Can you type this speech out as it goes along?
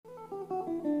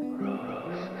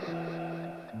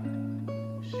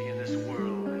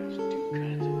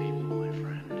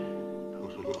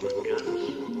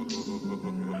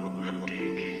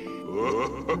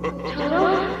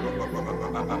Hello?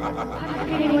 How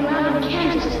did anyone out in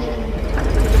Kansas City?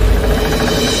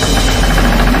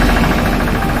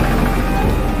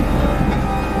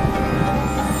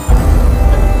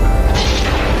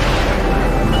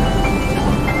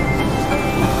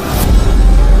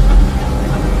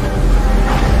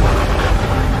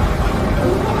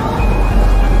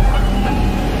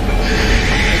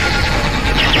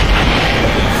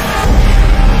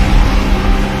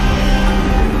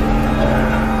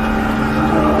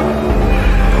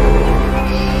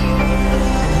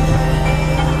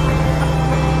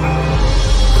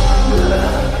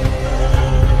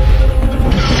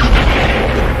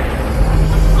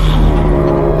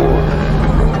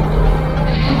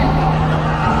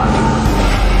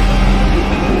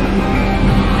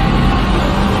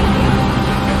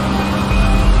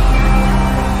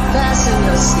 Fasten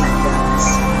your seatbelts.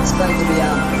 It's going to be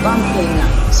a bumpy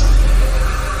night.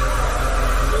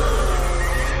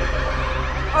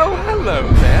 Oh, hello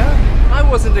there. I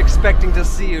wasn't expecting to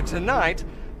see you tonight,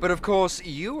 but of course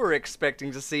you were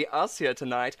expecting to see us here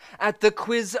tonight at the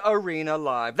Quiz Arena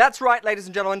Live. That's right, ladies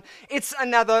and gentlemen, it's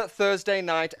another Thursday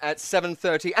night at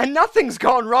 7:30, and nothing's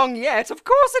gone wrong yet. Of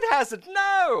course it hasn't,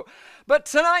 no! But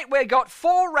tonight we've got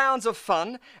 4 rounds of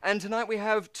fun, and tonight we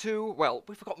have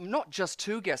we've got not just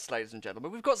 2 guests, ladies and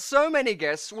gentlemen. We've got so many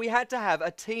guests, we had to have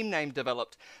a team name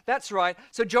developed. That's right,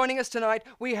 so joining us tonight,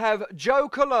 we have Joe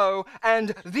Colo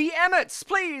and the Emmets.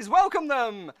 Please welcome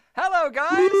them. Hello,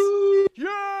 guys.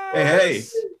 Yes! Hey, hey.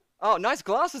 Oh, nice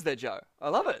glasses there, Joe. I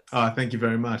love it. Oh, thank you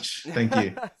very much. Thank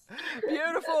you.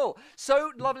 Beautiful.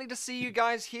 So lovely to see you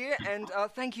guys here, and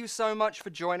thank you so much for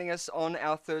joining us on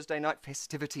our Thursday night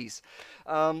festivities.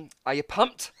 Are you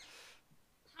pumped?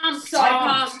 I'm so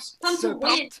pumped. Pumped to win.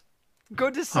 Pumped.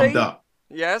 Good to see. Pumped up.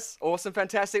 Yes, awesome,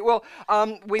 fantastic. Well,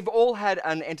 we've all had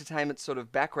an entertainment sort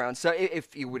of background, so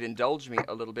if you would indulge me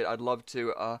a little bit, I'd love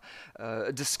to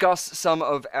discuss some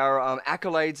of our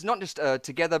accolades, not just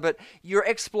together, but your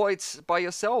exploits by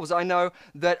yourselves. I know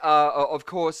that, of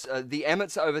course, the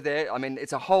Emmets over there, I mean,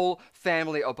 it's a whole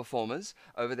family of performers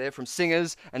over there, from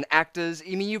singers and actors.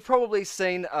 I mean, you've probably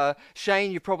seen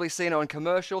Shane, you've probably seen on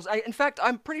commercials. In fact,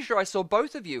 I'm pretty sure I saw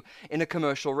both of you in a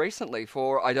commercial recently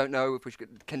for, I don't know if we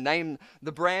can name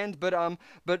the brand, but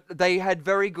they had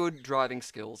very good driving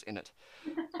skills in it.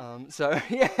 So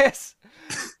yes,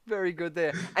 very good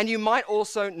there. And you might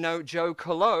also know Joe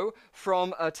Colo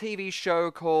from a TV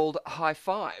show called High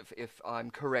Five, if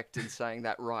I'm correct in saying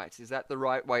that right. Is that the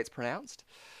right way it's pronounced?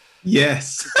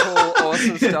 Yes. Cool,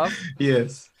 awesome stuff.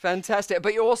 Yes. Fantastic.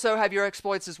 But you also have your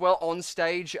exploits as well on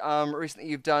stage. Recently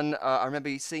you've done, I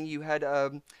remember seeing you had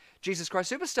Jesus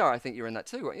Christ Superstar. I think you were in that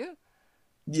too, weren't you?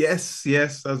 Yes.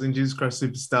 I was in Jesus Christ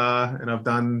Superstar, and I've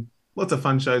done lots of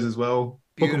fun shows as well.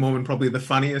 Book of Mormon, probably the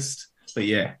funniest, but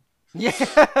yeah. Yeah,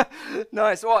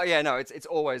 nice. Well, yeah, no, it's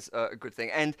always a good thing.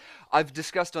 And I've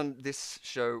discussed on this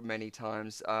show many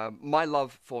times my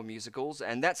love for musicals,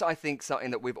 and that's, I think,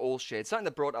 something that we've all shared, something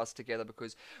that brought us together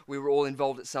because we were all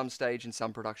involved at some stage in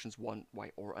some productions one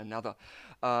way or another.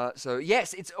 So,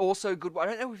 yes, it's also good. I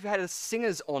don't know if we've had a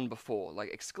singers on before,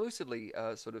 like exclusively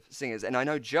sort of singers. And I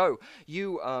know, Joe,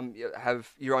 you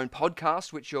have your own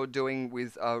podcast, which you're doing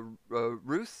with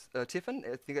Ruth Tiffin.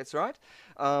 I think that's right.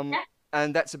 Yeah.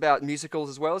 And that's about musicals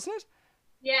as well, isn't it?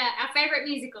 Yeah, our favourite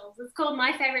musicals. It's called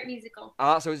My Favourite Musical.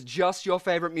 Ah, so it's just your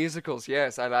favourite musicals.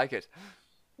 Yes, I like it.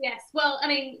 Yes. Well, I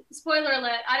mean, spoiler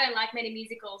alert, I don't like many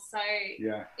musicals, so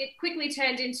Yeah. it quickly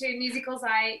turned into musicals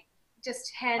I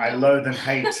just handle. I loathe and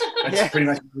hate. That's Yeah. pretty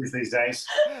much what it is these days.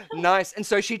 Nice. And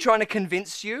so is she trying to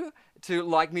convince you to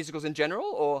like musicals in general,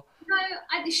 or?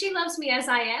 No, she loves me as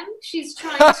I am. She's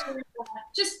trying to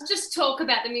just talk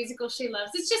about the musical she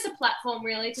loves. It's just a platform,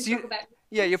 really, to talk about.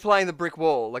 Yeah, you're playing the brick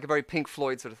wall, like a very Pink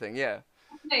Floyd sort of thing, yeah.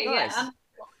 No, Nice. yeah.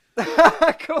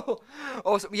 Cool.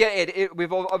 Awesome. Yeah, Ed,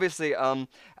 we've obviously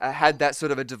had that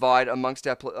sort of a divide amongst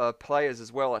our players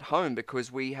as well at home,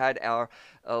 because we had our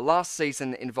last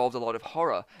season involved a lot of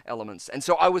horror elements. And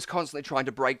so I was constantly trying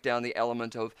to break down the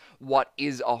element of what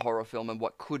is a horror film and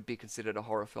what could be considered a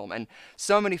horror film. And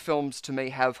so many films to me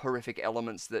have horrific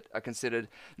elements that are considered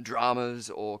dramas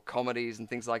or comedies and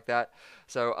things like that.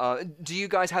 So do you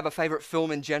guys have a favorite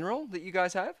film in general that you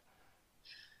guys have?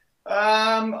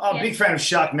 I'm a big fan of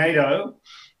Sharknado.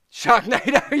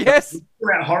 Sharknado, yes.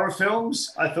 Around horror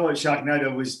films, I thought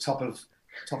Sharknado was top of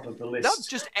the list. That's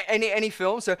just any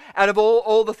film. So out of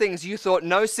all the things you thought,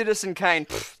 no Citizen Kane,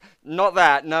 Not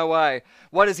that. No way.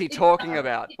 What is he talking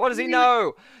about? What does he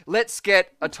know? Let's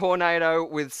get a tornado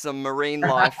with some marine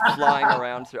life flying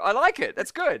around through. I like it.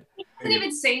 That's good. I haven't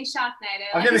even seen Sharknado.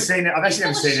 I've never seen it. I've actually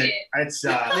never It's full seen of it. shit. It's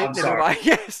I'm Neither sorry. have I.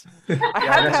 Yes. I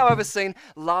have, however, seen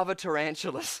lava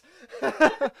tarantulas,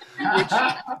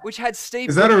 which had Steve.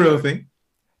 Is that a real thing?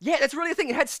 Yeah, that's really a thing.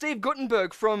 It had Steve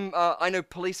Guttenberg from I know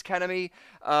Police Academy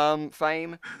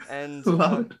fame and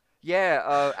Love it.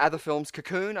 other films,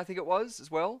 Cocoon, I think it was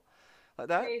as well, like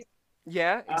that.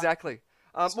 Yeah, exactly.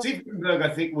 Steve Guttenberg,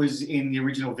 I think, was in the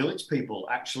original Village People.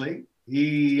 Actually,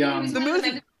 he He was The one of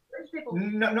movie. members of Village People.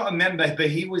 not a member,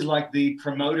 but he was like the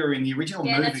promoter in the original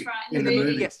Yeah, movie. that's right, In the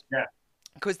movie, yes. yeah.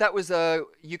 Because that was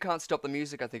You Can't Stop the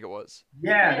Music, I think it was.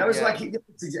 Yeah, that was Yeah. like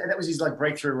that was his like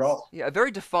breakthrough role. Yeah, a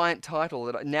very defiant title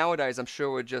that nowadays I'm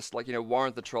sure would just like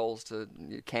warrant the trolls to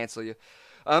cancel you.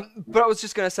 But I was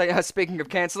just going to say, speaking of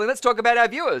cancelling, let's talk about our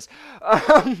viewers.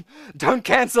 Don't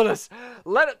cancel us.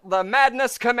 Let the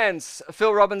madness commence.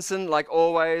 Phil Robinson, like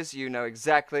always, you know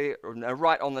exactly,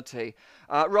 right on the tee.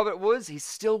 Robert Woods, he's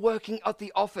still working at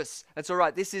the office. That's all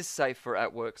right. This is safe for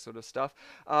at work sort of stuff.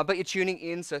 But you're tuning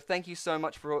in, so thank you so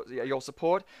much for your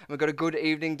support. And we've got a good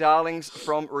evening, darlings,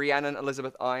 from Rhiannon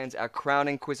Elizabeth Irons, our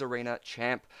crowning Quiz Arena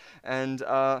champ. And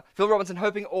Phil Robinson,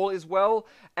 hoping all is well.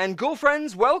 And Ghoul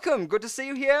friends, welcome. Good to see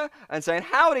you here. And saying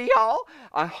howdy, y'all.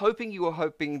 I'm hoping you were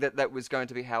hoping that that was going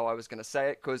to be how I was going to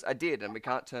say it, because I did, and we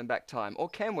can't turn back time. Or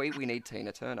can we? We need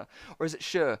Tina Turner. Or is it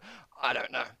sure? I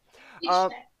don't know.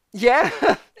 Yeah,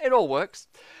 it all works.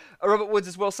 Robert Woods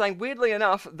as well saying, weirdly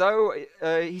enough, though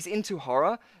he's into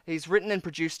horror, he's written and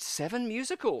produced 7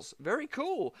 musicals. Very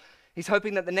cool. He's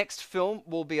hoping that the next film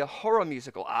will be a horror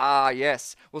musical. Ah,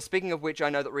 yes. Well, speaking of which, I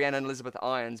know that Rhiannon Elizabeth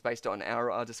Irons, based on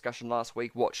our discussion last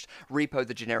week, watched Repo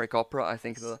the Generic Opera, I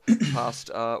think, the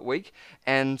past week.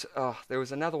 And there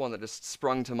was another one that just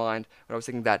sprung to mind when I was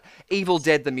thinking that. Evil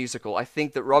Dead the Musical. I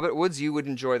think that Robert Woods, you would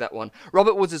enjoy that one.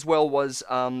 Robert Woods as well was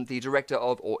the director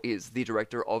of, or is the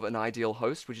director of An Ideal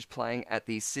Host, which is playing at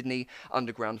the Sydney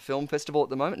Underground Film Festival at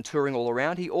the moment and touring all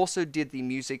around. He also did the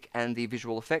music and the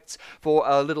visual effects for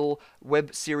a little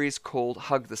web series called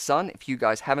Hug the Sun. If you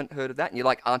guys haven't heard of that and you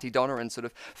like Auntie Donna and sort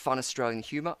of fun Australian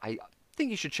humour, I think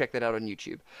you should check that out on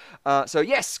YouTube. So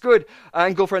yes, good.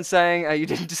 And girlfriend saying, you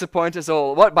didn't disappoint us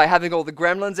all. What, by having all the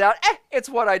gremlins out? It's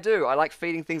what I do. I like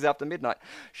feeding things after midnight.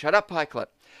 Shut up, Pikelet.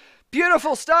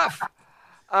 Beautiful stuff.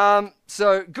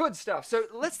 So good stuff. So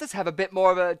let's just have a bit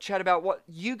more of a chat about what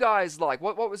you guys like.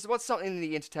 What's something in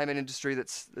the entertainment industry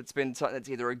that's been something that's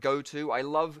either a go-to. I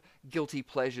love guilty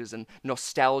pleasures and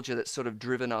nostalgia that's sort of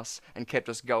driven us and kept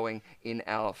us going in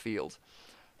our field.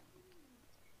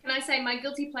 Can I say my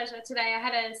guilty pleasure today? I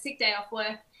had a sick day off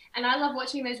work, and I love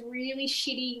watching those really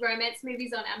shitty romance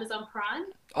movies on Amazon Prime.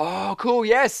 Oh, cool.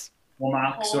 Yes.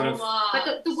 Hallmark sort of.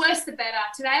 But the worse the better.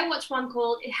 Today I watched one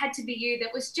called It Had to Be You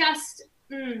that was just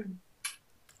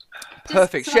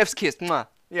Perfect. so, Chef's kiss. Mwah.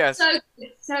 Yes.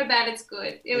 so bad it's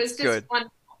good. It was It's just good.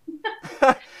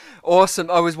 wonderful. Awesome.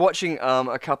 I was watching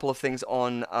a couple of things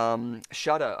on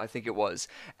Shudder, I think it was,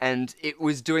 and it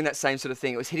was doing that same sort of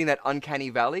thing. It was hitting that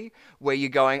uncanny valley where you're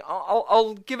going,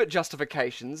 I'll give it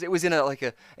justifications. It was in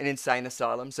an insane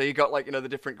asylum, so you got the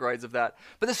different grades of that.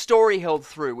 But the story held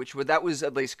through, that was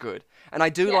at least good. And I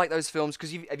do like those films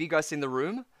because have you guys seen The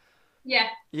Room? Yeah.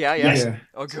 Yeah. Yeah.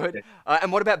 Oh, good.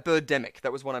 And what about Birdemic?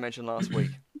 That was one I mentioned last week.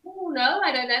 Oh no,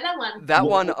 I don't know that one. That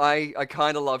one I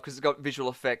kind of love because it's got visual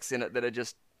effects in it that are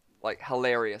just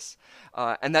hilarious.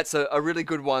 And that's a really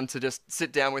good one to just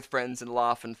sit down with friends and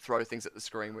laugh and throw things at the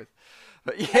screen with.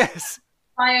 But yes.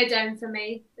 Biodome for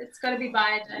me. It's got to be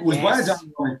Biodome. Was Yes.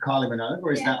 Biodome with Kylie Minogue,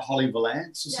 or is that Holly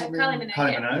Valance or Yeah, something? Kylie Minogue,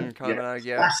 Kylie yeah. Minogue. Kylie Minogue,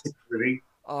 yeah. Classic movie.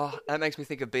 Oh, that makes me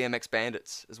think of BMX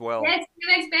Bandits as well. Yes,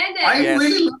 BMX Bandit. I Yes.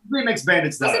 really love BMX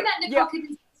Bandits though. Wasn't that Nicole Yeah.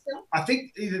 Kidman's film? I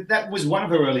think that was one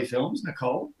of her early films,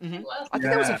 Nicole. Mhm. Well, I think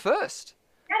that was Yeah. her first.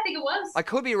 yeah, I think it was. I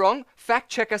could be wrong. Fact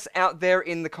check us out there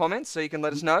in the comments so you can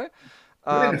let us know.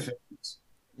 Brilliant films.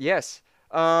 Yes.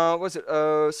 Was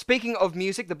it? Speaking of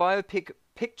music, the biopic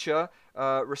picture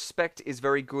Respect is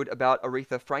very good about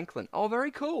Aretha Franklin. Oh,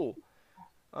 very cool.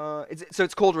 So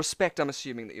it's called Respect, I'm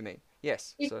assuming that you mean.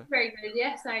 Yes. It's So very good.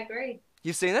 Yes, I agree.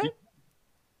 you've seen that?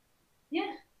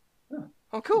 Yeah.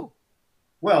 Oh, cool.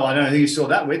 Well, I don't know who you saw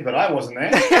that with, but I wasn't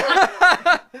there.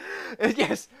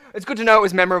 Yes, it's good to know it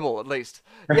was memorable, at least.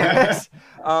 Yes.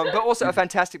 But also a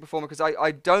fantastic performer, because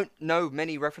I don't know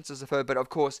many references of her, but of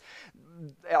course,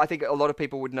 I think a lot of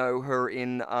people would know her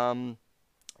in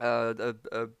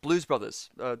Blues Brothers,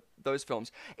 those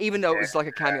films. Even though it was like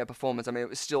a cameo performance, I mean, it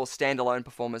was still a standalone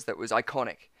performance that was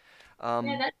iconic.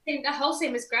 Yeah, that whole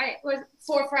scene was great. It was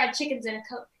 4 fried chickens and a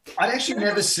Coke. I'd actually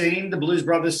never seen the Blues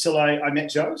Brothers till I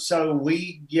met Jo. So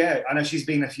I know she's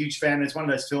been a huge fan. It's one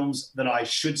of those films that I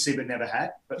should see but never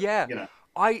had. But, Yeah, you know.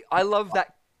 I love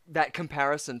that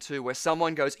comparison too, where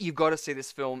someone goes, "You've got to see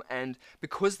this film," and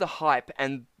because the hype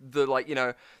and the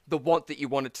the want that you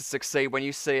want it to succeed, when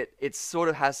you see it, it sort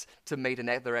of has to meet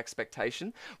another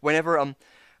expectation. Whenever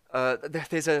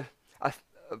there's a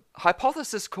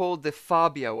hypothesis called the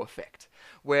Fabio effect,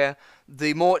 where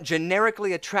the more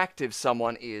generically attractive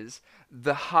someone is,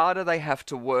 the harder they have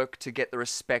to work to get the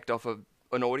respect of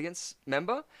an audience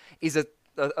member, is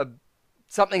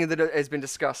something that has been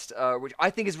discussed, which I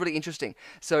think is really interesting.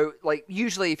 So, like,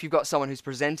 usually if you've got someone who's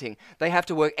presenting, they have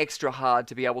to work extra hard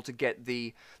to be able to get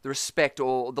the respect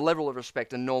or the level of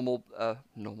respect a normal,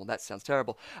 that sounds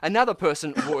terrible, another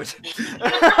person would.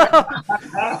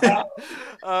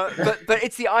 But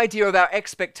it's the idea of our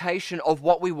expectation of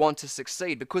what we want to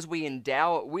succeed. Because we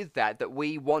endow it with that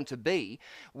we want to be,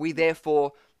 we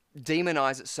therefore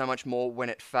demonize it so much more when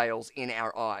it fails in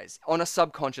our eyes on a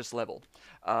subconscious level.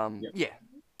 Yeah,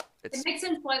 it makes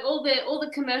sense. Like all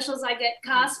the commercials I get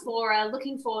cast for are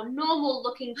looking for normal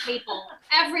looking people,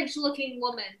 average looking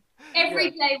woman,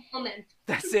 everyday woman.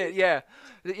 That's it. Yeah,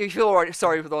 you feel already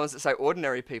sorry for the ones that say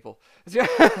ordinary people.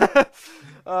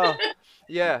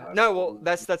 Yeah, no, well,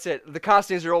 that's it. The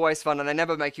castings are always fun, and they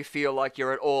never make you feel like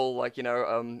you're at all, like, doing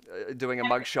a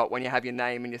mugshot when you have your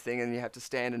name and your thing, and you have to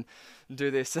stand and do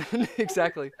this.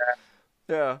 Exactly.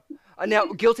 Yeah. Now,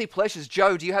 guilty pleasures.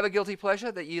 Jo, do you have a guilty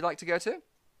pleasure that you like to go to?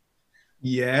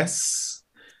 Yes.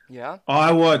 Yeah.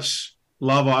 I watch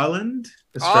Love Island,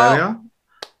 Australia. Oh,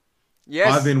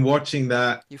 yes. I've been watching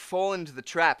that. You fall into the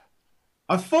trap.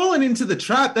 I've fallen into the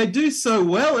trap. They do so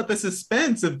well at the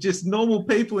suspense of just normal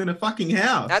people in a fucking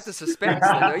house. At the suspense,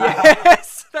 they do.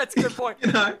 Yes, that's a good point.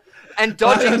 And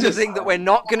dodging the thing that we're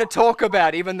not going to talk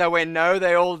about, even though we know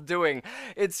they're all doing.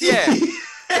 It's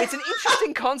it's an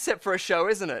interesting concept for a show,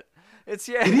 isn't it? It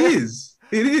is.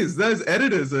 It is. Those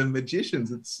editors are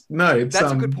magicians.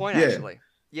 That's a good point, actually.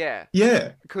 Yeah.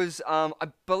 Yeah. Because I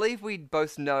believe we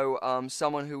both know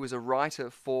someone who was a writer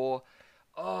for.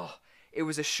 It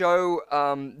was a show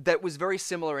that was very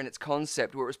similar in its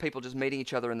concept, where it was people just meeting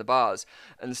each other in the bars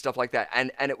and stuff like that.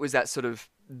 And it was that sort of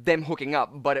them hooking up,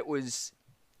 but it was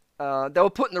they were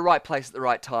put in the right place at the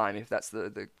right time, if that's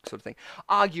the sort of thing.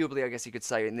 Arguably, I guess you could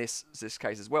say in this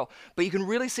case as well. But you can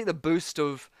really see the boost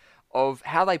of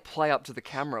how they play up to the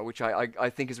camera, which I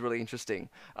think is really interesting.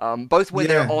 Both when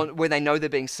they're on, when they know they're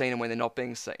being seen, and when they're not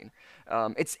being seen.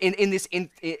 It's in this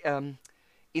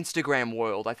Instagram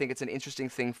world, I think it's an interesting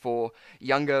thing for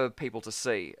younger people to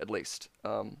see, at least.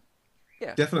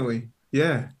 Yeah, definitely.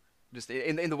 Yeah, just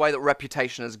in the way that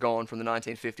Reputation has gone from the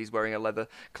 1950s, wearing a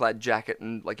leather-clad jacket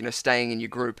and staying in your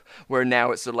group, where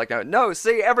now it's sort of like no,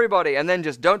 see everybody, and then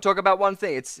just don't talk about one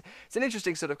thing. It's an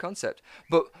interesting sort of concept.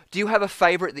 But do you have a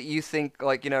favorite that you think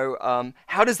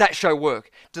how does that show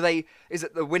work? Is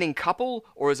it the winning couple,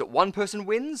 or is it one person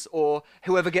wins, or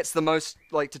whoever gets the most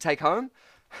to take home?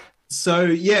 So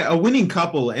a winning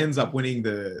couple ends up winning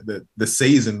the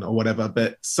season or whatever.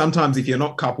 But sometimes if you're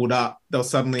not coupled up, they'll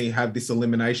suddenly have this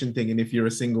elimination thing, and if you're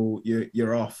a single,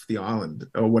 you're off the island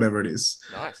or whatever it is.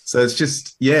 Nice. So it's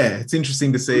just it's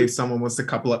interesting to see if someone wants to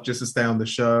couple up just to stay on the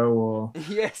show, or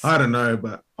yes, I don't know,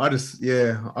 but I just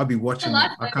I'll be watching. I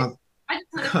just want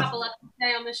to couple up to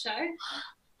stay on the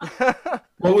show.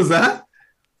 What was that?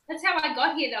 That's how I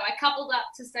got here, though. I coupled up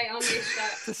to stay on this show.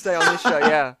 To stay on this show,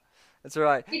 yeah. That's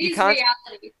right. You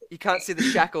can't see the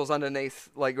shackles underneath,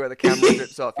 where the camera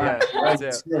drips off. Yeah,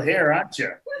 You're still here, aren't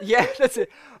you? Yeah, that's it.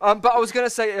 But I was going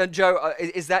to say, Jo,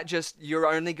 is that just your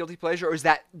only guilty pleasure, or is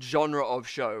that genre of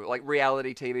show, like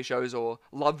reality TV shows, or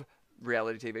love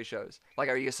reality TV shows?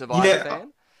 Are you a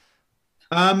Survivor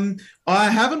fan? I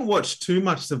haven't watched too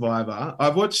much Survivor.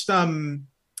 I've watched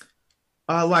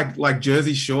like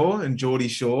Jersey Shore and Geordie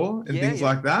Shore and things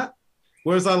like that.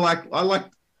 Whereas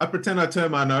I pretend I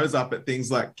turn my nose up at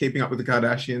things like Keeping Up with the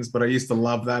Kardashians, but I used to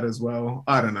love that as well.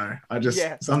 I don't know.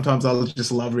 Sometimes I'll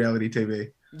just love reality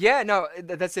TV. Yeah, no,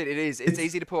 that's it. It is. It's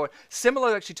easy to pour.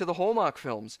 Similar actually to the Hallmark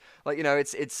films.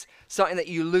 It's something that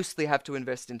you loosely have to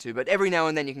invest into, but every now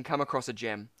and then you can come across a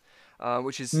gem,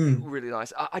 which is really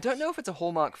nice. I don't know if it's a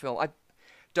Hallmark film. I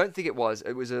don't think it was.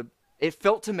 It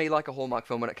felt to me like a Hallmark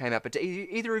film when it came out. But do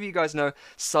either of you guys know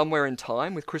Somewhere in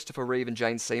Time with Christopher Reeve and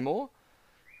Jane Seymour?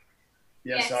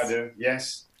 Yes, I do.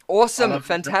 Yes. Awesome.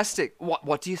 Fantastic.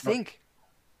 What do you think?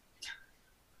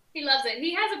 He loves it.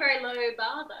 He has a very low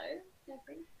bar, though, I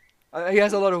think. He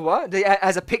has a lot of what? He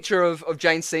has a picture of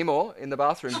Jane Seymour in the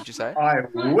bathroom, did you say? I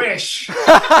wish. Oh,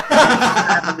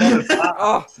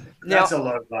 now, That's a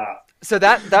lot of that. so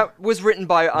that was written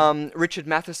by Richard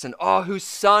Matheson. Oh, whose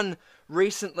son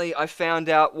recently I found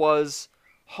out was...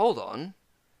 Hold on.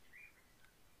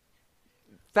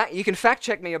 You can fact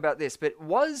check me about this, but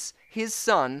was his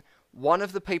son one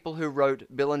of the people who wrote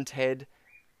Bill and Ted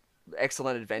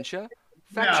Excellent Adventure?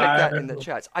 Fact check that in the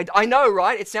chats. I know,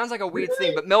 right? It sounds like a weird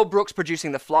thing, but Mel Brooks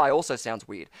producing The Fly also sounds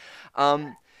weird.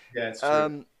 Yeah, it's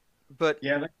true. But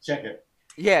yeah, let's check it.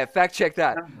 yeah, fact check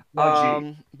that.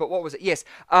 Logic. But what was it? Yes.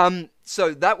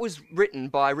 So that was written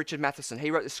by Richard Matheson.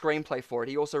 He wrote the screenplay for it.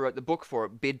 He also wrote the book for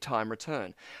it, Bid Time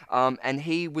Return. And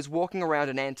he was walking around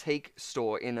an antique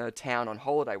store in a town on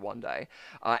holiday one day.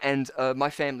 And my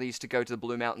family used to go to the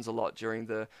Blue Mountains a lot during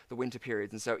the winter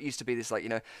periods. And so it used to be this, like,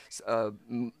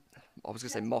 I was going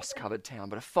to say moss-covered town,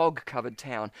 but a fog-covered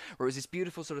town, where it was this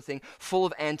beautiful sort of thing, full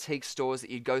of antique stores that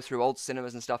you'd go through, old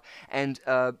cinemas and stuff. And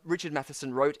Richard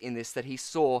Matheson wrote in this that he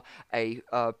saw a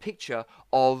picture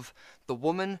of the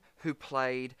woman who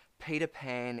played Peter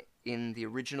Pan in the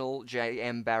original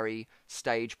J.M. Barrie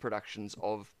stage productions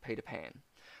of Peter Pan.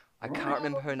 I can't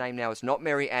remember her name now. It's not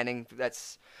Mary Anning.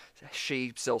 That's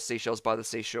She Sells Seashells by the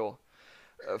Seashore.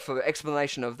 For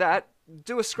explanation of that,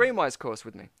 do a Screenwise course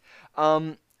with me.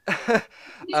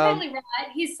 He's totally right.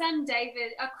 His son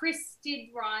David, Chris did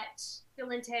write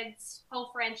Bill and Ted's whole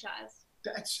franchise.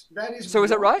 That is. So is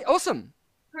that right? Awesome.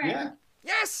 Correct. Yeah.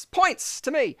 Yes, points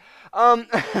to me. But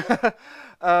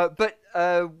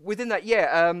within that,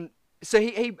 yeah. So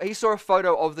he saw a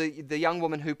photo of the young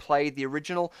woman who played the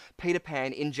original Peter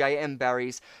Pan in J.M.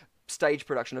 Barrie's stage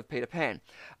production of Peter Pan,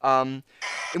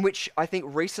 in which I think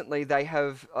recently they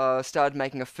have started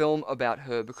making a film about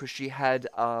her because she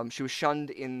was shunned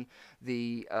in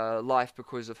the life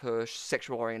because of her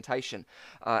sexual orientation,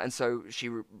 and so she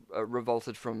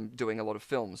revolted from doing a lot of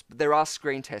films. But there are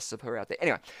screen tests of her out there.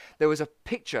 Anyway, there was a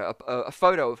picture, a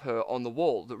photo of her on the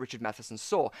wall that Richard Matheson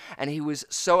saw, and he was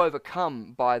so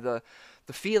overcome by the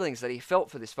feelings that he felt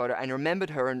for this photo and remembered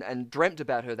her and dreamt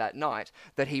about her that night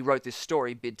that he wrote this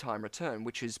story, Bid Time Return,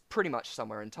 which is pretty much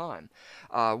somewhere in time,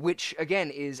 which, again,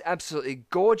 is absolutely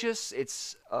gorgeous.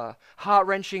 It's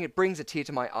heart-wrenching. It brings a tear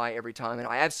to my eye every time, and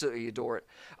I absolutely adore it.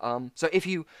 So if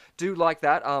you do like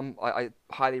that, I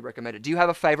highly recommend it. Do you have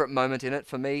a favorite moment in it?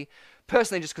 For me,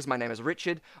 personally, just because my name is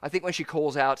Richard, I think when she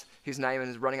calls out his name and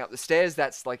is running up the stairs,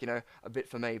 that's, like, a bit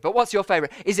for me. But what's your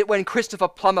favorite? Is it when Christopher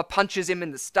Plummer punches him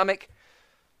in the stomach?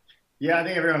 Yeah, I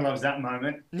think everyone loves that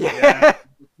moment. Yeah.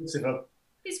 Is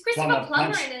Christopher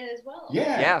Plummer in it as well?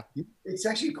 Yeah. It's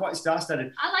actually quite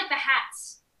star-studded. I like the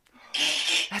hats.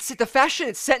 That's it, the fashion.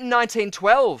 It's set in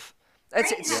 1912.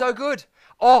 It's so good.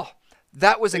 Oh,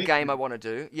 that was a game I want to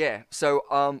do. Yeah. So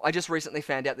I just recently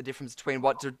found out the difference between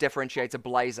what differentiates a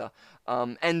blazer.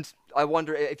 And I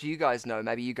wonder if you guys know,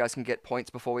 maybe you guys can get points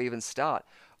before we even start.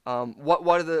 What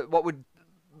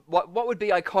would be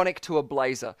iconic to a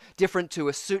blazer, different to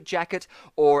a suit jacket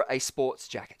or a sports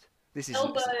jacket? This is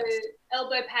elbow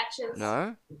patches.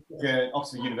 No. Yeah,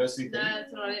 Oxford University thing. No,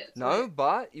 that's not it. No,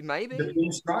 but you maybe. The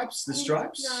pinstripes, the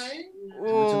stripes. No.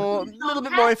 Or a little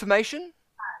bit more information.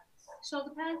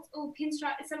 Shoulder pads. Oh,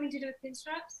 pinstripe. It's something to do with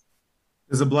pinstripes.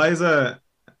 Does a blazer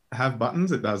have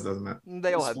buttons? It does, doesn't it?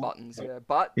 They all have buttons, yeah.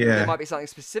 But Yeah. there might be something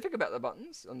specific about the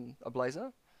buttons on a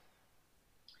blazer.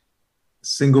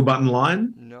 Single button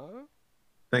line? No.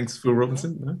 Thanks, Phil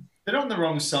Robinson. No. They're on the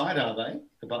wrong side, are they?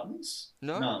 The buttons?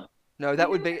 No. No,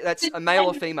 that's a male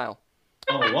or female.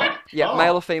 Oh, what? Yeah, Oh.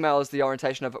 male or female is the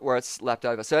orientation of it where it's lapped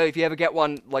over. So if you ever get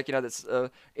one, like, that's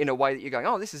in a way that you're going,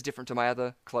 oh, this is different to my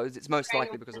other clothes, it's most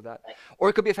likely because of that. Or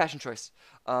it could be a fashion choice.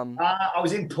 I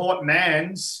was in Port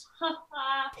Man's.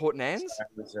 Port Nans?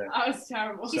 I was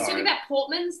terrible. He's talking about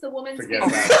Portman's, the woman's Forget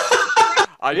business. that.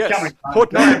 Yes,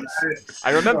 Port Nans.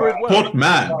 I remember it well. Port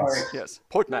Man. Sorry. Yes,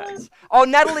 Port Nans. Oh,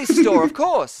 Natalie's store, of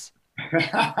course.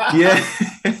 Yeah.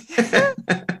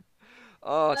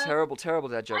 Oh, terrible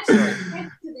dad joke. I Sorry. should get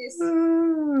to this.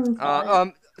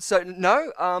 So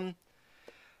no.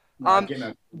 Get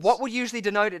no- What would usually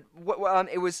denote it?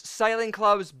 It was sailing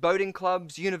clubs, boating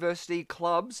clubs, university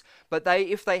clubs. But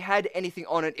if they had anything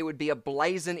on it, it would be a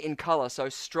blazon in color. So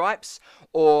stripes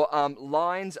or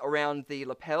lines around the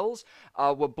lapels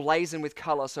were blazon with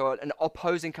color, so an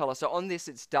opposing color. So on this,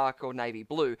 it's dark or navy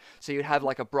blue. So you'd have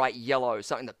like a bright yellow,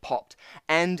 something that popped,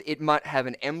 and it might have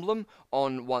an emblem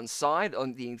on one side,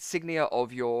 on the insignia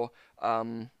of your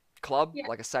club,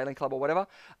 like a sailing club or whatever.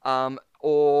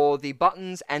 Or the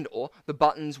buttons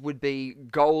would be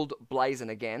gold blazon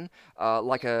again,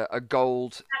 like a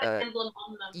gold. Had an emblem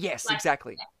on them. Yes, Like,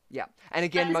 exactly. Yeah, and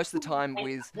again, most of the time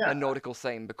with a nautical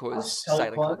theme because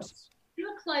sailing clubs. You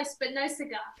were close, but no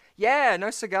cigar. Yeah, no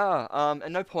cigar,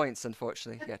 and no points,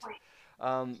 unfortunately, yet.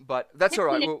 But that's all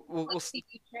right. We'll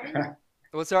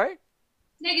Well, sorry?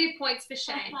 Negative points for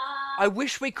Shane. I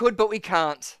wish we could, but we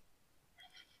can't.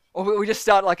 Or we just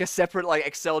start like a separate like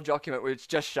Excel document where it's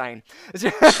just Shane. That's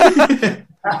it.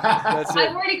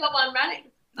 I've already got one running.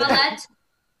 I'll add.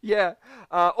 Yeah.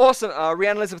 Awesome.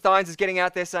 Rihanna Elizabeth Hines is getting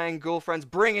out there saying, girlfriends,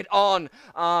 bring it on.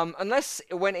 Unless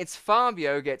when it's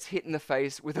Fabio gets hit in the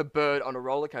face with a bird on a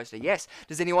roller coaster. Yes.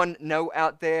 Does anyone know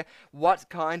out there what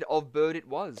kind of bird it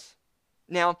was?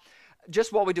 Now,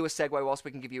 just while we do a segue, whilst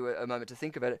we can give you a moment to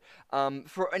think of it,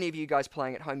 for any of you guys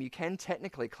playing at home, you can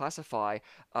technically classify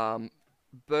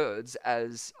birds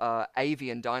as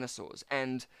avian dinosaurs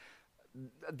and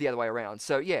the other way around.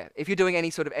 So yeah, if you're doing any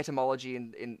sort of etymology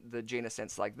in the genus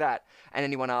sense like that, and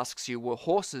anyone asks you, were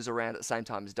horses around at the same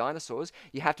time as dinosaurs,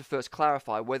 you have to first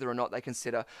clarify whether or not they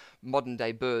consider modern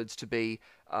day birds to be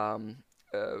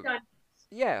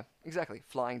yeah, exactly,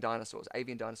 flying dinosaurs,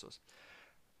 avian dinosaurs.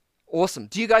 Awesome.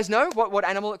 Do you guys know what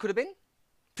animal it could have been?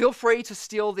 Feel free to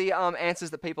steal the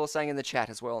answers that people are saying in the chat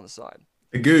as well on the side.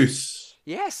 A goose.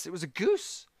 Yes, it was a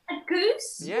goose. A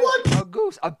goose? Yeah, what? A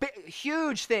goose. A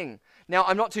huge thing. Now,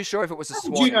 I'm not too sure if it was a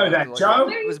swan. Did you know that, Joe?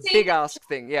 It was a big-ass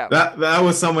thing, yeah. That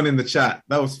was someone in the chat.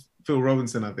 That was Phil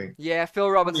Robinson, I think. Yeah, Phil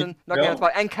Robinson. Knocking out the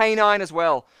play. And K9 as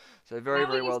well. So very,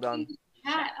 very well done.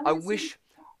 I wish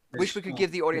we could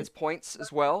give the audience points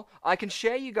as well. I can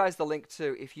share you guys the link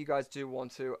too if you guys do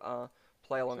want to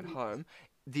play along at home.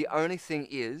 The only thing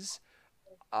is,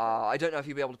 I don't know if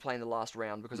you'll be able to play in the last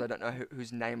round because I don't know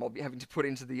whose name I'll be having to put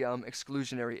into the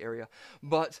exclusionary area.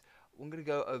 But I'm going to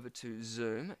go over to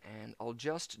Zoom and I'll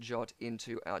just jot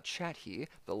into our chat here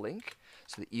the link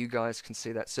so that you guys can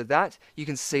see that. So that you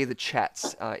can see the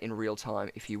chats in real time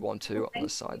if you want to on the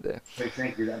side there.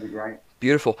 Thank you, that'd be great.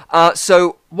 Beautiful.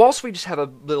 So whilst we just have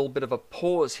a little bit of a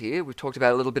pause here, we've talked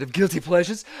about a little bit of guilty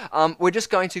pleasures, we're just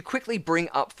going to quickly bring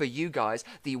up for you guys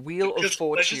the Wheel of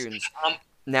Fortunes.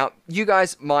 Now, you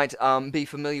guys might be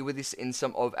familiar with this in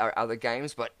some of our other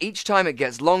games, but each time it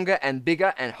gets longer and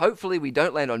bigger, and hopefully we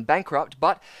don't land on bankrupt,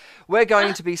 but we're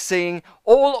going to be seeing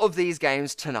all of these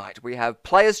games tonight. We have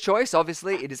Player's Choice,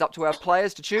 obviously, it is up to our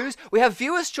players to choose. We have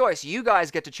Viewer's Choice, you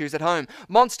guys get to choose at home.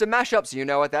 Monster Mashups, you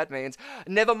know what that means.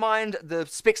 Never mind the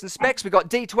Spicks and Specs, we got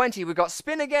D20, we got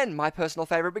Spin Again, my personal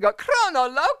favourite, we got Chrono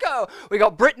Loco, we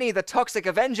got Brittany the Toxic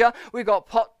Avenger, we got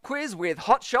Pop Quiz with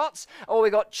Hot Shots, or we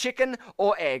got Chicken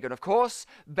or Egg, and of course,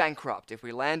 Bankrupt. If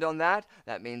we land on that,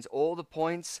 that means all the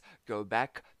points go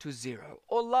back to 0.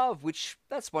 Or Love, which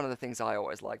that's one of the things I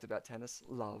always liked about tennis,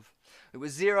 love. It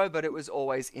was 0, but it was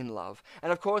always in love.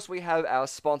 And of course, we have our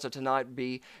sponsor tonight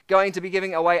going to be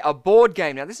giving away a board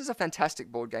game. Now, this is a fantastic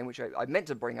board game, which I meant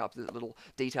to bring up the little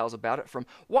details about it. From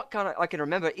what I can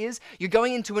remember is you're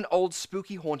going into an old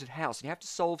spooky haunted house and you have to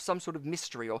solve some sort of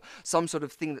mystery or some sort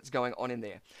of thing that's going on in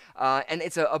there. And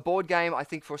it's a board game, I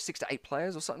think, for 6 to 8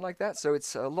 players or something like that. So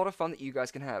it's a lot of fun that you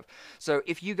guys can have. So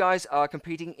if you guys are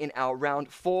competing in our round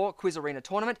 4 Quiz Arena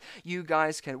tournament, you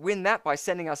guys can win that by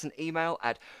sending us an email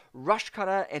at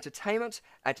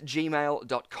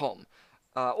rushcutterentertainment@gmail.com.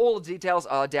 All the details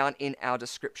are down in our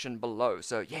description below.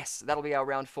 So yes, that'll be our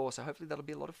round 4. So hopefully that'll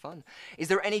be a lot of fun. Is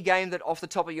there any game that off the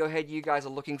top of your head you guys are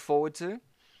looking forward to?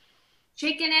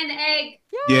 Chicken and egg.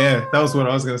 Yeah, that was what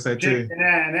I was going to say too. Chicken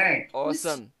and egg.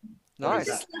 Awesome.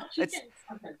 Nice.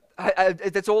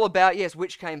 It's all about, yes,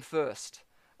 which came first.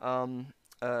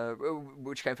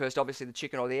 Which came first, obviously the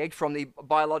chicken or the egg. From the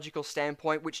biological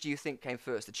standpoint, which do you think came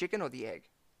first, the chicken or the egg?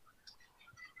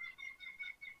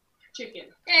 Chicken.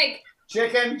 Egg.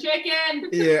 Chicken. Chicken.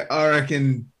 Yeah, I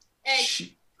reckon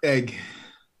Egg. egg.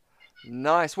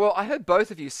 Nice. Well, I heard both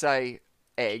of you say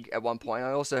egg at one point.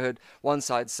 I also heard one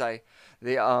side say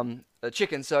the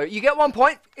chicken. So you get 1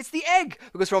 point. It's the egg.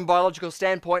 Because from a biological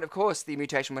standpoint, of course, the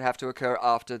mutation would have to occur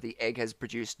after the egg has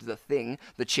produced the thing,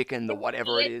 the chicken, the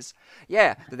whatever it is.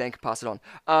 Yeah, that then can pass it on.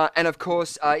 And of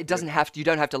course, you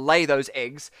don't have to lay those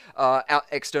eggs out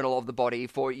external of the body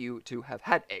for you to have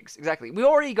had eggs. Exactly. We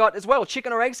already got as well.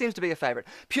 Chicken or egg seems to be a favorite.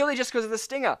 Purely just because of the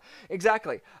stinger.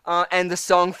 Exactly. And the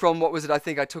song from, what was it? I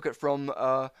think I took it from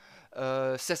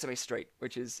Sesame Street,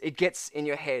 which is, it gets in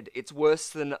your head. It's worse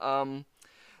than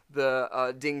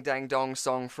the Ding Dang Dong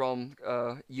song from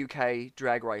UK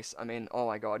Drag Race. I mean, oh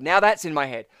my God. Now that's in my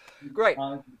head. Great.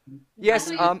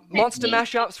 Yes, monster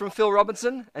mashups from Phil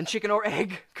Robinson and chicken or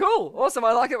egg. Cool. Awesome.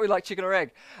 I like it. We like chicken or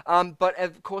egg. But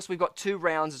of course, we've got 2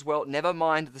 rounds as well. Never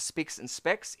Mind the Spics and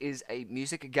Specs is a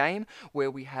music game where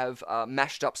we have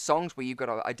mashed up songs where you've got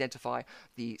to identify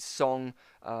the song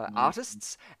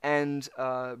artists, and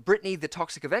Britney the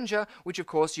Toxic Avenger, which of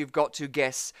course you've got to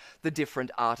guess the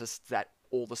different artists that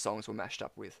all the songs were mashed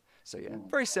up with. So yeah,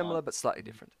 very similar but slightly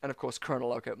different. And of course, Chrono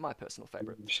Loco, my personal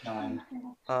favorite.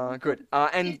 Good.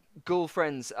 And Ghoul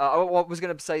friends, I was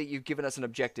going to say that you've given us an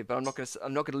objective, but I'm not going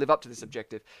to live up to this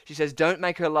objective. She says, "Don't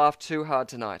make her laugh too hard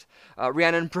tonight.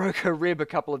 Rhiannon broke her rib a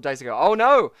couple of days ago." Oh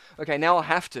no! Okay, now I'll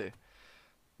have to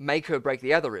make her break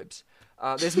the other ribs.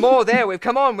 There's more there. We've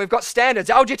got standards.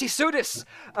 Aljeti Sudis.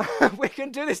 We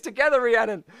can do this together,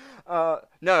 Rhiannon.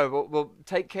 No, we'll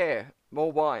take care.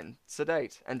 More wine,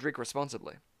 sedate, and drink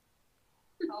responsibly.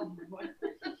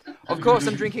 Of course,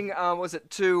 I'm drinking,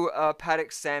 2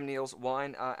 Paddock Sam Neill's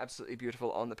wine. Absolutely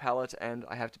beautiful on the palate, and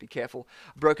I have to be careful.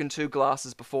 Broken 2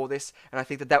 glasses before this, and I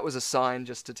think that was a sign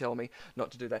just to tell me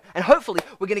not to do that. And hopefully,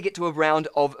 we're going to get to a round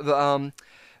of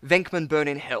Venkman Burn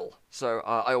in Hell. So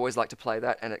I always like to play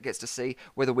that, and it gets to see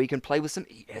whether we can play with some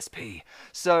ESP.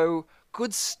 So,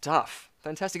 good stuff.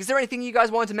 Fantastic. Is there anything you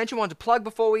guys wanted to mention, wanted to plug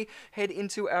before we head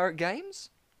into our games?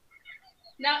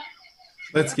 No.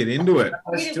 Let's get into it.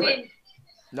 Let's do it.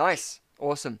 Nice.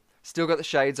 Awesome. Still got the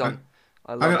shades on.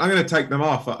 I'm going to take them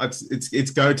off.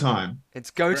 It's go time. It's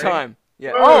go time.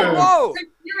 Yeah. Whoa. Oh, whoa! So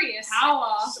serious.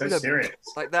 Power. So serious.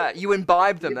 Like that. You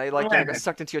imbibed them. They got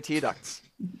sucked into your tear ducts.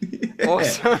 Yeah.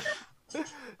 Awesome.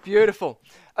 Beautiful.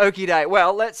 Okie day.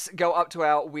 Well, let's go up to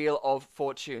our Wheel of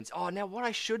Fortunes. Oh, now what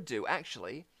I should do,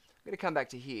 actually, I'm going to come back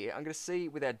to here. I'm going to see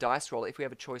with our dice roller if we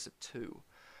have a choice of 2.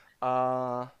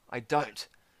 I don't.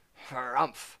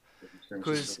 Harumph.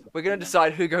 Because we're going to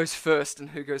decide who goes first and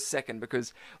who goes second,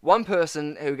 because one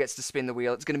person who gets to spin the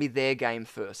wheel, it's going to be their game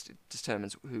first. It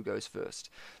determines who goes first.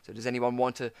 So does anyone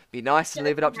want to be nice and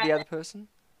leave it up to the other person?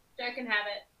 Joe can have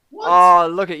it. What? Oh,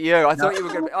 look at you. I thought you were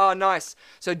going to be... Oh, nice.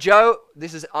 So, Joe,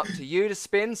 this is up to you to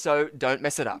spin, so don't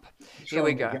mess it up. Here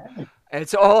we go. And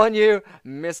it's all on you,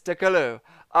 Mr. Kalu.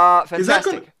 Fantastic. Is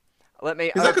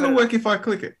that going to work if I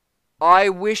click it? I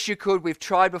wish you could. We've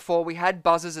tried before. We had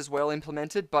buzzers as well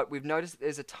implemented, but we've noticed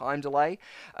there's a time delay.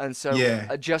 And so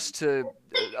just to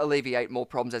alleviate more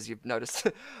problems, as you've noticed,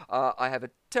 I have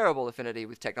a terrible affinity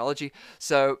with technology.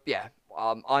 So, yeah,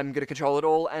 I'm going to control it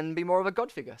all and be more of a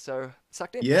god figure. So,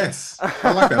 sucked in. Yes.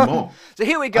 I like that more. So,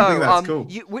 here we go. I think that's cool.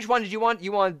 Which one did you want?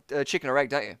 You want chicken or egg,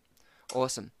 don't you?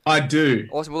 Awesome. I do.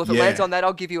 Awesome. Well, if it lands on that,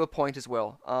 I'll give you a point as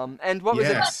well. And what was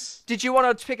it? Did you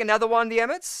want to pick another one, the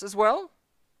Emmets, as well?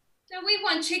 No, we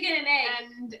want chicken and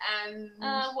egg. And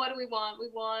what do we want?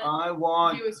 I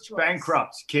want Viewer's choice.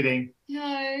 Bankrupt. Kidding.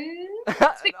 No.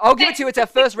 I'll give it to you. It's our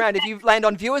first round. If you land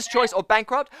on Viewer's Choice or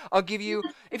Bankrupt, I'll give you...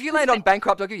 If you land on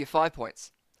Bankrupt, I'll give you 5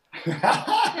 points.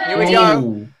 Here we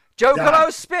go. Joe Colo,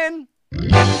 spin.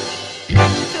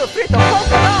 Feel free to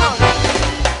poke around.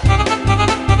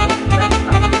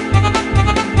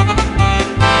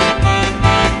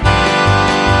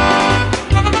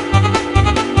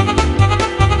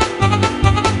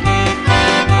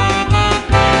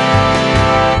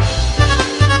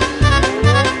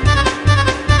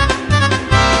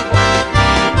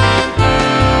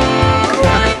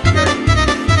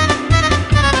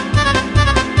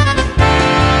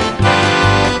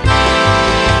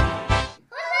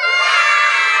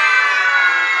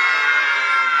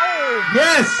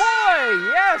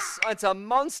 It's a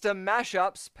monster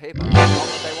mashups. People are not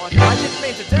what they want. I didn't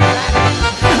mean to do that.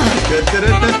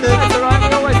 That's alright, we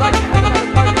always like to have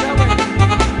another poke, don't we?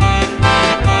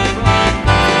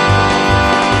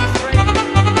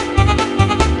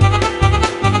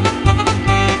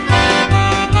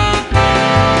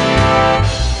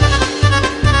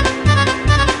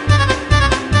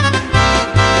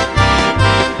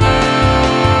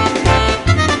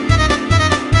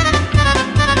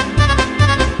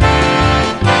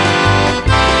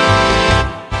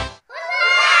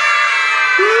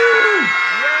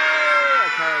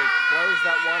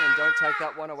 Take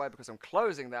that one away because I'm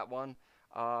closing that one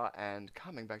and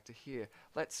coming back to here.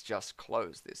 Let's just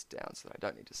close this down so that I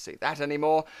don't need to see that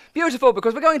anymore. Beautiful,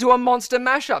 because we're going to a monster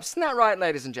mashups. Isn't that right,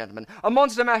 ladies and gentlemen? A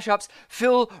monster mashups.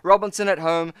 Phil Robinson at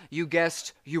home. You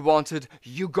guessed, you wanted,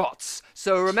 you gots.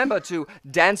 So remember to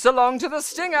dance along to the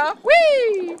stinger.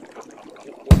 Whee!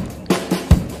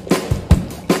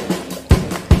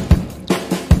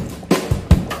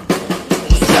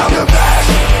 Sound the bass,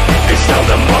 it's now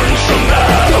the monster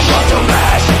mash. The monster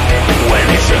mash, when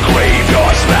it's a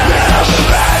graveyard smash.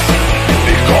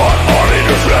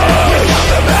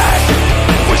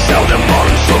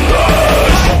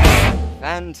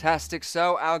 Fantastic.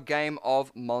 So our game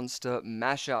of monster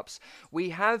mashups. We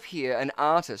have here an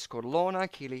artist called Lorna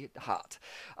Keeley Hart.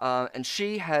 And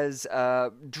she has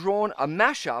drawn a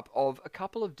mashup of a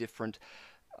couple of different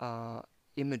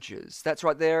images. That's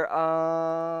right, there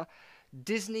are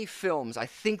Disney films. I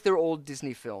think they're all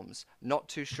Disney films. Not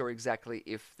too sure exactly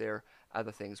if they're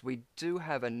other things. We do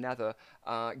have another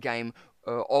game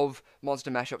of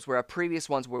monster mashups where our previous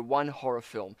ones were one horror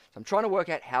film. So I'm trying to work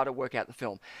out how to work out the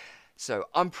film. So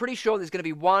I'm pretty sure there's going to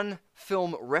be one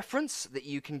film reference that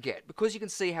you can get. Because you can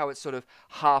see how it's sort of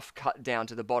half cut down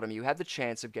to the bottom, you have the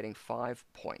chance of getting 5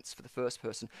 points for the first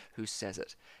person who says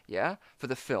it. Yeah? For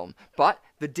the film. But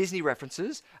the Disney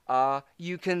references,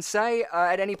 you can say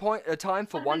at any point, time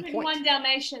for 1 point. 101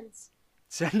 Dalmatians.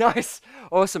 So nice.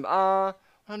 Awesome.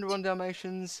 101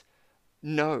 Dalmatians?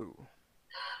 No.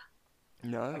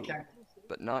 No. Okay.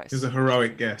 But nice. It was a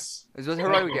heroic guess. It was a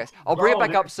heroic guess. I'll bring it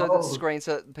back up so that the screen,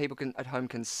 so that people at home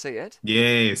can see it.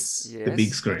 Yes. The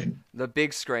big screen. The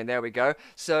big screen. There we go.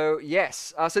 So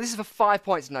yes. So this is for 5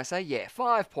 points, didn't I say? Yeah,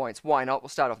 5 points. Why not? We'll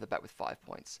start off the bat with 5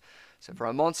 points. So for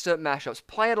our monster mashups,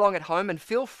 play it along at home and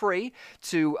feel free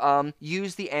to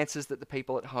use the answers that the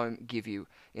people at home give you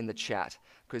in the chat,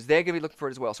 because they're going to be looking for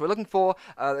it as well. So we're looking for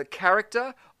the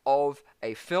character of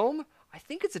a film. I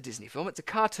think it's a Disney film. It's a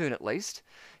cartoon at least.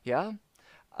 Yeah.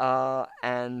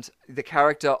 And the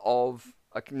character of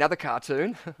another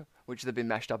cartoon, which they've been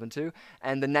mashed up into,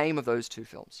 and the name of those 2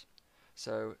 films.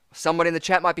 So someone in the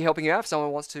chat might be helping you out if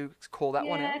someone wants to call that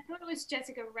one out. Yeah, I thought it was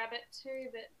Jessica Rabbit too,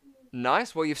 but...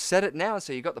 Nice. Well, you've said it now,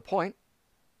 so you got the point.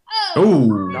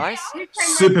 Oh, nice.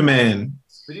 Superman.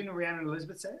 But didn't Rihanna and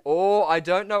Elizabeth say it? Oh, I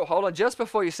don't know. Hold on. Just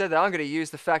before you said that, I'm going to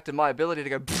use the fact of my ability to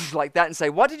go like that and say,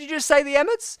 what did you just say, the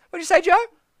Emmets? What did you say, Joe?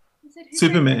 You said, Who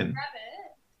Superman. Framed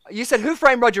Rabbit? You said, Who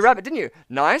Framed Roger Rabbit, didn't you?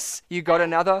 Nice. You got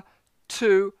another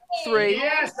 2, 3,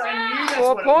 Yes, I knew that's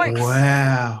 4 what it was. points.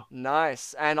 Wow.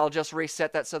 Nice. And I'll just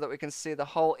reset that so that we can see the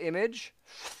whole image.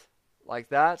 Like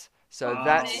that. So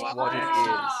that's what it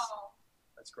is.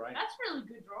 That's great. That's really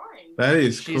good drawing. That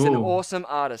is She's cool. an awesome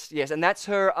artist. Yes, and that's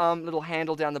her little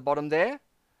handle down the bottom there.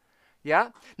 Yeah.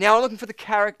 Now I'm looking for the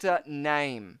character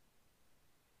name.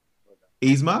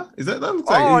 Yzma? Is that looks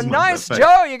like Oh, Yzma, nice, but-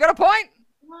 Joe. You got a point.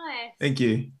 Nice. Thank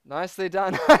you. Nicely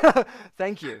done.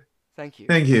 Thank you. Thank you.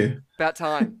 Thank you. About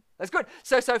time. That's good.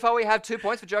 So far we have 2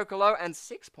 points for Joe Colo and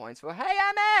 6 points for Hey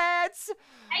Emmets.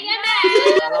 Hey, Emma!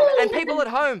 I love it. And people at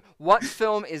home, what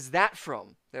film is that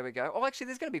from? There we go. Oh, actually,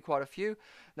 there's going to be quite a few.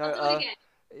 No, I'll do it again.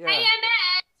 yeah. Hey,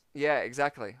 Emma! Yeah,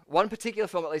 exactly. One particular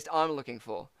film, at least, I'm looking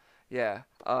for. Yeah.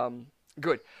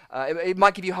 Good. It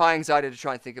might give you high anxiety to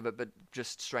try and think of it, but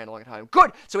just strain along at home.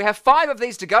 Good. So we have 5 of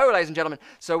these to go, ladies and gentlemen.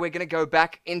 So we're going to go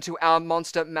back into our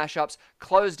monster mashups,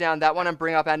 close down that one, and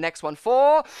bring up our next one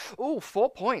for 4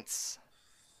 points.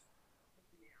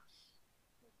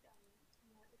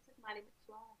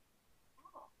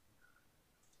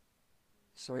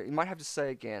 Sorry, you might have to say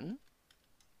again.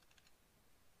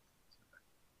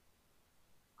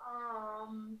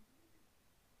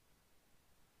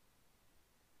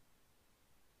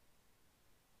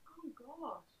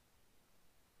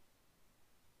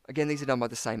 Again, these are done by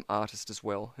the same artist as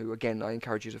well, who, again, I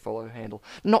encourage you to follow her handle.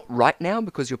 Not right now,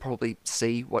 because you'll probably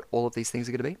see what all of these things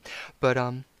are going to be, but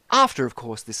after, of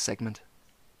course, this segment.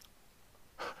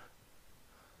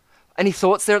 Any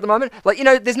thoughts there at the moment? Like, you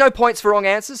know, there's no points for wrong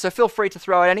answers, so feel free to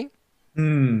throw out any.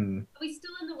 Are we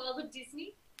still in the world of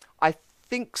Disney? I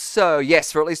think so,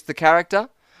 yes, for at least the character.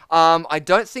 I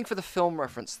don't think for the film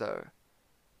reference, though.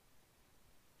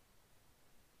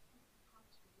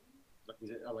 Is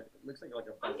it, it looks like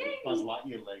a Buzz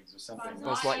Lightyear legs or something.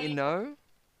 Buzz Lightyear, no.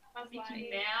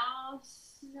 Mickey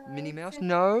Mouse? No. Minnie Mouse,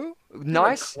 no.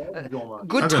 Nice. Good I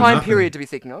got time nothing. period to be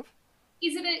thinking of.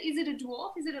 Is it a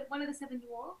dwarf? Is it one of the 7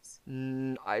 dwarfs?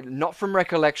 Not from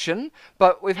recollection,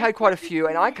 but we've had quite a few,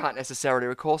 and I can't necessarily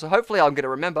recall, so hopefully I'm going to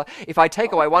remember. If I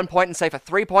take away 1 point and say for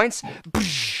 3 points,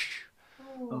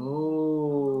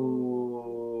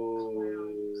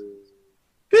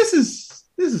 This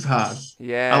is hard.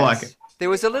 yeah, I like it. There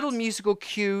was a little musical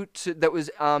cue that was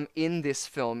in this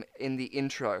film, in the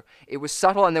intro. It was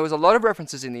subtle, and there was a lot of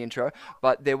references in the intro,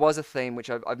 but there was a theme, which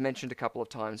I've mentioned a couple of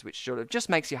times, which sort of just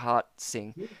makes your heart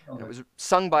sing. And it was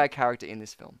sung by a character in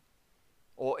this film.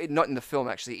 Or not in the film,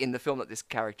 actually, in the film that this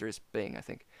character is being, I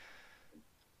think.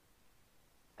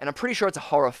 And I'm pretty sure it's a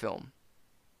horror film.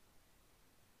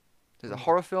 There's a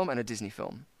horror film and a Disney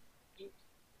film.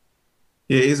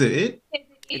 Yeah, is it?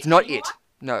 It's not It.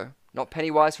 No, not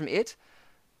Pennywise from It.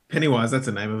 Pennywise, that's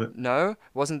the name of it. No,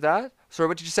 wasn't that? Sorry,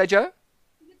 what did you say, Joe?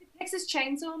 Is it the Texas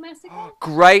Chainsaw Massacre?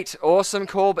 Great, awesome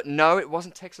call, but no, it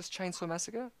wasn't Texas Chainsaw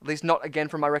Massacre. At least not again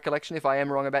from my recollection. If I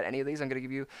am wrong about any of these, I'm going to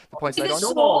give you the points Is later it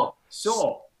on. Saw?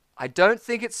 Saw. I don't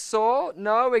think it's Saw.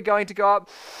 No, we're going to go up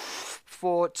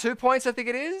for 2 points, I think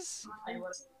it is.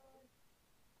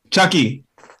 Chucky.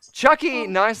 Chucky,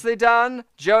 nicely done.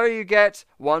 Joe, you get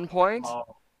 1 point.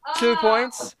 2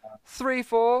 points. 3,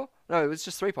 4. No, it was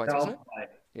just 3 points, wasn't it?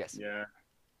 Yes. Yeah.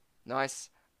 Nice.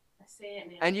 I see it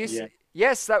now. And you, Yeah.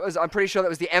 yes, that was. I'm pretty sure that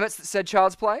was the Emmets that said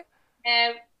Child's Play.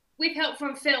 With help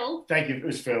from Phil. Thank you. It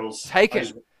was Phil's. Take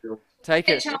it. Take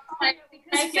it.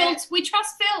 Because Phil, we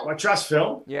trust Phil. I trust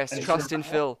Phil. Yes, And trust Phil- in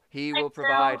Phil. He will Thanks, Phil.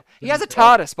 provide. He has a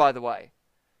TARDIS, by the way.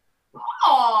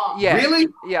 Oh, Yeah. Really?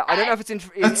 Yeah, I don't know if it's in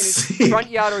That's his sick. front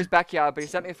yard or his backyard, but he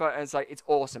sent me a photo and it's like, it's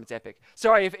awesome, it's epic.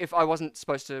 Sorry if I wasn't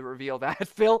supposed to reveal that,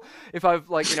 Phil, if I've,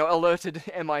 like, you know, alerted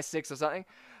MI6 or something.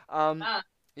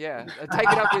 Yeah,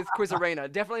 take it up with QUIZarena.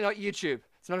 Definitely not YouTube.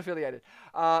 It's not affiliated.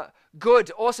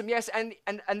 Good, awesome, yes, and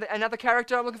another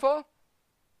character I'm looking for?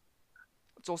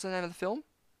 What's also the name of the film?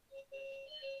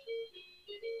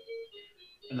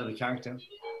 Another character.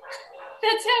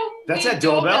 That's That's our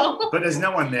doorbell, but there's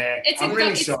no one there. I'm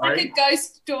really it's sorry. like a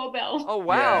ghost doorbell. Oh,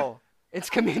 wow. It's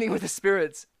communing with the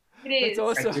spirits. It is.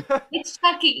 That's awesome. It's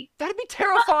Chucky. That'd be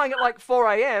terrifying at like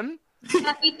 4 a.m.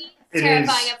 It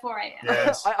Terrifying is. at 4 a.m.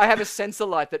 Yes. I have a sensor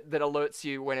light that alerts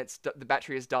you when the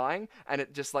battery is dying, and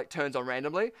it just like turns on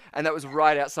randomly. And that was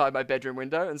right outside my bedroom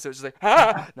window, and so it's just like,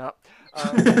 ah, no.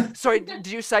 Sorry, did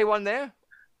you say one there?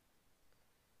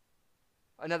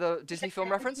 Another Disney film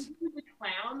reference? The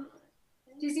clown.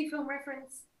 Disney film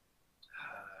reference.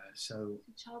 So.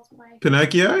 Child's Play.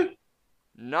 Pinocchio.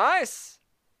 Nice.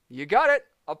 You got it.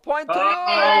 A point to you.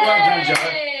 well done, Joe.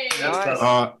 Yay! That's Nice.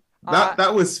 tough.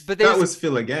 That was but that there's- was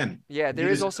Phil again. Yeah, there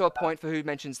You is just- also a point for who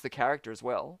mentions the character as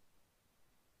well.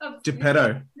 Of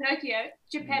Geppetto. Pinocchio.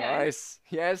 Geppetto. Nice.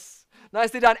 Yes.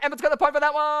 Nicely done. Emma's got the point for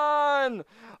that one.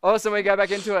 Awesome. We go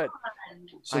back into it.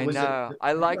 So I was it- know.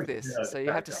 I like Yeah, this. yeah, So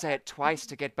you have to yeah. say it twice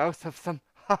to get both of them.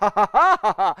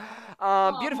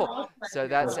 Beautiful. So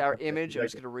that's our image. I'm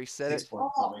just going to reset it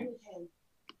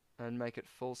and make it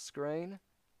full screen.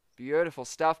 Beautiful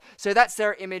stuff. So that's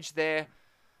their image there.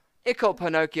 Ickle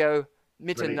Pinocchio,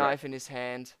 mitten Really knife in his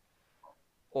hand.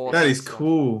 Awesome That is stuff.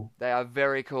 cool. They are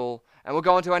very cool. And we'll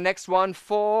go on to our next one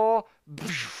for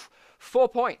 4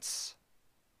 points.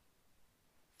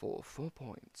 For 4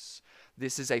 points.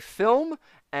 This is a film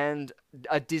and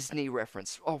a Disney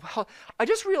reference. Oh, wow. I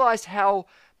just realized how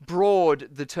broad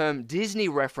the term Disney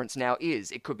reference now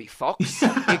is. It could be Fox.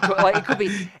 it could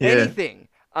be Yeah. anything.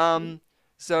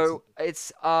 So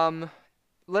it's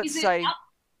let's Is it say Up?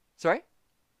 sorry?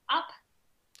 Up.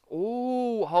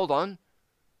 Oh, hold on.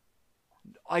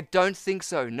 I don't think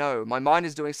so. No, my mind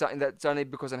is doing something that's only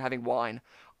because I'm having wine.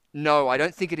 No, I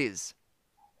don't think it is.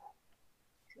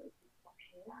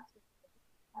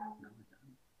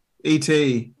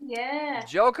 E.T. Yeah.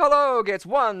 Joe Colo gets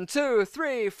 1, 2,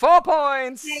 3, 4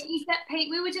 points. Yeah, is that Pete?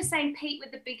 We were just saying Pete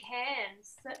with the big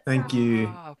hands. That's, Thank you,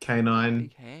 Ah, K9.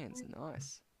 Big hands,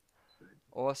 nice.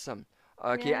 Awesome.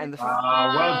 Okay, Yeah. and the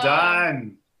Well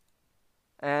done.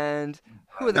 and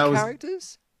who are That the was-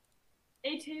 characters?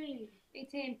 E.T.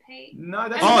 E.T. and Pete. No,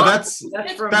 that's Oh,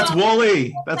 that's from that's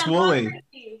Wally. That's Wally.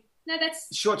 No,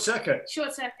 that's Short Circuit,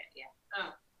 Short Circuit. Yeah.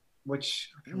 which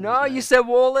No, you said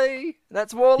Wally.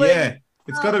 That's Wally. Yeah,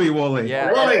 it's got to be Wally.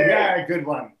 Yeah. Wally, yeah, good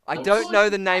one. I don't know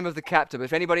the name of the captain, but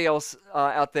if anybody else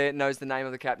out there knows the name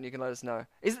of the captain, you can let us know.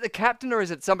 Is it the captain or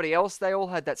is it somebody else? They all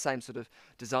had that same sort of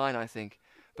design, I think.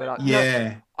 But no,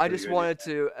 Yeah. I Pretty just good, wanted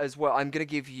to, as well, I'm going to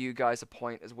give you guys a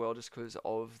point as well, just because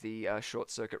of the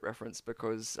short circuit reference,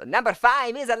 because number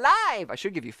 5 is alive! I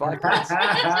should give you 5 points,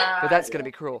 but that's going to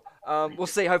be cruel. We'll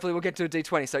see, hopefully we'll get to a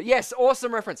D20. So yes,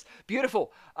 awesome reference.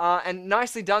 Beautiful. And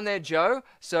nicely done there, Joe.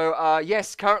 So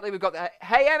yes, currently we've got the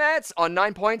Hey Emmets on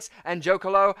 9 points, and Joe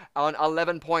Colo on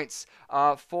 11 points.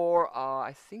 For,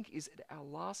 I think, is it our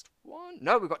last one?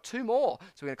 No, we've got 2 more.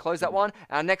 So we're going to close that one.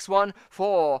 Our next one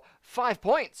for 5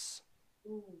 points.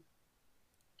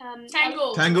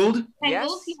 Tangled. Tangled. Yes.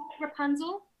 Yeah,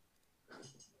 Rapunzel.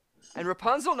 And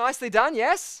Rapunzel, nicely done,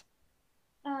 yes?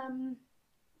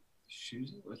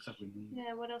 Shoes. Looks like we need.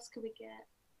 Yeah, what else could we get?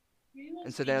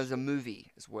 And so there's a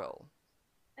movie as well.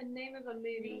 A name of a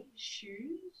movie.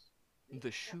 Shoes? The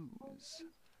Shoes.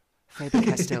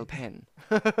 Faber-Castell pen.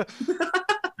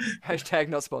 Hashtag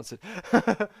not sponsored. I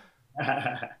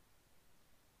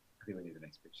think we need the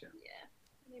next picture. Yeah.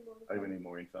 I think we need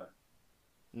more info.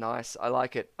 Nice. I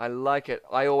like it. I like it.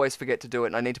 I always forget to do it,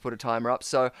 and I need to put a timer up.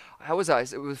 So, how was I?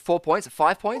 It was 4 points?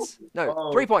 5 points? No,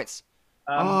 Oh. 3 points.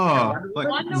 Oh, like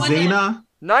Wonder Xena.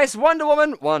 Nice Wonder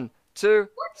Woman. 1, 2,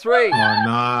 3. Oh,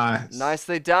 nice.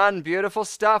 Nicely done. Beautiful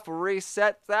stuff.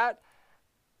 Reset that.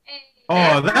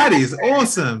 Oh, that is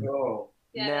awesome. Oh.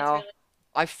 Yeah, Now, that's really...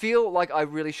 I feel like I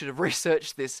really should have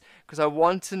researched this because I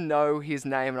want to know his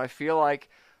name, and I feel like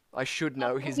I should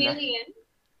know his name. Chameleon.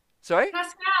 Sorry?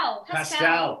 Pascal.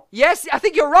 Pascal. Yes, I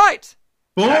think you're right.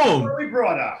 That's Boom. what we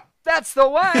brought her. That's the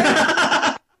way.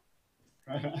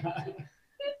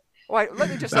 Wait, let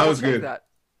me just That was double check good. that.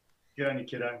 Good on you,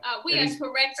 kiddo. We It are is-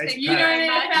 correct. it's Thank You you don't very need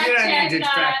much. You don't need to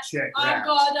fact check that. I've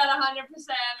got that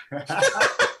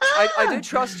 100%. I do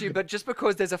trust you, but just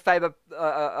because there's a Faber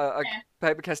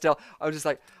Castell, I'm just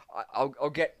like, I'll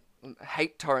get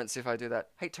hate torrents if I do that.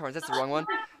 Hate torrents, that's the wrong one.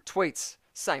 Tweets,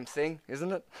 same thing,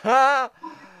 isn't it?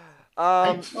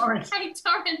 Torrents. Hey,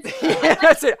 Torrance. Yeah,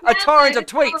 that's it. A torrent of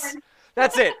tweets.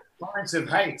 That's it. Torrents of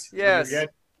hate. Yes.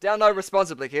 Download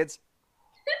responsibly, kids.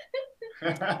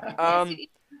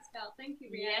 Pascal, thank you,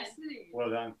 Rihanna. Yes. Well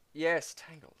done. Yes,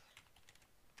 Tangled.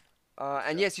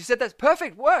 And yes, you said that's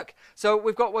perfect work. So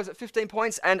we've got, was it 15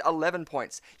 points and 11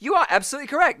 points? You are absolutely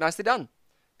correct. Nicely done.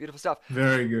 Beautiful stuff.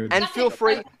 Very good. And feel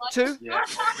free to...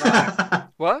 Yeah.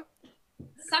 What?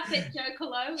 Suck it, Joe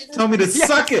Colo. Tell me to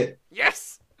suck it.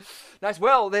 Yes. Nice.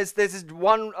 Well, there's this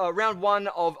one round one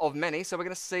of many, so we're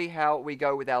gonna see how we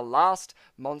go with our last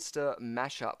monster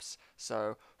mashups.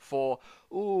 So for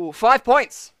 5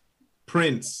 points.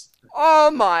 Prince.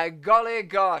 Oh my golly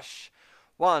gosh.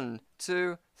 1,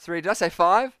 2, 3. Did I say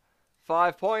 5?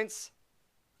 5 points.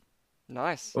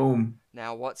 Nice. Boom.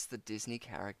 Now, what's the Disney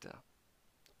character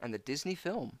and the Disney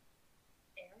film?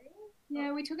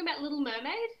 Yeah, we talking about Little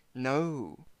Mermaid?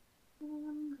 No.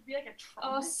 Could be like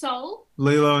a Soul.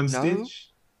 Lilo and No.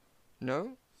 Stitch.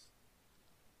 No.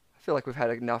 I feel like we've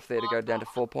had enough there to go down to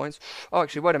 4 points. Oh,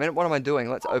 actually, wait a minute. What am I doing?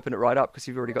 Let's open it right up because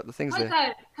you've already got the things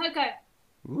there. Coco.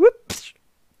 Whoops.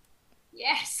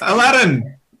 Yes.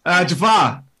 Aladdin.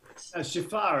 Jafar.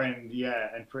 Jafar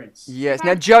and Prince. Yes.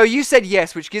 Now, Joe, you said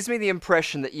yes, which gives me the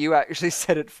impression that you actually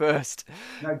said it first.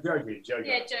 No, Joe did.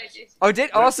 Yeah, Joe did. Oh, did?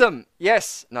 Awesome.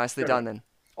 Yes. Nicely done then.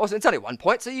 Awesome. It's only 1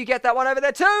 point, so you get that one over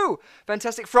there too.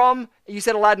 Fantastic. You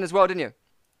said Aladdin as well, didn't you?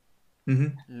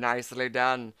 Mm-hmm. Nicely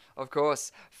done. Of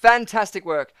course. Fantastic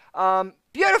work.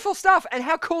 Beautiful stuff. And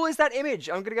how cool is that image?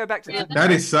 I'm going to go back to the...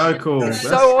 That is so cool. It's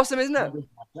so awesome, isn't it?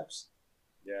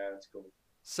 Yeah, that's cool.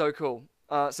 So cool.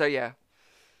 So yeah.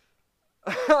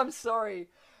 I'm sorry.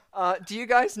 Do you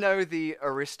guys know the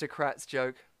aristocrats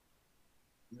joke?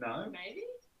 No. Maybe.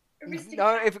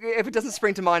 No, if it doesn't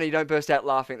spring to mind and you don't burst out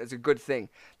laughing, that's a good thing.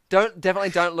 Definitely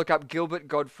don't look up Gilbert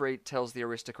Gottfried tells the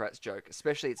aristocrats joke,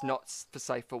 especially it's not for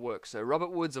safe for work. So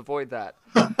Robert Woods, avoid that.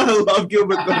 I love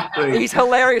Gilbert Gottfried. He's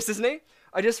hilarious, isn't he?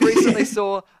 I just recently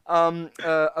saw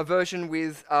a version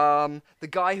with the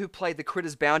guy who played the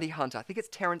Critters bounty hunter. I think it's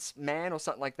Terrence Mann or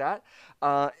something like that,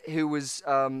 who was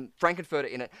Frankenfurter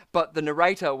in it. But the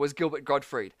narrator was Gilbert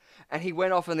Gottfried. And he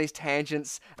went off on these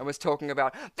tangents and was talking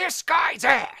about, this guy's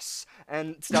ass!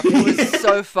 And stuff. It was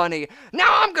so funny.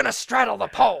 Now I'm going to straddle the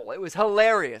pole. It was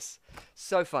hilarious.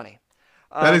 So funny.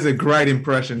 That is a great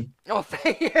impression. Oh,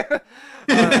 thank you.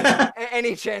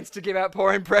 Any chance to give out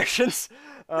poor impressions.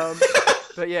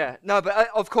 But yeah, no, but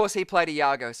of course he played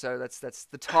Iago, so that's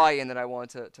the tie-in that I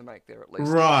wanted to make there at least.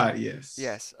 Right, yes.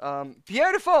 Yes.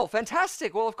 Beautiful,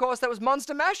 fantastic. Well, of course, that was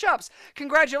Monster Mashups.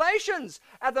 Congratulations.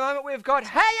 At the moment, we've got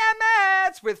Hey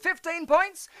Amats with 15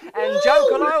 points and Joe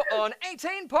Colo on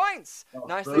 18 points.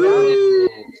 Nicely done.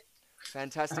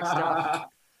 Fantastic stuff.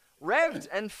 Revved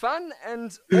and fun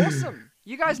and awesome.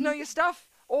 You guys know your stuff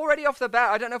already off the bat.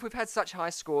 I don't know if we've had such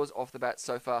high scores off the bat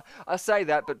so far. I say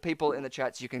that, but people in the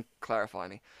chats, you can clarify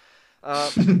me.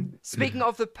 Speaking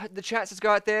of the chats, let's go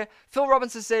out there. Phil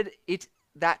Robinson said,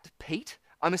 that Pete?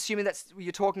 I'm assuming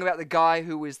you're talking about the guy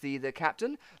who was the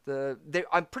captain.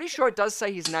 I'm pretty sure it does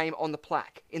say his name on the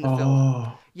plaque in the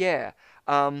film. Yeah.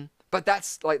 But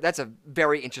that's a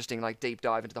very interesting deep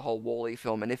dive into the whole WALL-E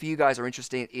film. And if you guys are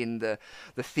interested in the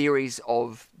theories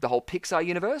of the whole Pixar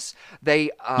universe,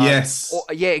 yes,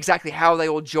 yeah, exactly how they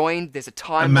all joined. There's a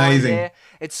timeline there.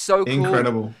 It's so cool.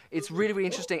 Incredible. It's really, really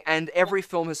interesting. And every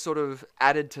film has sort of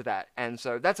added to that. And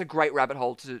so that's a great rabbit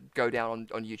hole to go down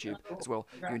on YouTube as well.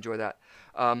 If you enjoy that.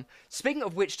 Speaking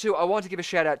of which, too, I want to give a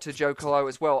shout out to Joe Colo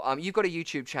as well. You've got a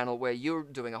YouTube channel where you're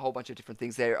doing a whole bunch of different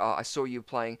things there. I saw you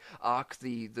playing Ark,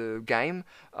 the game,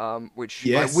 which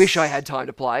I wish I had time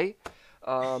to play.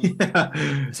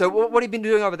 So what have you been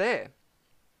doing over there?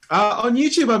 On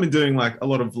YouTube, I've been doing a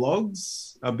lot of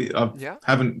vlogs. I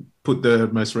haven't put the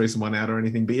most recent one out or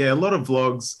anything, but yeah, a lot of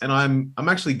vlogs, and I'm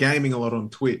actually gaming a lot on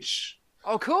Twitch.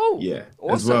 Oh, cool. Yeah,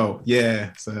 awesome. As well.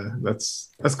 Yeah, so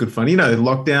that's good fun.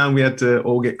 Lockdown, we had to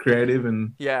all get creative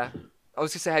and I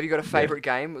was gonna say, have you got a favorite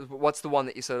game? What's the one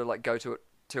that you sort of like go to at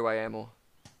 2 a.m. or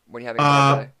when you're having a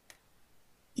bad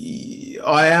day?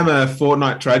 I am a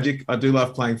Fortnite tragic. I do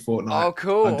love playing Fortnite. Oh,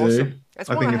 cool. I do. Awesome. That's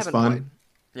I one think I it's haven't fun. played.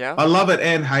 Yeah. I love it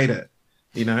and hate it.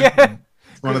 You know, Yeah.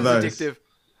 it's one of those. Addictive.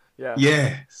 Yeah.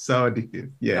 Yeah, so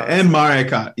addictive. Yeah, No, and Mario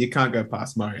Kart. You can't go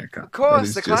past Mario Kart. Of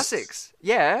course, That the is classics.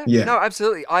 Yeah. Yeah. No,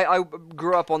 absolutely. I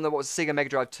grew up on the Sega Mega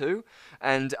Drive 2,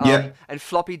 and and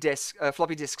floppy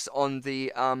disks on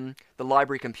the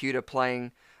library computer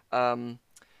playing Pong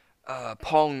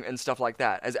and stuff like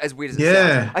that. As weird as it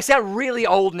sounds. I sound really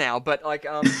old now, but like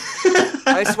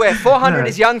I swear 400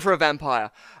 is young for a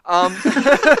vampire.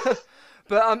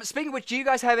 But speaking of which, do you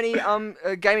guys have any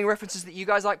gaming references that you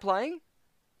guys like playing?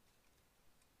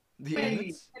 The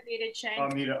Edmonds? I muted Shane.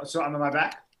 I'm muted. So I'm on my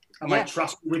back. Am I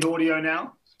trusted with audio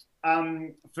now?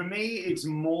 For me, it's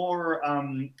more.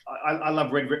 I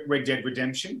love Red Dead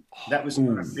Redemption. That was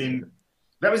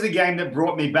that was the game that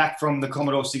brought me back from the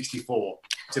Commodore 64.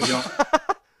 To be honest,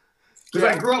 because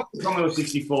I grew up with Commodore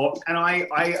 64 and I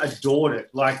adored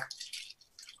it. Like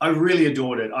I really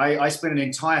adored it. I spent an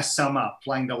entire summer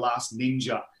playing The Last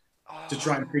Ninja to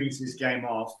try and finish this game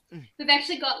off. We've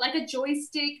actually got like a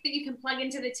joystick that you can plug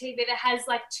into the TV that has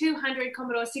like 200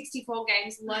 Commodore 64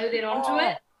 games loaded onto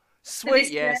it.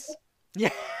 Sweet, yes. Yeah.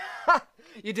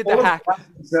 You did All the hack.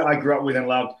 that I grew up with and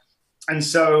loved. And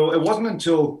so it wasn't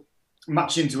until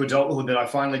much into adulthood that I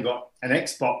finally got an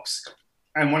Xbox.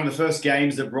 And one of the first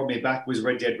games that brought me back was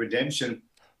Red Dead Redemption.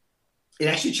 It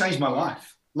actually changed my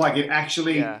life. Like it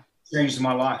actually changed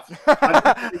my life.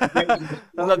 I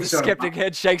love the skeptic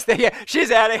head shakes there. Yeah,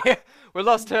 she's out of here. We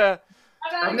lost her.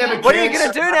 What are you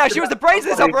going to do now? She was the brains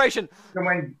of this operation. And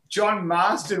when John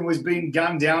Marston was being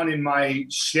gunned down in my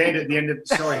shed at the end of...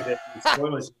 Sorry,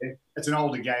 spoilers. It's an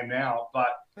older game now, but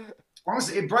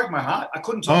honestly, it broke my heart. I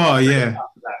couldn't talk about it after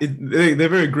that. They're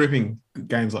very gripping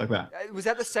games like that. Was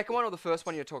that the second one or the first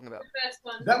one you're talking about? The first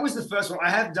one. That was the first one. I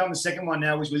have done the second one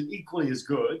now, which was equally as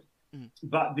good.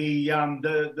 But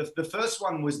the first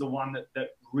one was the one that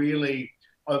really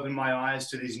opened my eyes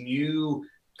to this new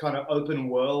kind of open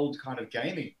world kind of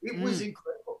gaming. It was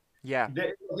incredible. Yeah.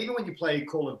 Even when you play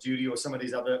Call of Duty or some of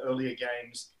these other earlier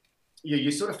games,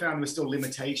 you sort of found there were still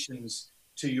limitations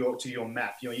to your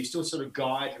map. You know, you still sort of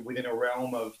guide within a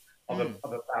realm of a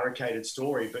barricaded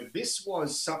story. But this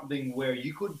was something where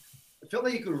I felt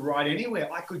like you could ride anywhere.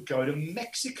 I could go to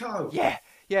Mexico. Yeah,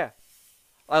 yeah.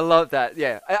 I love that.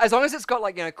 Yeah, as long as it's got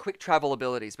like quick travel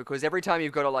abilities, because every time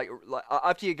you've got to like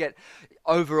after you get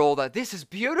over all that, this is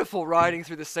beautiful riding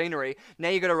through the scenery. Now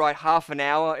you got to ride half an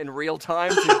hour in real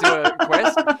time to do a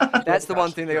quest. That's the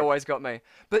one thing that always got me.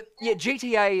 But yeah,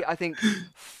 GTA I think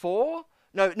 4.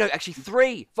 No, actually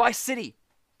 3. Vice City.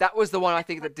 That was the one I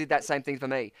think that did that same thing for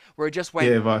me, where it just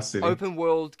went Vice City. Open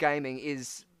world gaming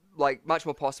is like much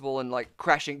more possible and like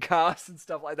crashing cars and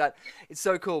stuff like that. It's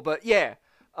so cool. But yeah.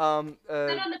 And on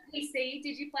the PC,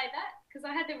 did you play that? Because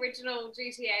I had the original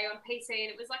GTA on PC,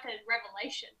 and it was like a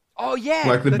revelation. Oh yeah,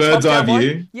 like the bird's eye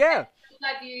view. Yeah, bird's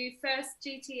eye view. First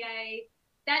GTA,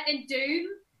 that and Doom.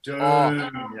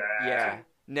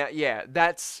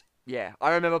 Yeah.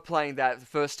 I remember playing that the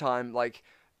first time. Like,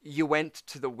 you went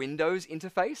to the Windows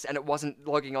interface, and it wasn't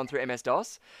logging on through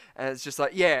MS-DOS, and it's just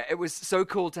like, it was so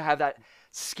cool to have that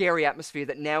scary atmosphere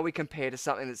that now we compare to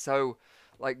something that's so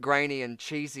like grainy and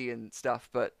cheesy and stuff,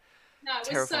 but no, it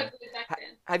terrifying. was so good back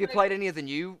then. Have you played any of the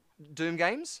new Doom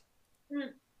games?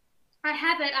 I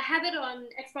have it. I have it on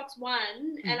Xbox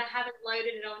One, and I haven't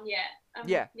loaded it on yet.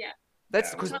 Yeah.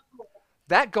 That's because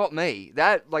that got me.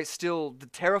 That like still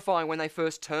terrifying when they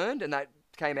first turned and that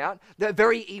came out. The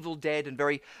very Evil Dead and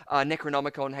very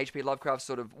Necronomicon, H.P. Lovecraft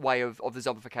sort of way of the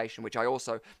zombification, which I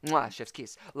also, chef's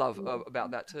kiss, love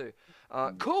about that too.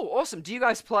 Cool, awesome. Do you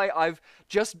guys play? I've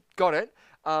just got it.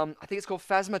 I think it's called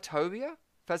Phasmatopia.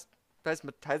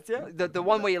 Phasmatasia? The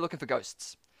one where you're looking for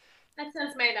ghosts. That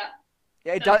sounds made up.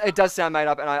 Yeah, it does sound made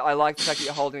up, and I like the fact that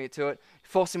you're holding me to it,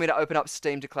 forcing me to open up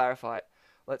Steam to clarify it.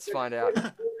 Let's find out.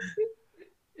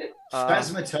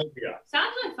 Phasmatopia.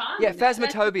 Sounds like fun. Yeah,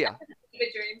 Phasmatopia.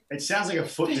 It sounds like a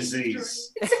foot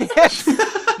disease. No,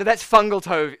 that's fungal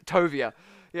tovia.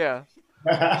 Yeah.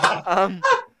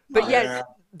 But yeah,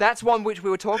 that's one which we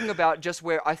were talking about, just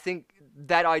where I think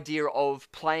that idea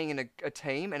of playing in a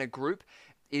team and a group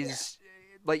is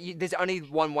like there's only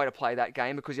one way to play that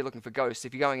game because you're looking for ghosts.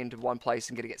 If you're going into one place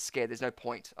and going to get scared, there's no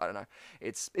point. I don't know.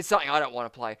 It's something I don't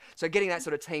want to play. So getting that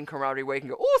sort of team camaraderie where you can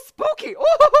go, oh, spooky,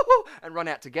 oh, and run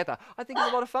out together, I think is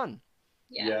a lot of fun.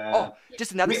 Yeah. Oh,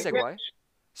 just another segue.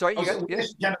 Sorry, you go. We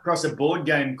came across a board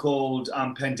game called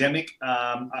Pandemic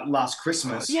last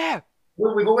Christmas. Yeah.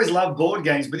 Well, we've always loved board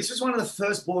games, but this was one of the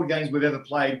first board games we've ever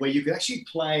played where you could actually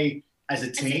play as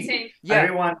a team. Yeah.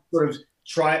 Everyone sort of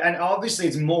try, and obviously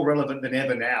it's more relevant than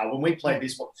ever now. When we played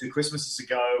this, 2 Christmases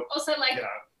ago. Also, like,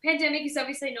 Pandemic is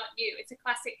obviously not new. It's a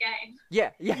classic game.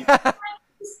 Yeah, yeah.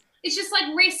 It's just like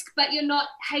Risk, but you're not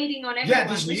hating on everyone. Yeah,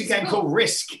 there's a new game called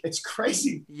Risk. It's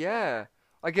crazy. Yeah.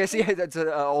 I guess, yeah, that's an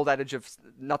old adage of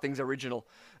nothing's original.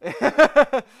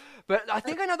 But I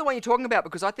think I know the one you're talking about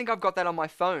because I think I've got that on my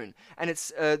phone. And it's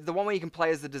the one where you can play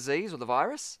as the disease or the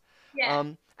virus. Yeah.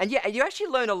 And yeah, you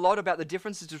actually learn a lot about the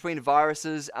differences between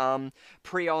viruses,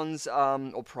 prions,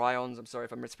 or prions, I'm sorry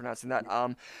if I'm mispronouncing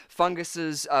that,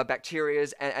 funguses,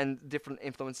 bacterias, and different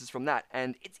influences from that.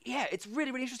 And it's really,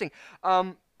 really interesting.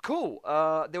 Cool.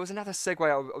 There was another segue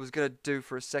I was going to do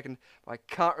for a second, but I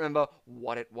can't remember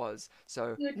what it was.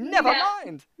 So, never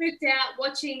mind. Freaked out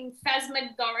watching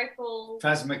Phasmatron.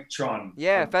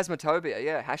 Yeah, Phasmatopia.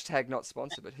 Yeah, hashtag not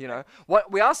sponsored, but you know.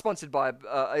 What we are sponsored by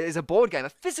is a board game, a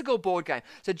physical board game.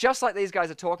 So just like these guys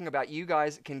are talking about, you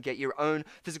guys can get your own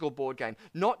physical board game.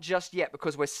 Not just yet,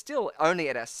 because we're still only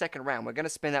at our second round. We're going to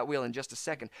spin that wheel in just a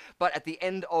second. But at the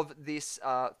end of this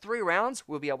 3 rounds,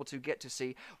 we'll be able to get to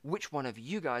see which one of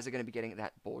you guys are going to be getting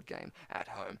that board game at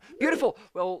home. Beautiful.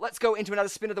 Well, let's go into another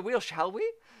spin of the wheel, shall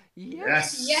we?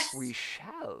 Yes. We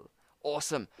shall.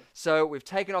 Awesome. So we've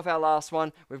taken off our last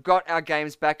one. We've got our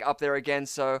games back up there again.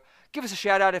 So give us a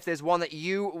shout out if there's one that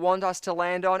you want us to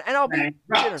land on, and I'll be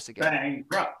generous again.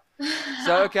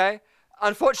 So, okay.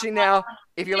 Unfortunately now,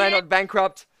 if you land on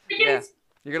Bankrupt, yeah,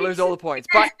 you're going to lose all the points.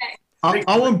 But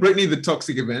I want Brittany the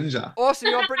Toxic Avenger. awesome.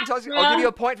 You want Brittany Toxic? I'll give you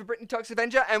a point for Brittany Toxic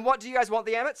Avenger. And what do you guys want,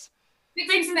 the Ammets?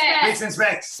 Spicks and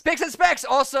Specs. Spicks and Specs,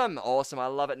 awesome, awesome, I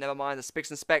love it. Never mind the Spicks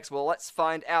and Specs. Well, let's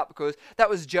find out because that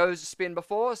was Joe's spin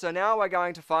before. So now we're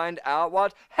going to find out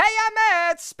what Hey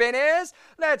Amet's spin is.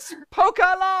 Let's poke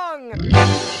along.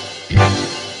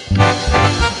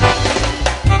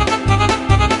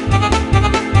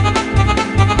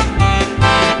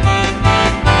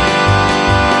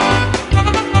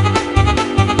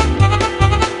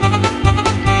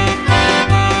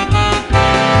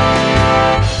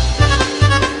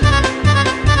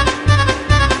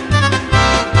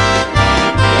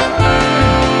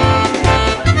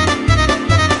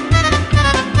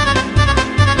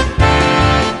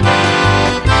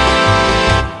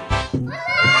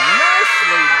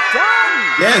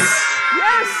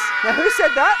 Now, who said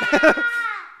that?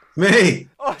 Me.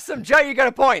 Awesome. Joe, you got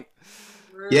a point.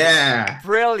 Yeah.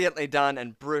 Brilliantly done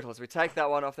and brutal. As we take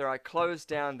that one off there, I close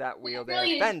down that wheel there.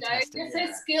 Fantastic. Joe. You're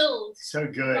so skilled. So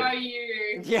good. Are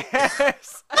you?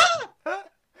 Yes.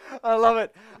 I love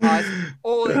it.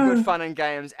 All the good fun and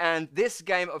games. And this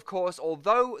game, of course,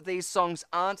 although these songs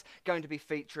aren't going to be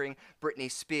featuring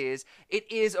Britney Spears, it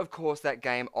is, of course, that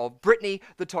game of Britney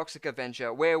the Toxic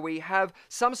Avenger, where we have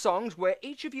some songs where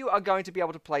each of you are going to be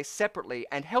able to play separately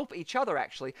and help each other,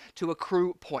 actually, to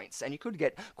accrue points. And you could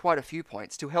get quite a few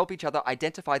points to help each other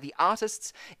identify the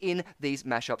artists in these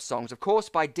mashup songs, of course,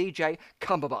 by DJ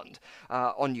Cumberbund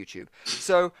on YouTube.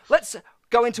 So let's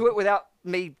go into it without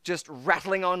me just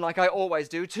rattling on like I always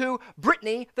do to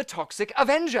Britney the Toxic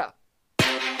Avenger.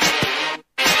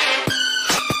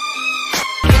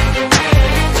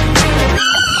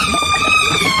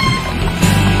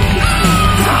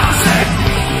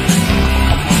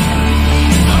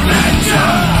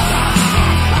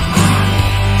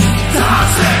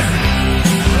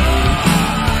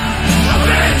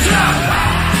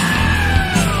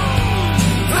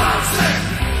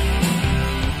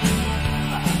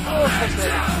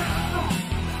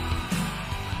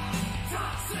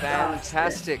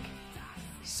 Fantastic.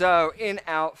 So, in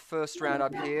our first round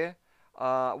up here,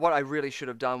 what I really should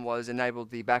have done was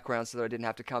enabled the background so that I didn't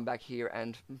have to come back here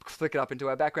and flick it up into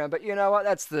our background. But you know what?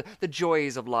 That's the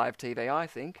joys of live TV, I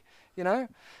think. You know?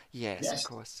 Yes, of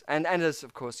course. And as,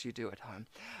 of course, you do at home.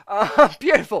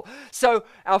 Beautiful. So,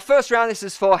 our first round, this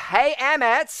is for Hey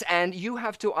Amats, and you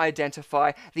have to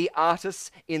identify the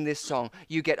artists in this song.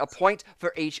 You get a point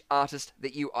for each artist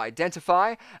that you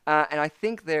identify, and I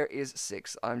think there is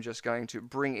 6. I'm just going to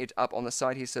bring it up on the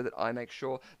side here so that I make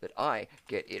sure that I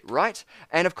get it right.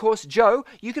 And, of course, Joe,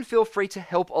 you can feel free to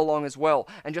help along as well.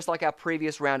 And just like our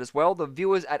previous round as well, the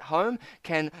viewers at home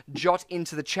can jot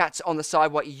into the chats on the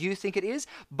side what you think it is,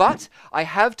 but I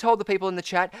have told the people in the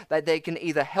chat that they can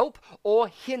either help or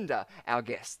hinder our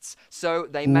guests. So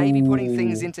they may be putting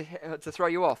things in to throw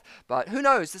you off. But who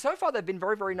knows? So far, they've been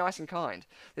very, very nice and kind.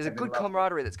 There's a good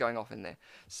camaraderie that's going off in there.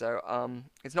 So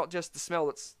it's not just the smell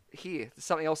that's here. There's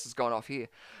something else that's gone off here.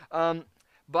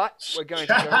 But we're going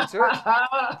to go into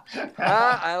it.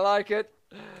 I like it.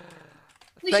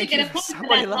 We should get a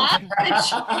point for that.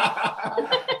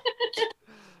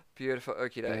 Beautiful.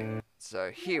 Okie doke.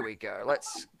 So here we go.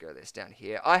 Let's go this down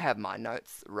here. I have my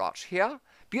notes right here.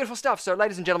 Beautiful stuff. So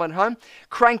ladies and gentlemen at home,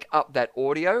 crank up that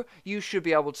audio. You should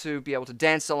be able to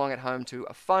dance along at home to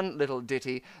a fun little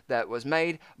ditty that was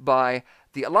made by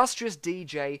the illustrious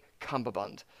DJ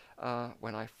Cumberbund.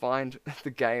 When I find the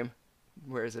game,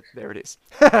 where is it? There it is.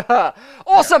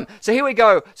 Awesome. So here we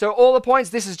go. So all the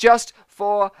points. This is just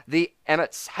for the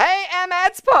Emmets. Hey,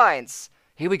 Emmets points.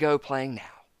 Here we go. Playing now.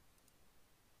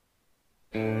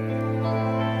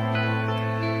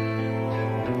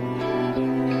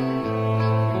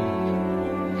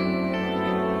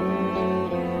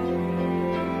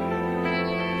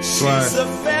 She's a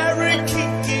very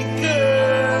kinky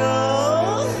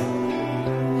girl,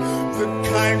 the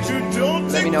kind you don't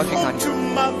Let me know if you take can't to hear.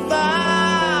 mother.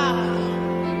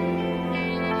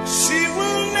 She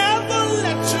will never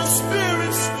let your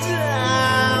spirits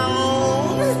down.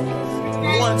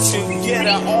 Once you get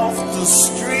her off the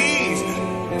street,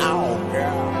 oh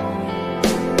girl.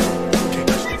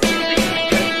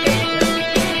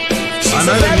 She's I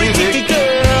know a the very music. kinky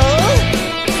girl,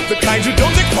 the kind you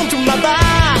don't take home to mother.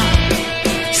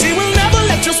 She will never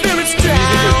let your spirits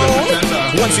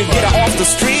down. Once you get her off the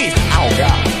street, oh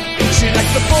God. She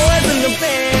likes the boys in the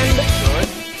band.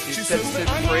 You said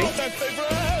free.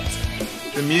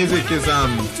 The music is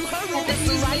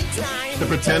The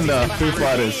Pretender, Foo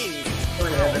Fighters.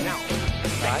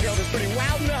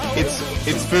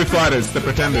 It's Foo Fighters, The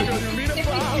Pretender.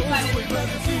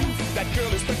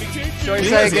 Shall we You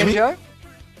say guys again, hear me?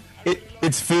 Joe?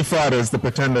 It's Foo Fighters, The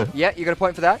Pretender. Yeah, you got a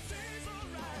point for that?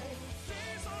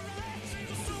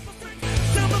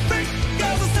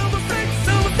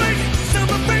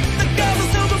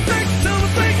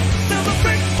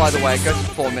 By the way, it goes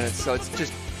for 4 minutes, so it's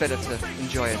just better to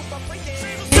enjoy it.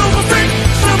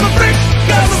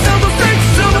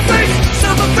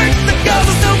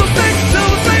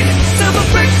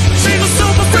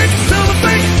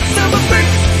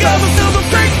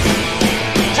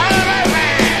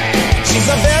 She's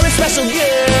a very special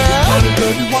girl,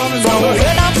 from her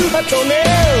head down to her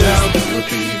toenails.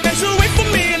 And she'll wait for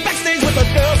me in backstage with her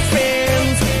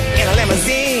girlfriends in a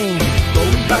limousine.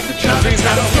 She's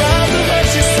not a friend to her,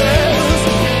 she says.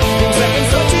 From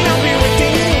 7:30 I'll be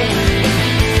waiting.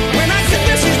 When I sit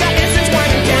there, she's got incense,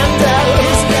 wine, and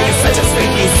candles. It's such a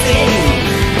freaky scene.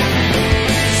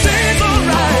 She's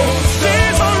alright,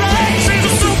 she's alright. She's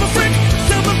a super freak,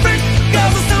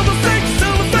 girl's a super freak,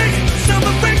 super freak,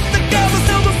 super freak. The girl's a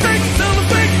super freak,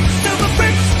 super freak, super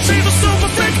freak. She's a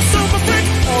super freak, super freak,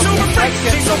 super freak.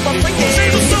 She's super freaky.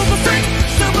 She's a super freak,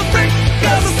 super freak.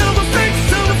 Girl's a super freak,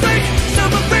 super freak,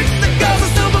 super freak. The girl's a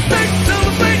super freak,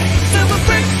 super freak, super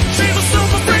freak. She's a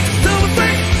super freak, super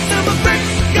freak, super freak.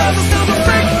 Girl's a super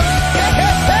freak. Hey,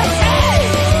 hey, hey, hey.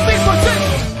 616.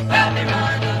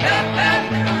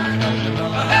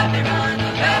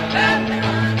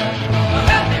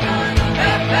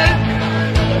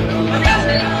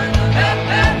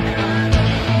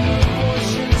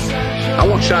 I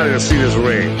want Shotty to see this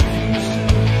ring.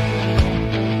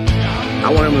 I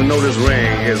want him to know this ring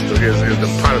is the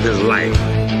part of his life.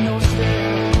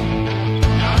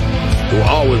 It will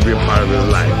always be a part of his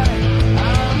life.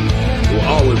 It will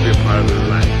always be a part of his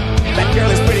life. That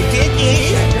girl is pretty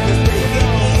kinky.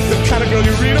 The kind of girl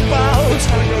you read about.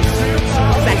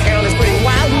 That girl is pretty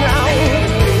wild now.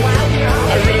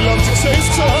 I really love to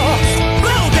taste her.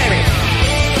 Blow, baby.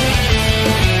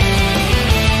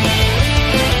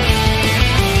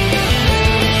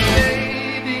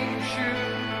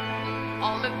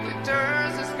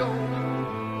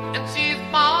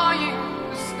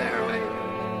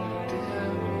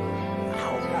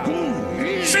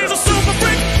 She's a super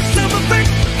freak,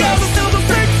 girl's a super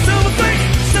freak, super freak,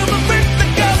 super freak. The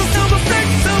girl's a super freak,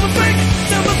 super freak,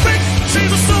 super freak. She's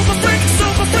a super freak,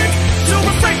 super freak,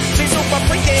 super freak. She's super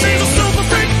freaky. She's a super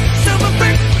freak, super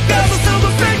freak. Girl's a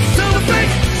super freak, super freak,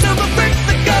 super freak.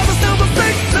 The girl's a super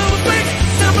freak, super freak,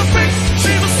 super freak.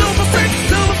 She's a super freak,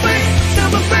 super freak,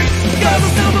 super freak. Girl's a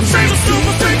super freak, she's a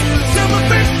super freak,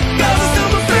 super freak. Girl's a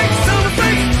super freak,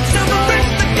 super freak, super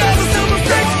freak. The girl's a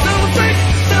super freak, super freak,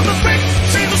 super freak.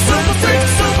 She's a super freak,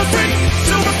 super freak,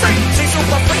 super freak. She's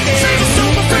super freaky. She's a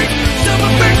super freak,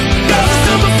 super freak. Girl's a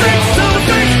super freak, super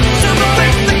freak, super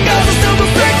freak. The girl's a super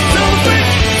freak, super freak,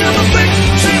 super freak.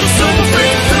 She's a super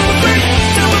freak, super freak,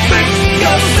 super freak.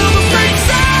 Girl's a super freak,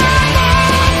 super freak, super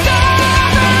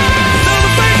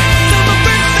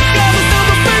freak. The girl's a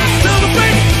super freak, super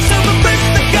freak, super freak.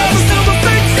 The girl's a super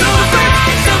freak, super freak,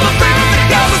 super freak. The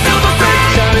girl's a super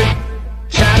freak.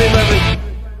 Shotty, baby.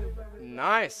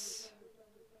 Nice.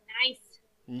 Nice.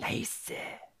 Nice.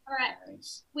 All right.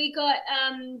 We got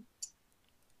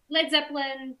Led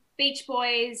Zeppelin, Beach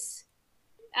Boys,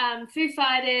 Foo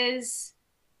Fighters,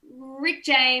 Rick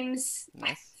James. Nice.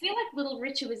 I feel like Little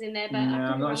Richard was in there, but No,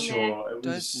 I'm I'm not sure. It Don't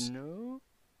was. know.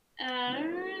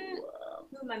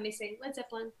 Who am I missing? Led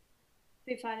Zeppelin,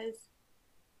 Foo Fighters,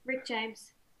 Rick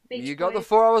James, Beach You got the Boys.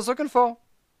 4 I was looking for.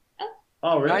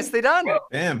 Oh, really? Nicely done.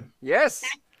 Damn. Yes.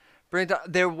 Brilliant.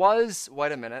 There was.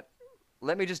 Wait a minute.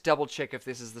 Let me just double check if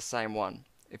this is the same one.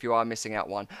 If you are missing out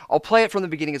one, I'll play it from the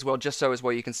beginning as well, just so as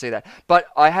well you can see that. But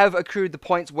I have accrued the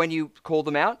points when you call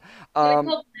them out. Yeah, called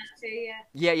them out too,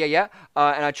 yeah. Yeah.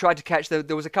 And I tried to catch them.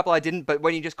 There was a couple I didn't, but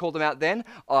when you just called them out then,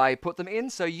 I put them in.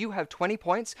 So you have 20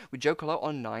 points with Joe Colo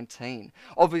on 19.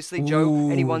 Obviously, Joe,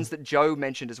 any ones that Joe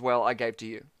mentioned as well, I gave to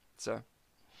you. So.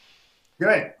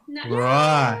 Good. No,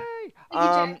 Right.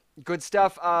 Thank you, Joe. Good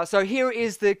stuff. So here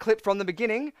is the clip from the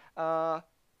beginning, so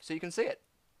you can see it.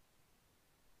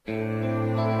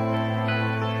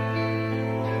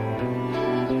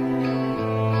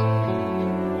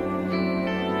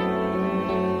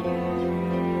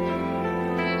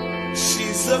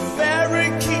 She's a very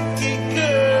kinky I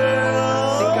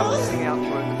girl. think I'm missing out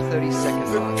for the 30-second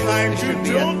The mark. kind There you should be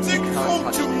don't a take can't home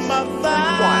touch to this. my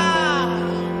Quiet.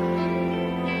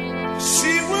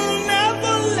 She will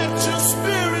never let your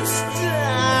spirits Just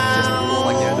down.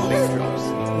 like the beat drops.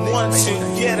 Once you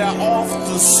get her off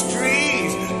the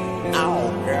street,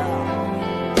 oh girl.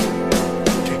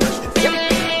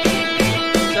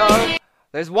 So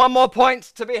there's one more point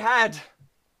to be had.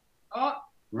 Oh,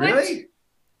 Really?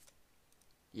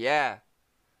 Yeah.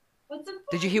 what's the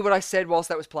Did you hear what I said whilst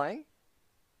that was playing?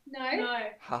 No.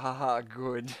 Ha ha ha,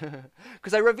 good.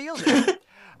 Because I revealed it.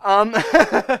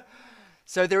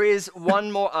 So there is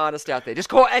one more artist out there. Just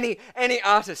call any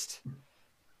artist.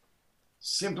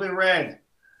 Simply Red.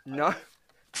 No.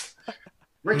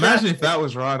 Rick Imagine Astley. if that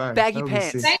was right. Eh? Baggy That would be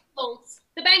pants. sick. Bengals.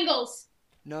 The Bengals.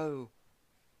 No.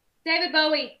 David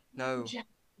Bowie. No.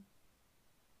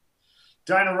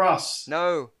 Diana Ross.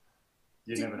 No.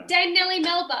 You never know. Nelly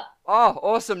Melba. Oh,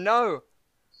 awesome. No.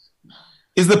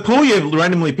 Is the pool you're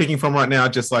randomly picking from right now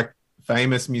just like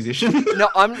famous musician? No,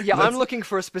 I'm looking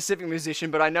for a specific musician,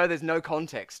 but I know there's no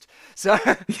context. So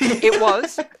it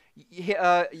was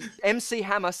MC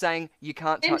Hammer saying, "You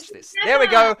can't touch MC this." There we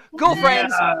go. Cool,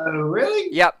 friends.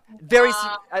 Really? Yep.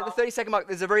 At the 30-second mark,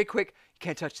 there's a very quick, "You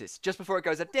can't touch this," just before it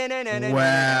goes. Wow.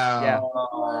 Yeah.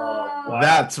 Wow.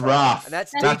 That's rough. And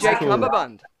that's That's DJ cool.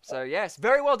 Cumberbund. So yes,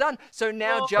 very well done. So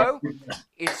now, Joe,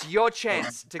 it's your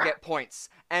chance to get points.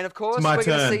 And of course, It's my we're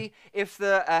going to turn. see if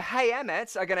the Hey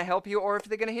Amets are going to help you or if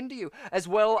they're going to hinder you, as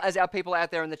well as our people out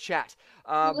there in the chat.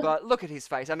 But look at his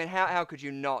face. I mean, how could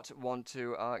you not want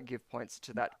to give points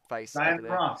to that face over Diana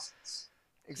there? Ross.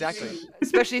 Exactly.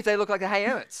 Especially if they look like the Hey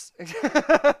Amets.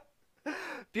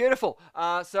 Beautiful.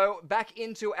 So back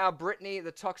into our Brittany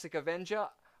the Toxic Avenger.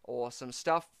 Awesome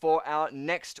stuff for our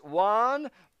next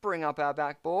one. Bring up our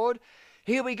backboard.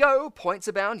 Here we go. Points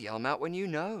abound. Yell 'em out when you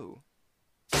know.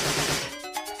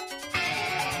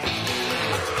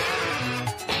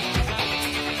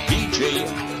 DJ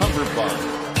Cumberbund.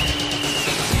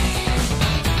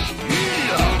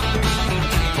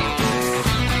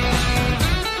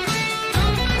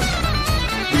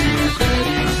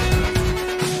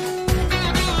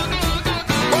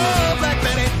 Whoa, Black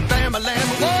Betty, Bam a Lamb.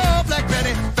 Whoa, Black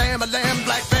Betty, Bam a Lamb.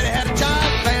 Black Betty had a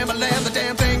child. Bam a Lamb, the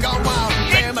damn thing gone wild.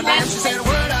 Bam a Lamb, she said a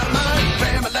word out of mine.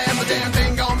 Bam a Lamb, the damn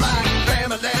thing gone blind.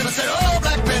 Bam a Lamb, I said, oh,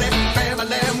 Black Betty, Bam a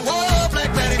Lamb. Whoa,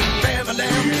 Black Betty, Bam a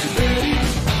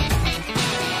Lamb.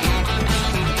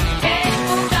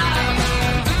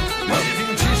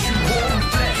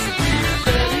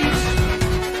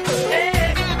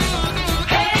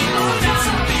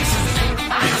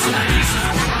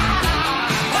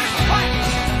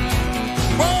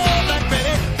 Whoa, Black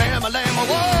Betty, Bam a Lamb.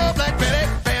 Whoa, Black Betty,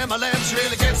 Bam a Lamb. She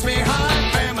really gets me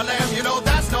high. Bam a Lamb, you know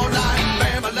that's no lie.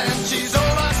 Bam a Lamb, she's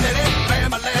all I steady.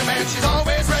 Bam a Lamb, and she's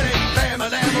always ready. Bam a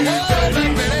Lamb, whoa,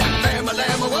 Black Betty, Bam a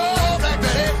Lamb. Whoa, Black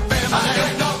Betty, Bam a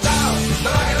Lamb. No doubt,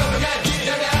 but I get up again.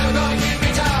 You got to gonna keep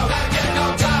me down. I get no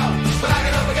doubt, but I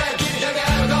get up again. You got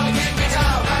to gonna keep me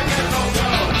down. I get no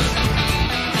doubt.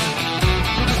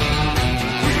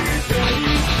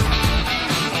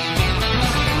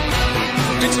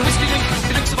 He drinks a whiskey drink,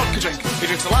 he drinks a vodka drink, he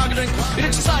drinks a lager drink, he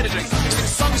drinks a cider drink. He sings the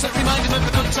songs that remind him of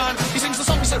the good time, he sings the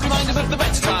songs that remind him of the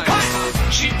better time.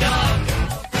 Sheepdog,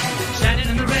 standing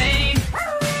in the rain.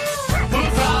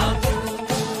 Bullfrog,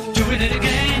 doing it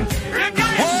again.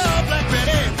 Whoa, Black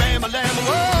Betty, Bam a Lamb,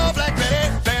 whoa, Black Betty,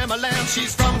 Bam a Lamb,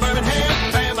 she's from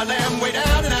Birmingham. Bam a Lamb, way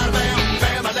down in Alabama.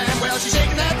 Bam a Lamb, well, she's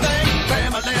shaking that thing.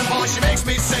 Bam a Lamb, boy, she makes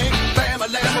me sing. Bam a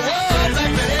Lamb, whoa,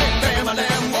 Black Betty, Bam a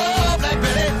Lamb, whoa, Black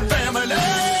Betty, Bam a Lamb.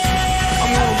 I'm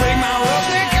gonna bring my world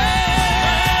to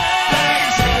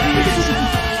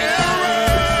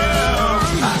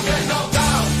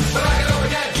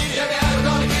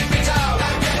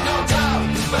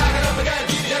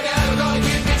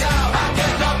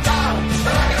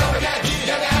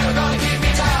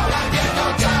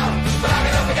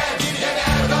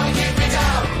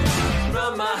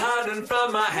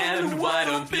my hand. Why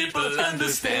don't people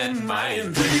understand my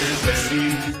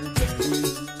invasion?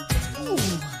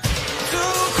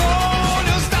 Too cold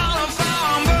to start a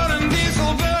fire, burning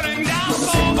diesel, burning down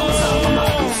soul.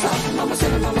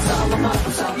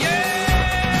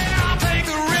 Yeah, I'll take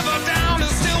the river down to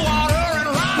Stillwater and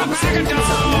ride a back of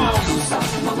dogs.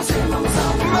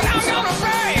 But I'm gonna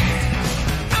break.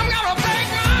 I'm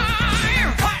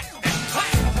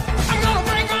gonna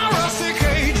break my rusty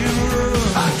cage and run.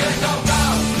 I get knocked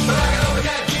down, but I get up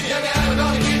again. You never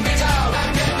gonna keep me down. I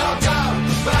get knocked down,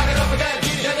 but I get up again.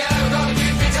 You never gonna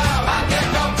keep me down. I get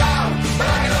knocked down, but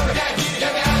I get up again. You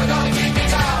never gonna keep me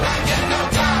down. I get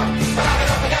knocked down, but I get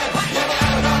up again. You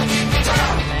never gonna keep me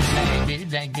down.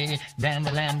 Black bitty, bam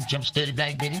the lamb, jump steady,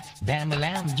 black bitty, bam the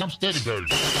lamb, jump steady, baby.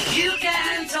 You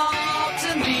can talk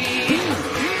to me.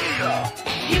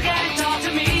 You can talk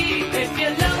to me. If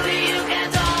you're lonely, you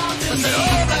can talk to me.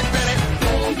 Oh, Black Betty.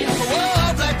 Oh,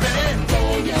 Black Betty.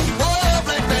 Oh,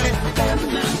 Black Betty.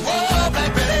 Oh,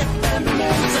 Black Betty.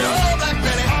 Say, oh, Black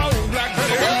Betty. Oh, Black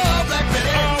Betty. Oh, Black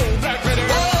Betty. Oh, Black Betty.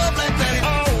 Oh, Black Betty.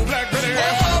 Oh, Black Betty.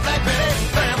 Oh, Black Betty.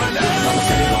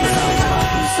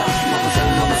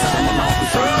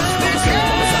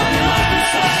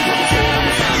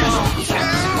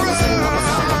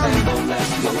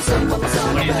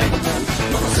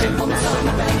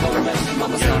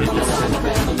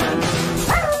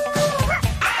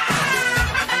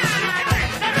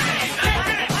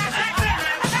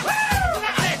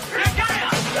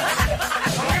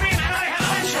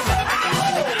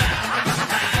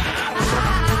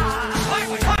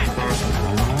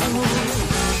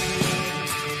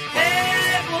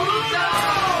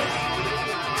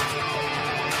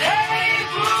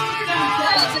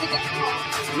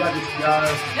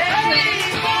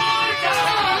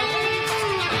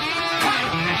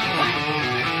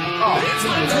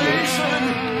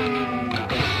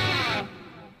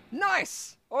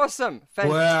 Nice, awesome,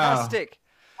 fantastic.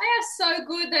 They are so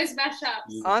good, those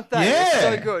mashups. Aren't they? Yeah.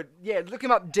 They're so good. Yeah, look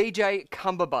him up, DJ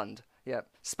Cumberbund. Yeah,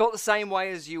 spelt the same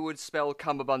way as you would spell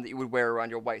cummerbund that you would wear around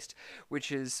your waist,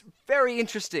 which is very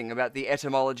interesting about the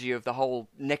etymology of the whole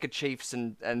neckerchiefs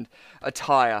and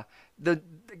attire. The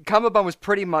cummerbund was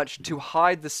pretty much to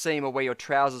hide the seam of where your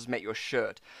trousers met your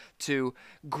shirt, to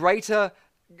greater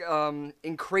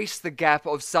increase the gap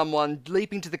of someone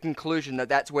leaping to the conclusion that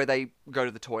that's where they go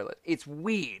to the toilet. It's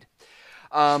weird.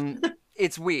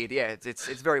 It's weird, yeah. It's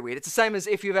very weird. It's the same as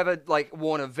if you've ever like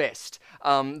worn a vest.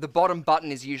 The bottom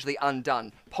button is usually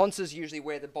undone. Ponces usually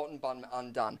wear the bottom button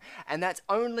undone, and that's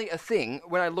only a thing.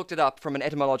 When I looked it up from an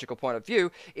etymological point of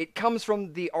view, it comes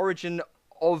from the origin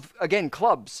of, again,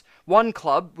 clubs. One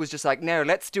club was just like, no,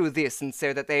 let's do this, and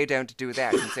so that they don't do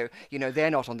that, and so, you know,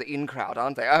 they're not on the in crowd,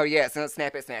 aren't they? Oh, yes, and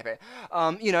snap it.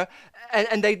 You know,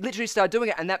 and they literally started doing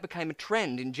it, and that became a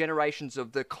trend in generations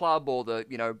of the club or the,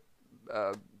 you know,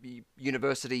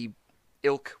 university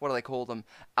ilk, what do they call them?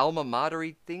 Alma mater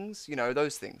things? You know,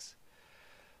 those things.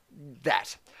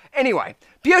 That. Anyway,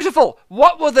 beautiful.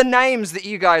 What were the names that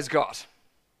you guys got?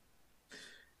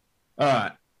 All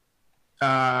right.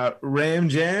 Ram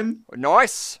Jam.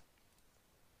 Nice.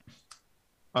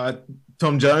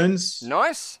 Tom Jones.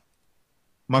 Nice.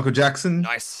 Michael Jackson.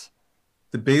 Nice.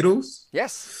 The Beatles.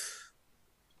 Yes.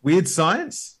 Weird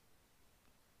Science.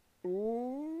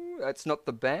 Ooh, that's not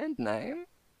the band name.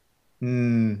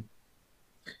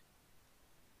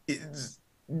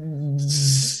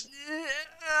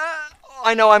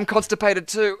 I know, I'm constipated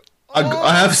too.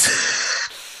 I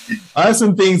have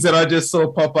some things that I just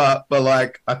saw pop up, but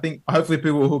like I think hopefully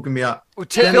people will hook me up. Well,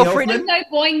 feel free to Oingo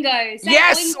Boingo. Say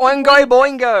yes, Oingo Oingo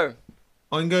Boingo.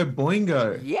 Oingo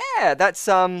Boingo. Yeah, that's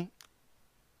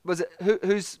was it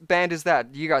whose band is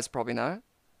that? You guys probably know.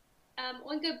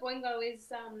 Oingo Boingo is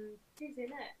who's in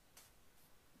it?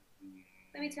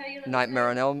 Let me tell you. Nightmare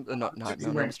on Elm, not Nightmare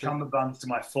on Elm Street. Cumberbund to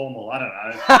my formal. I don't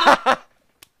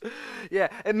know. Yeah,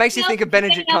 it makes you think of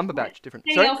Benedict Cumberbatch. Different.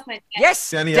 Danny Sorry? Elfman, yeah. Yes,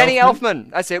 Danny Danny Elfman.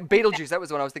 Elfman. That's it. Beetlejuice. That was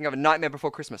the one I was thinking of. A Nightmare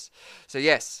Before Christmas. So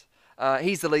yes,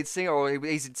 he's the lead singer, or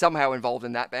he's somehow involved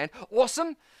in that band.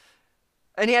 Awesome.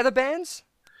 Any other bands?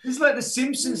 It's like The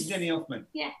Simpsons, Danny Elfman.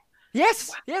 Yeah.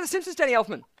 Yes. Yeah, The Simpsons. Danny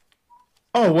Elfman.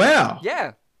 Oh wow.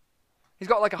 Yeah. He's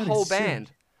got like a whole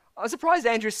band. I was surprised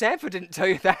Andrew Sanford didn't tell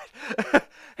you that.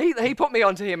 he put me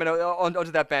onto him and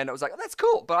onto that band. I was like, oh, that's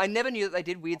cool. But I never knew that they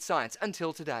did Weird Science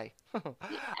until today.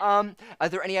 Are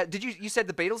there any? Did you said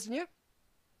the Beatles, didn't you?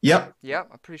 Yep. Yeah,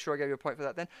 I'm pretty sure I gave you a point for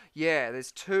that then. Yeah, there's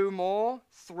 3 more,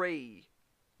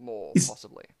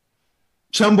 possibly.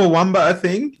 Chumbawamba a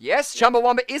thing? Yes,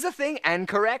 Chumbawamba is a thing and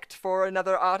correct for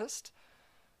another artist.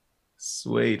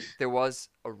 Sweet. There was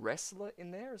a wrestler in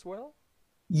there as well.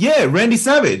 Yeah, Randy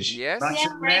Savage. Yes. Yeah,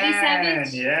 Randy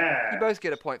Savage. Yeah. You both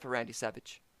get a point for Randy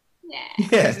Savage. Yeah.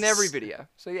 Yes. He's in every video.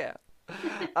 So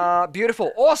yeah.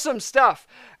 Beautiful. Awesome stuff.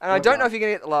 And I don't know if you're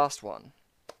going to get the last one.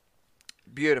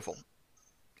 Beautiful.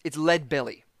 It's Lead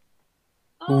Belly.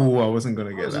 Oh, I wasn't going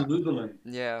to get that. Googling.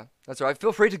 Yeah, that's right.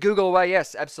 Feel free to Google away.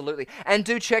 Yes, absolutely. And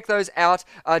do check those out.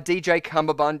 DJ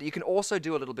Cumberbund. You can also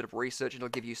do a little bit of research. It'll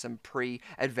give you some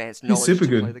pre-advanced knowledge super to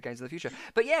good. play the games in the future.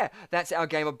 But yeah, that's our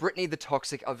game of Brittany the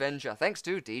Toxic Avenger. Thanks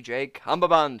to DJ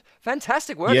Cumberbund.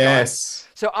 Fantastic work, Yes. guys.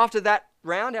 So after that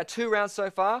round, our 2 rounds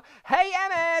so far, Hey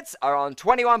Emmets are on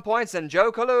 21 points and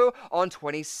Joe Kalu on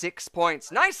 26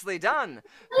 points. Nicely done.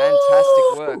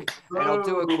 Fantastic work. And I'll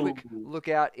do a quick look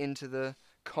out into the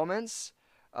comments.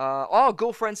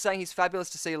 Girlfriend saying he's fabulous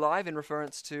to see live in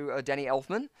reference to Danny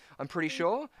Elfman. I'm pretty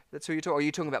sure that's who you're talking. Or are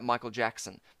you talking about Michael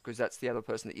Jackson? Because that's the other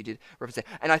person that you did represent.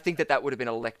 And I think that would have been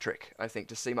electric. I think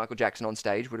to see Michael Jackson on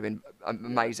stage would have been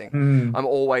amazing.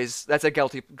 That's a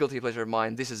guilty pleasure of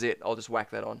mine. This is it. I'll just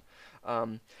whack that on.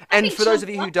 And for those of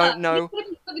you who don't know, we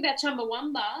couldn't talk about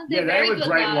Chumbawamba. Yeah, they were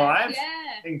great live.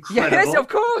 Yeah. Incredible. yes, of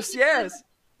course, yes.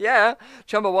 Yeah,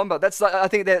 Chumbawamba. That's I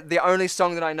think they're the only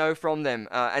song that I know from them,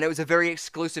 and it was a very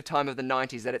exclusive time of the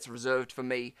 '90s that it's reserved for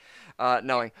me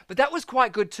knowing. But that was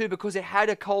quite good too because it had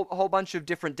a whole bunch of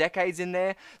different decades in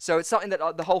there, so it's something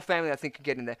that the whole family I think can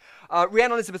get in there.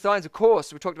 Rhiannon Elizabeth Owens, of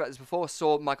course, we talked about this before,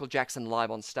 saw Michael Jackson live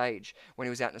on stage when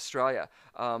he was out in Australia,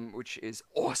 which is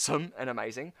awesome and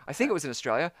amazing. I think it was in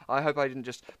Australia. I hope I didn't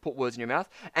just put words in your mouth.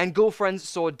 And Girlfriends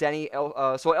saw Danny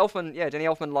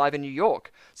Elfman live in New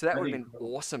York, so that would have been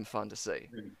awesome. Fun to see.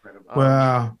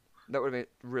 Wow. That would have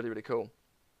been really, really cool.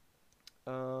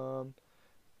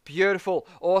 Beautiful.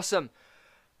 Awesome.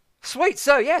 Sweet.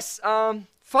 So, yes,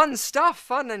 fun stuff,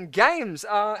 fun and games.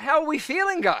 How are we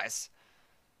feeling, guys?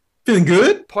 Feeling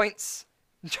good? Points.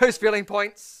 Joe's feeling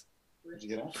points. Where'd you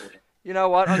get off? You know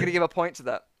what? I'm going to give a point to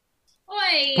that.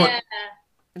 Oi, Point.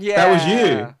 Yeah. That was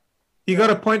you. You got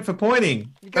a point for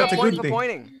pointing. You got That's a point good for thing.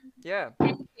 pointing. Yeah.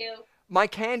 Thank you. My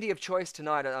candy of choice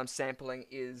tonight I'm sampling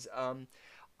is,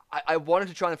 I wanted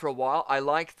to try them for a while. I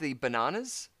like the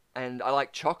bananas and I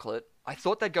like chocolate. I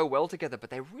thought they'd go well together, but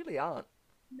they really aren't.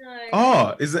 No.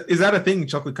 Oh, is that a thing?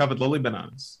 Chocolate covered lolly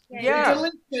bananas. Yeah.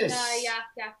 Delicious.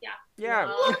 Yeah.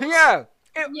 No. Yeah.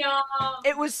 Yeah.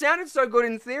 It sounded so good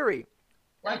in theory.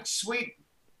 Like sweet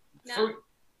No. fruit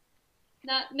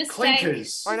No, mistake.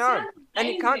 clinkers. I know. And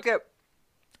you can't get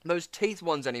those teeth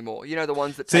ones anymore. You know, the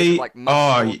ones that taste like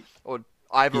musk or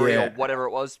ivory or whatever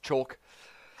it was, chalk.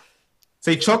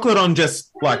 See, chocolate on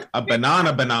just like a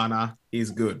banana is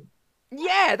good.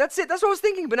 Yeah, that's it. That's what I was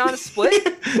thinking. Banana split.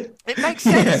 It makes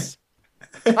sense.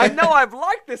 I know I've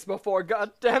liked this before.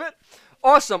 God damn it.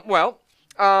 Awesome. Well,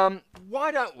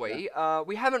 why don't we?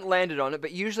 We haven't landed on it,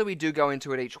 but usually we do go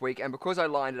into it each week. And because I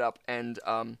lined it up and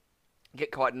get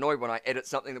quite annoyed when I edit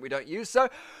something that we don't use. So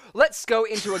let's go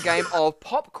into a game of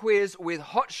pop quiz with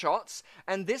hot shots.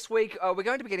 And this week we're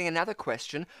going to be getting another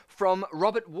question from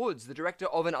Robert Woods, the director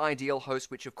of An Ideal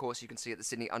Host, which of course you can see at the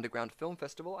Sydney Underground Film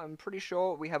Festival. I'm pretty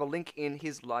sure we have a link in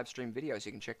his live stream video so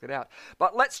you can check that out.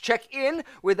 But let's check in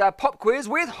with our pop quiz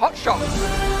with hot shots.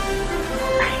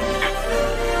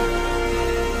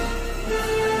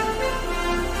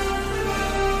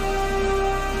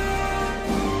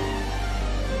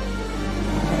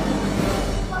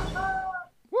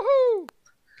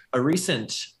 A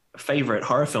recent favourite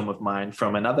horror film of mine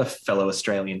from another fellow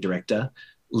Australian director,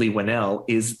 Lee Winnell,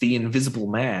 is The Invisible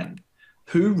Man.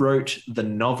 Who wrote the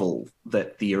novel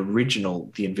that the original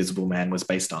The Invisible Man was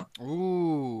based on?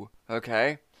 Ooh,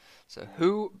 okay. So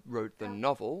who wrote the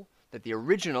novel that the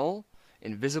original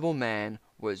Invisible Man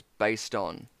was based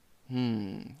on?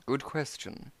 Good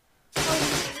question.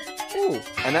 Ooh,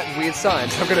 and that weird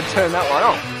science. I'm going to turn that one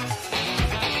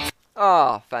off.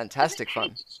 Ah, fantastic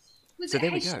fun. Was So it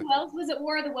there we H.G. go. Wells? Was it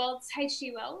War of the Worlds?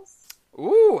 H.G. Wells?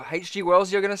 Ooh, H.G.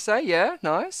 Wells you're going to say? Yeah,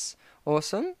 nice.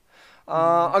 Awesome.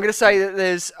 I'm going to say that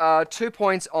there's 2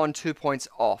 points on, 2 points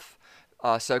off.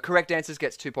 So correct answers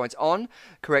gets 2 points on.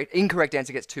 Incorrect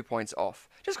answer gets 2 points off.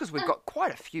 Just because we've got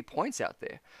quite a few points out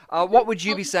there. What would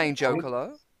you be saying, Joe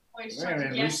Colo?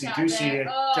 Loosey-goosey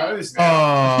Oh. goes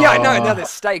now. Yeah, I know. Now there's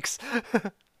stakes.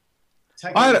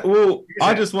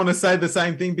 I just want to say the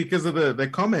same thing because of the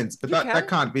comments, but that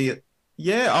can't be it.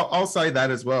 Yeah, I'll say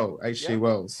that as well, H.G.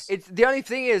 Wells. It's the only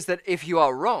thing is that if you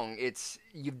are wrong,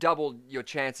 you've doubled your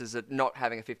chances at not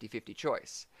having a 50-50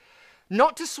 choice.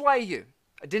 Not to sway you.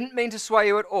 I didn't mean to sway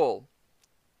you at all.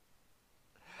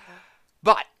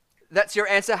 But That's your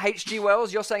answer, H.G.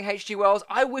 Wells. You're saying H.G. Wells.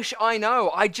 I wish I know.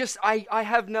 I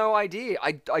have no idea.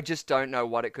 I just don't know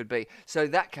what it could be. So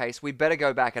in that case, we better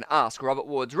go back and ask Robert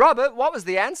Woods. Robert, what was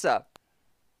the answer?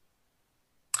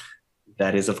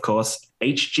 That is, of course,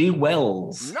 H.G.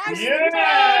 Wells. Nice.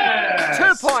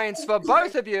 Yes! 2 points for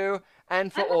both of you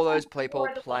and for all those people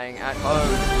playing at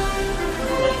home.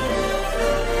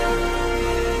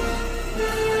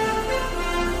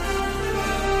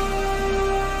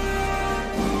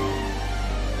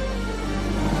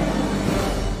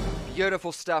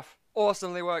 Beautiful stuff.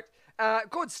 Awesomely worked.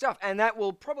 Good stuff. And that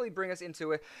will probably bring us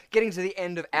into getting to the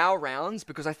end of our rounds,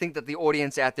 because I think that the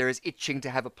audience out there is itching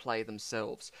to have a play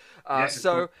themselves.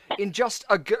 So in just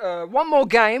one more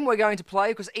game we're going to play,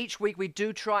 because each week we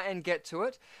do try and get to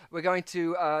it. We're going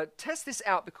to test this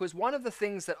out, because one of the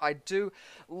things that I do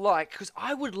like, because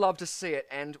I would love to see it,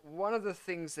 and one of the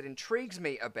things that intrigues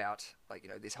me about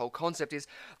this whole concept is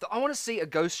that I want to see a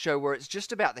ghost show where it's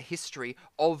just about the history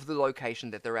of the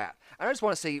location that they're at. I just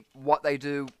want to see what they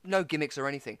do, no gimmicks or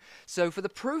anything. So for the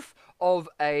proof of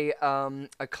a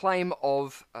claim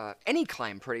of, any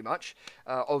claim pretty much,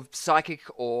 of psychic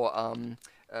or,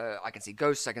 I can see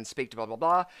ghosts, I can speak to blah, blah,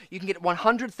 blah, you can get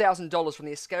 $100,000 from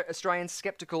the Australian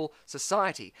Skeptical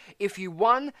Society. If you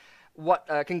won,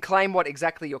 can claim what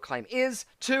exactly your claim is.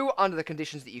 2, under the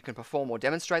conditions that you can perform or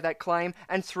demonstrate that claim.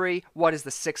 And 3, what is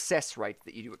the success rate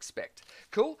that you do expect.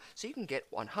 Cool? So you can get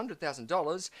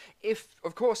 $100,000 if,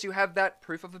 of course, you have that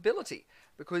proof of ability.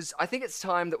 Because I think it's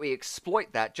time that we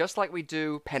exploit that, just like we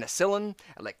do penicillin,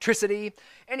 electricity,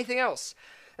 anything else.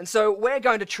 And so we're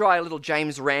going to try a little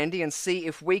James Randi and see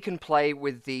if we can play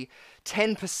with the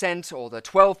 10% or the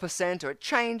 12%, or it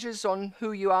changes on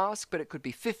who you ask, but it could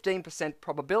be 15%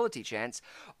 probability chance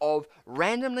of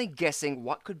randomly guessing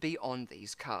what could be on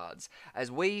these cards.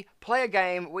 As we play a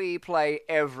game we play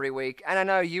every week, and I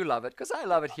know you love it, because I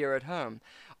love it here at home.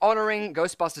 Honouring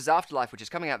Ghostbusters Afterlife, which is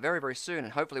coming out very, very soon,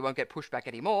 and hopefully won't get pushed back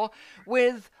anymore,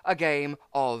 with a game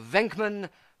of Venkman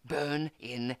Burn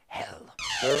in Hell.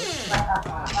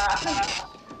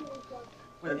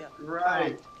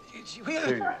 Right.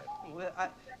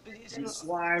 You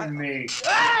slimed me.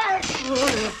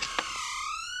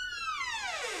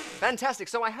 Fantastic.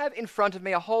 So I have in front of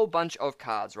me a whole bunch of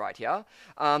cards right here.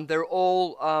 They're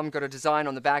all got a design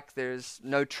on the back. There's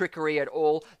no trickery at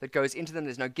all that goes into them.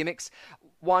 There's no gimmicks.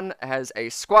 One has a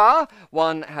square,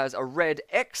 one has a red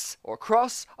X or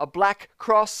cross, a black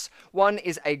cross, one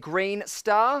is a green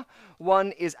star,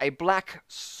 one is a black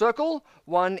circle,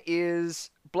 one is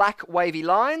black wavy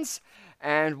lines,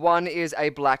 and one is a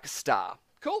black star.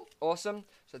 Cool, awesome.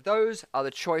 So those are the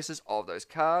choices of those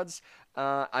cards.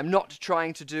 I'm not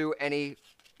trying to do any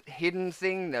hidden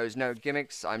thing. There's no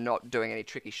gimmicks. I'm not doing any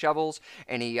tricky shovels,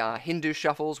 any Hindu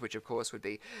shuffles, which of course would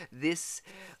be this,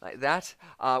 like that,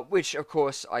 which of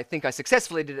course I think I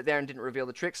successfully did it there and didn't reveal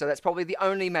the trick, so that's probably the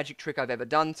only magic trick I've ever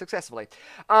done successfully.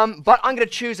 But I'm going to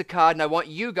choose a card, and I want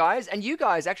you guys, and you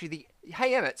guys actually, the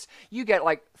Hey Emmets, you get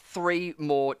like 3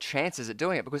 more chances at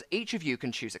doing it, because each of you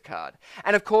can choose a card.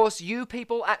 And of course, you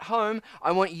people at home,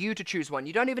 I want you to choose one.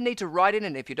 You don't even need to write in,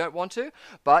 and if you don't want to,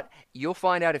 but you'll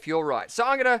find out if you're right. So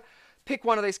I'm going to pick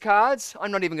one of these cards.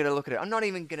 I'm not even going to look at it. I'm not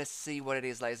even going to see what it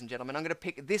is, ladies and gentlemen. I'm going to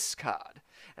pick this card,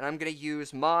 and I'm going to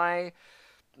use my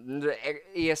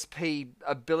ESP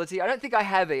ability. I don't think I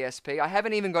have ESP. I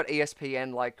haven't even got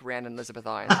ESPN like Rand and Elizabeth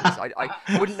Irons. I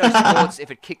wouldn't know sports if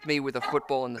it kicked me with a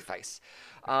football in the face.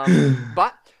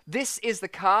 But this is the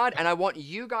card, and I want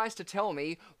you guys to tell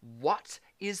me what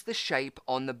is the shape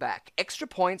on the back. Extra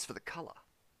points for the color.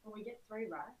 Well, we get 3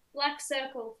 right. Black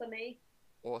circle for me.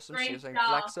 Awesome. Green So you're saying star.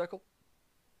 black circle?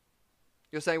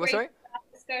 You're saying what, sorry?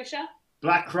 Scotia.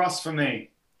 Black cross for me.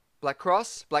 Black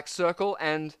cross, black circle,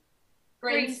 and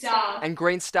Green star. and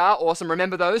green star. Awesome.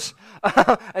 Remember those.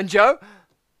 And Joe?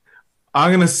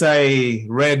 I'm going to say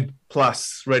red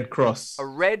plus, red cross. A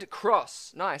red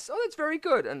cross. Nice. Oh, that's very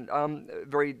good, and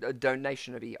very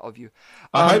donation-y of you.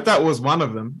 I hope that was one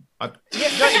of them. Yeah,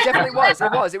 no, it definitely was.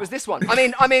 It was. It was this one. I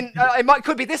mean, it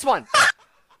could be this one.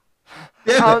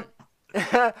 Yeah.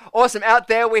 Awesome. Out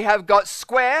there we have got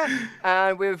square,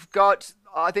 and we've got,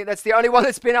 I think that's the only one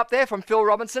that's been up there, from Phil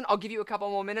Robinson. I'll give you a couple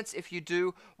more minutes if you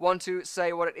do want to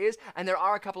say what it is. And there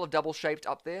are a couple of double-shaped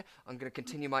up there. I'm going to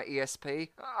continue my ESP.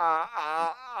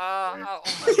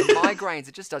 Migraines,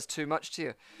 it just does too much to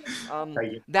you.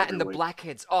 That and the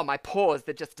blackheads. Oh, my paws,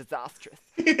 they're just disastrous.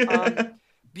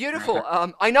 Beautiful.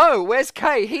 I know. Where's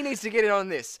Kay? He needs to get in on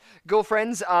this.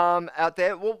 Girlfriends out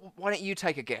there, well, why don't you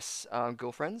take a guess,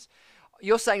 girlfriends?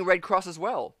 You're saying red cross as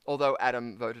well, although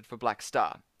Adam voted for black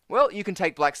star. well, you can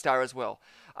take Black Star as well.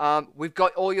 We've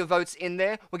got all your votes in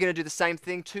there. We're going to do the same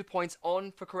thing. 2 points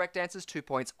on for correct answers, 2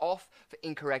 points off for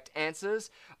incorrect answers.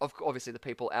 Obviously, the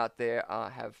people out there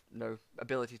have no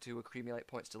ability to accumulate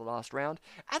points to the last round.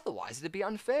 Otherwise, it'd be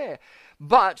unfair.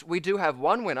 But we do have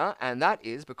one winner, and that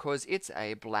is because it's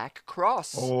a black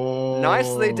cross. Oh.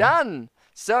 Nicely done.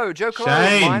 So, Joe Colo,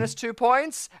 minus 2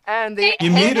 points, and the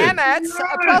Amats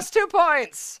plus 2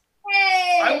 points.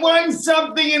 Hey! I won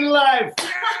something in life.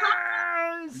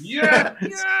 Yes!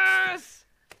 Yes!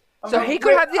 So he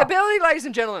could have the ability, ladies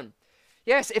and gentlemen.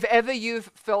 Yes, if ever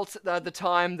you've felt the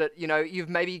time that, you know, you've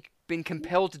maybe been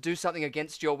compelled to do something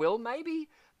against your will, maybe,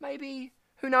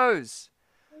 who knows?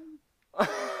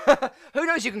 Who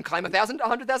knows, you can claim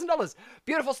 $100,000.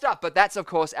 Beautiful stuff. But that's, of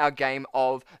course, our game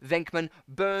of Venkman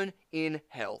Burn in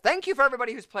Hell. Thank you for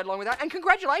everybody who's played along with that, and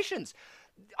congratulations.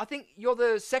 I think you're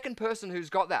the second person who's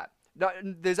got that.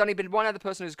 There's only been one other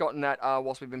person who's gotten that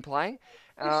whilst we've been playing.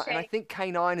 And I think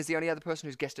K9 is the only other person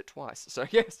who's guessed it twice. So,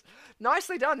 yes,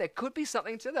 nicely done. There could be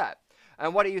something to that.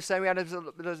 And what are you saying,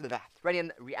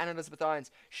 Radiant Elizabeth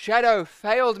Irons? Shadow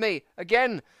failed me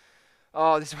again.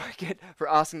 Oh, this is what I get for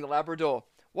asking the Labrador.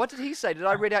 What did he say? Did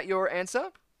I read out your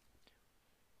answer?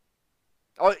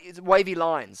 Oh, it's wavy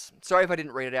lines. Sorry if I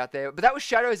didn't read it out there. But that was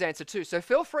Shadow's answer too. So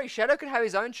feel free. Shadow can have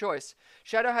his own choice.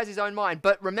 Shadow has his own mind.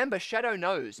 But remember, Shadow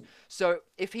knows. So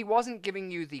if he wasn't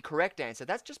giving you the correct answer,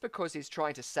 that's just because he's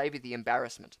trying to save you the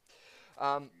embarrassment.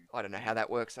 I don't know how that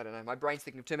works. I don't know. My brain's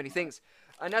thinking of too many things.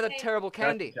 Another terrible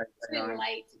candy. It's been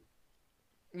late.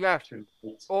 Yeah.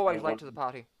 Always late to the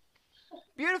party.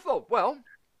 Beautiful. Well,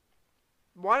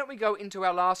 why don't we go into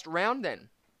our last round then?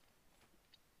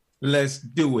 Let's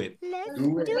do it. Let's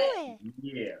do it.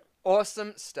 Yeah.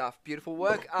 Awesome stuff. Beautiful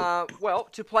work. Well,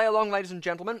 to play along, ladies and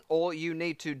gentlemen, all you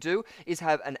need to do is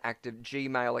have an active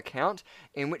Gmail account,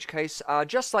 in which case,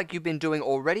 just like you've been doing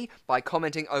already by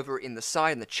commenting over in the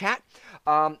side in the chat,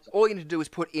 all you need to do is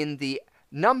put in the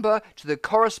number to the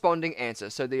corresponding answer.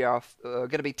 So there are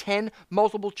going to be 10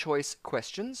 multiple choice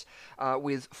questions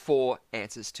with 4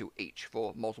 answers to each,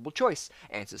 4 multiple choice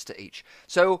answers to each.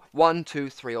 So 1, 2,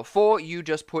 3, or 4, you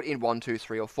just put in 1, 2,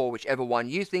 3, or 4, whichever one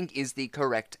you think is the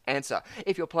correct answer.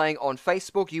 If you're playing on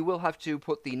Facebook, you will have to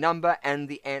put the number and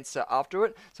the answer after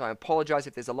it. So I apologize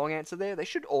if there's a long answer there. They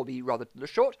should all be rather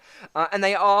short. And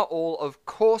they are all, of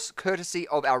course, courtesy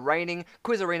of our reigning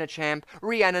Quiz Arena champ,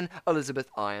 Rhiannon Elizabeth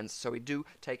Irons. So we do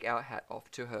take our hat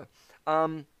off to her.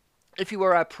 If you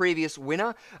were our previous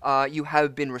winner, you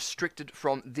have been restricted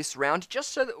from this round,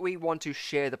 just so that we want to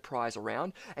share the prize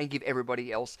around and give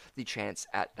everybody else the chance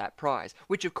at that prize,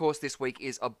 which of course this week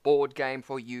is a board game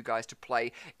for you guys to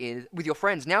play with your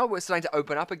friends. Now we're starting to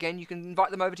open up again. You can invite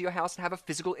them over to your house and have a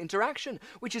physical interaction,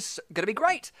 which is going to be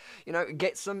great. You know,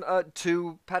 get some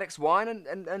 2 paddocks wine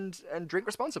and drink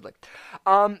responsibly.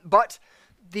 But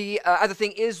the other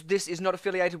thing is, this is not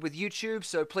affiliated with YouTube,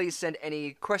 so please send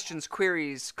any questions,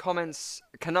 queries, comments,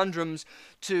 conundrums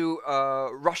to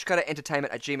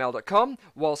rushcutterentertainment@gmail.com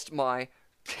whilst my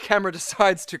camera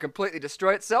decides to completely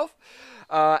destroy itself,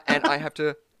 and I have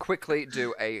to quickly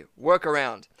do a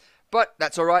workaround. But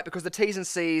that's all right, because the T's and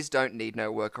C's don't need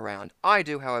no workaround. I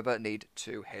do, however, need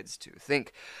 2 heads to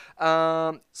think.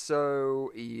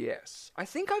 So, yes. I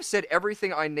think I've said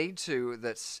everything I need to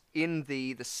that's in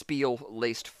the spiel, at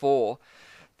least, for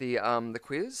the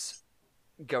quiz.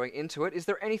 Going into it, is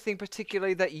there anything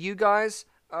particularly that you guys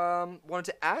wanted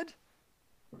to add?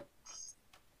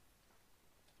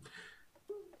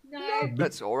 No.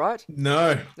 That's all right.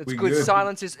 No. It's good.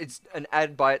 Silence is an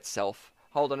ad by itself.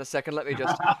 Hold on a second. Let me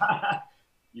just...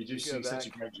 You do see such a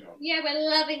great job. Yeah, we're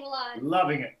loving life.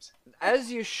 Loving it.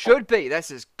 As you should be.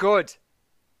 This is good.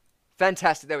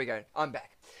 Fantastic. There we go. I'm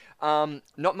back.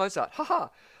 Not Mozart. Haha.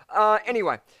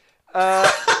 Anyway.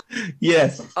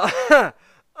 Yes.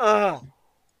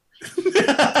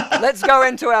 Let's go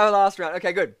into our last round.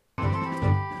 Okay, good.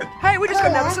 Hey, we just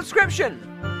got another subscription.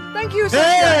 Thank you, Scotia.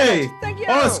 Hey! Thank you.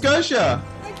 Oh, Scotia.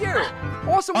 Thank you.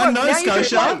 Awesome work. I know Now you can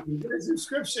Scotia. play.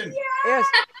 Subscription. Yes.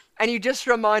 And you just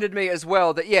reminded me as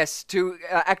well that, yes, to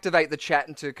activate the chat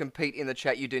and to compete in the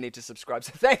chat, you do need to subscribe.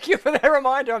 So thank you for that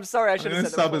reminder. I'm sorry, I should have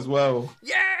said that sub before. as well.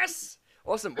 Yes!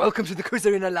 Awesome. Welcome to the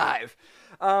QUIZarenaLIVE.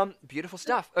 Beautiful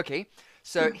stuff. Okay,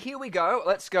 so here we go.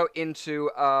 Let's go into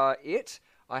it.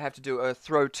 I have to do a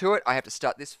throw to it. I have to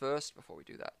start this first before we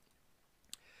do that.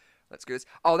 That's good.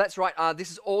 Oh, that's right. This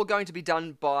is all going to be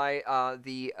done by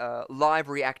the live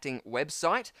reacting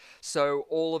website. So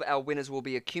all of our winners will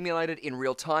be accumulated in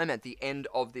real time. At the end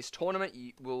of this tournament,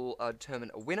 you will determine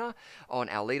a winner on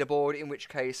our leaderboard, in which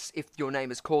case, if your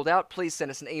name is called out, please send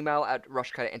us an email at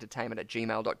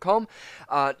rushcuterentertainment@gmail.com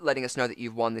letting us know that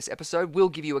you've won this episode. We'll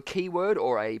give you a keyword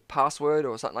or a password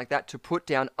or something like that to put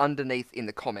down underneath in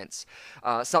the comments.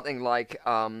 Something like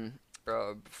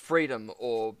freedom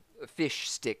or fish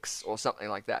sticks or something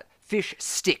like that. Fish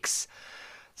sticks.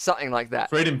 Something like that.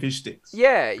 Freedom fish sticks.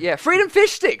 Yeah. Freedom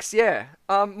fish sticks, yeah.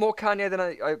 More Kanye than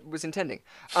I was intending.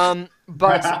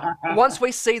 But once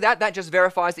we see that, that just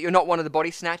verifies that you're not one of the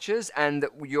body snatchers and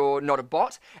that you're not a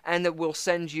bot, and that we'll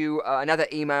send you another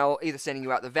email, either sending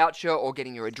you out the voucher or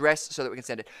getting your address so that we can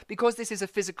send it. Because this is a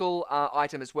physical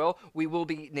item as well, we will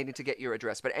be needing to get your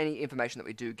address, but any information that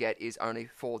we do get is only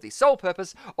for the sole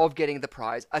purpose of getting the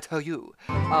prize to you.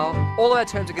 All of our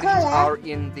terms and conditions are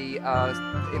in the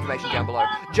information down below.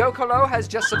 Joe Colo has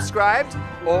just subscribed.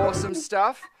 Awesome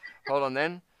stuff. Hold on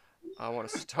then. I want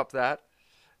to stop that.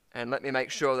 And let me make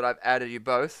sure that I've added you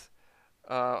both.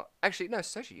 Actually, no,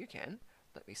 Sochi, you can.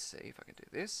 Let me see if I can do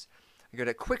this. I'm going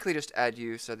to quickly just add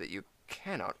you so that you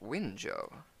cannot win,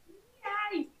 Joe.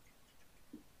 Yay!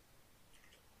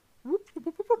 Whoop, whoop,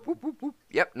 whoop, whoop, whoop, whoop.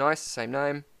 Yep, nice, same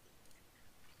name.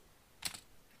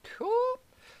 Cool.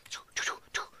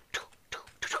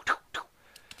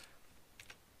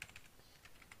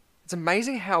 It's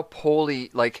amazing how poorly,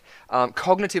 like,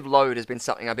 cognitive load has been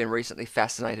something I've been recently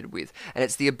fascinated with. And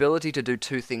it's the ability to do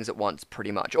two things at once,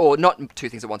 pretty much. Or not two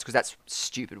things at once, because that's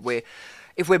stupid.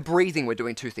 If we're breathing, we're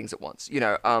doing two things at once, you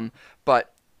know.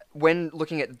 But when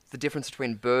looking at the difference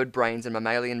between bird brains and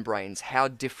mammalian brains, how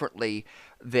differently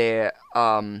their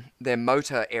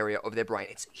motor area of their brain,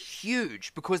 it's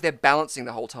huge because they're balancing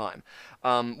the whole time.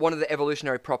 One of the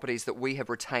evolutionary properties that we have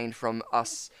retained from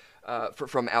us,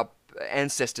 from our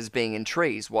ancestors being in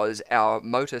trees, was our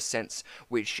motor sense,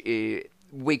 which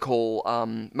we call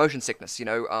motion sickness, you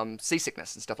know,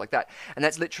 seasickness and stuff like that. And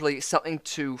that's literally something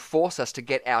to force us to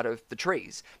get out of the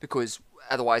trees, because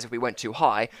otherwise, if we went too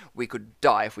high, we could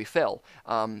die if we fell.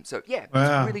 So yeah, wow.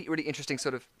 It's a really, really interesting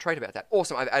sort of trait about that.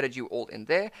 Awesome, I've added you all in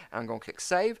there, and I'm going to click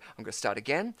save. I'm going to start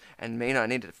again, and I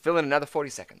need to fill in another 40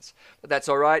 seconds. But that's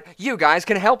all right. You guys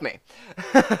can help me.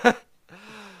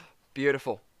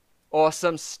 Beautiful.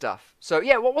 Awesome stuff. So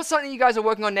yeah, what's something you guys are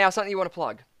working on now? Something you want to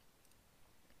plug?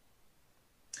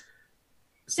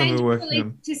 Shane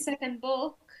released his second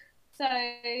book, so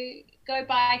go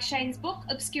buy Shane's book,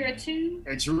 Obscura 2.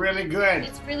 It's really good.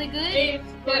 It's really good.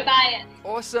 Go buy it.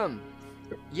 Awesome.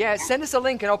 Yeah, send us a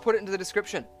link and I'll put it into the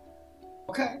description.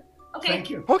 Okay. Thank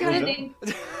you. Okay.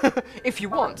 If you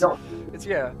want. It's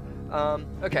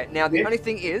okay. Now the only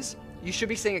thing is, you should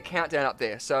be seeing a countdown up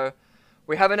there. So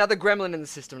we have another gremlin in the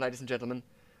system, ladies and gentlemen.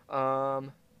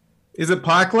 Is it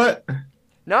Pikelet?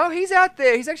 No, he's out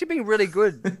there. He's actually been really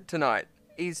good tonight.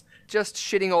 He's just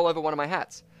shitting all over one of my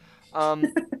hats.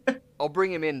 I'll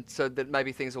bring him in so that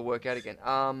maybe things will work out again.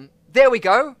 There we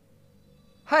go.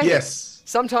 Hey. Yes.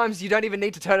 Sometimes you don't even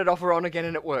need to turn it off or on again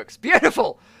and it works.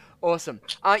 Beautiful. Awesome.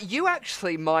 You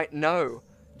actually might know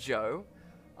Joe,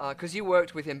 because you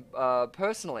worked with him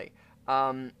personally.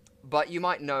 But you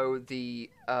might know the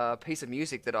piece of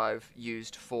music that I've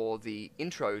used for the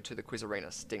intro to the Quiz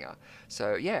Arena stinger.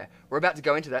 So yeah, we're about to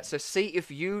go into that. So see if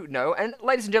you know, and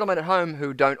ladies and gentlemen at home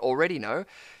who don't already know,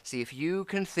 see if you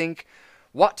can think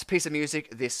what piece of music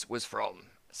this was from.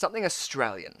 Something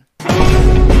Australian.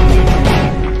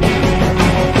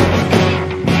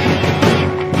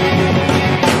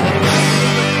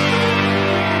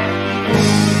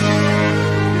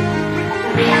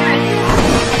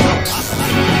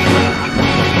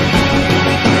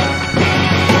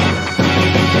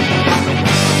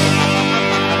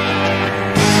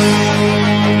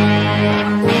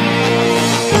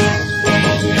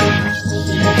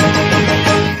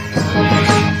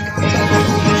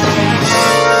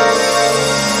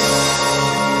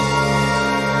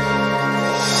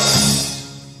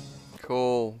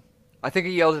 I think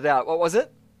he yelled it out. What was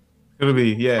it? It'll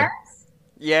be, yeah. Paris?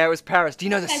 Yeah, it was Paris. Do you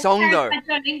know the song, Paris though? by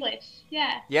John English.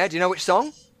 Yeah. Yeah, do you know which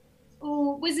song?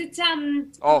 Oh, was it,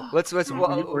 Oh,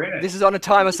 this is on a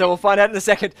timer, so we'll find out in a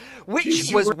second.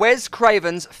 Which was Wes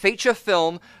Craven's feature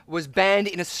film was banned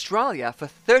in Australia for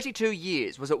 32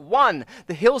 years? Was it 1,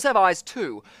 The Hills Have Eyes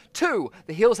 2, 2,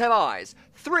 The Hills Have Eyes,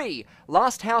 3,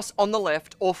 Last House on the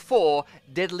Left, or 4,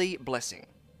 Deadly Blessing?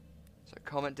 So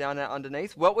comment down there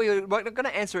underneath. Well, we're not going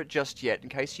to answer it just yet, in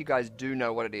case you guys do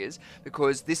know what it is,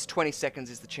 because this 20 seconds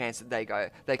is the chance that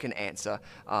they can answer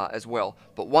as well.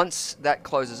 But once that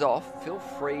closes off, feel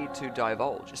free to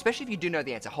divulge, especially if you do know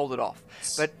the answer. Hold it off.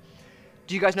 But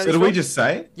do you guys know? So do we just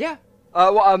say? Yeah.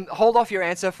 Hold off your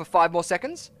answer for 5 more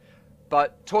seconds.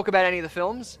 But talk about any of the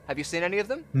films. Have you seen any of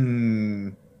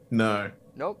them? No.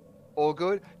 Nope. All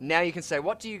good. Now you can say,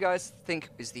 what do you guys think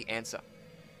is the answer?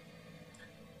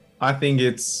 I think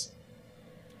it's...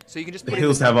 So you can just The put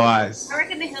Hills Have Eyes. I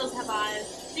reckon The Hills Have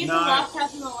Eyes. It's No. the last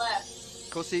house on the left.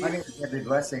 Cool, see I think it's Every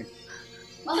Blessing.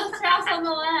 Last house on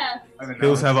the left. I don't know.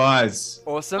 Hills Have Eyes.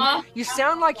 Awesome. Oh. You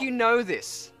sound like you know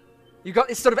this. You got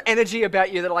this sort of energy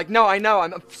about you that like, no, I know,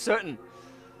 I'm certain.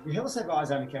 The Hills Have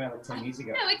Eyes only came out like 10 years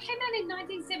ago. No, it came out in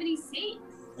 1976.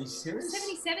 Are you serious?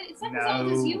 77. It's like No. as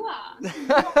old as you are.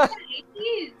 It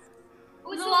is. It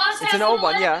was the last It's house an on old the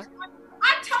one, left. yeah.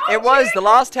 I told It was you. The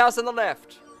Last House on the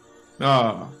Left.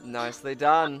 Oh. Nicely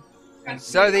done.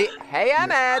 So the Hey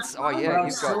Amads. Oh Well, yeah, I'm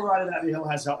you've still got. right about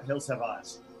The Hills Have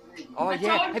Eyes. Oh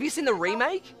yeah. Have you seen the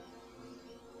remake?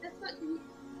 That's what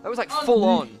That was like full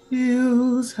on.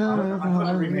 Hills I Have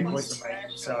thought the remake Eyes. was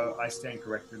made, so I stand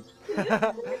corrected.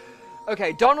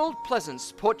 Okay, Donald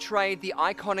Pleasance portrayed the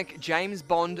iconic James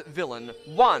Bond villain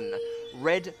 1.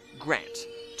 Red Grant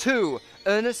 2.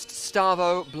 Ernest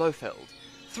Stavro Blofeld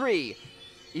 3.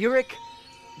 Ulrich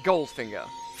Goldfinger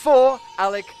 4.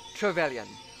 Alec Trevelyan.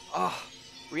 Oh,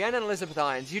 Rhiannon and Elizabeth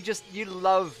Irons, you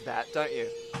love that, don't you?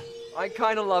 I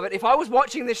kind of love it. If I was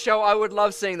watching this show, I would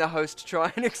love seeing the host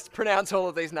try and pronounce all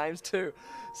of these names too.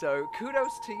 So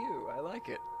kudos to you. I like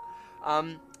it.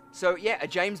 So yeah, a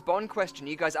James Bond question.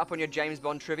 You guys up on your James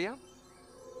Bond trivia?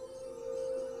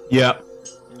 Yeah.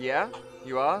 Yeah,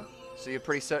 you are. So you're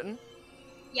pretty certain.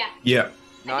 Yeah. Yeah.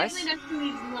 Nice. I definitely know who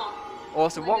he's not.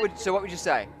 Awesome. What would you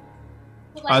say?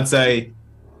 But, like, I'd say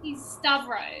he's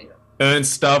Stavro.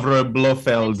 Ernst Stavro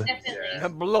Blofeld.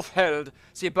 Definitely. Blofeld.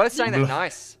 So you're both saying that Blof-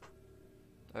 nice.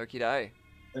 Okie day.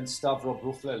 And Stavro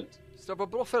Blofeld. Stavro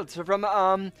Blofeld. So from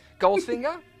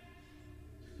Goldfinger.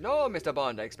 No, Mr.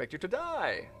 Bond, I expect you to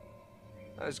die.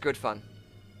 That was good fun.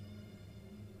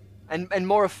 And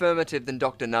more affirmative than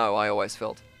Dr. No, I always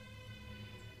felt.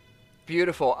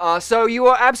 Beautiful. So you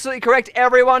are absolutely correct.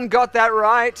 Everyone got that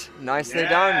right. Nicely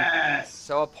done.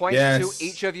 So a point to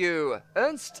each of you.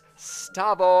 Ernst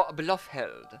Stavro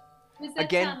Blofeld. Was that,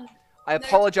 Again, I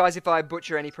apologize if I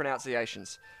butcher any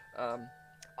pronunciations.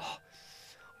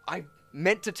 I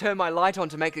meant to turn my light on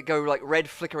to make it go like red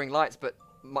flickering lights, but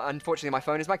unfortunately my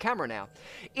phone is my camera now.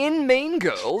 In Mean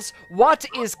Girls, what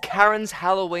is Karen's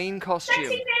Halloween costume?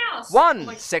 Sexy mouse.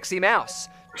 1. Sexy mouse.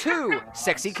 2.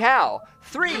 Sexy cow.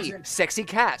 3. Sexy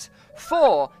cat.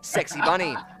 4. Sexy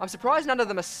bunny. I'm surprised none of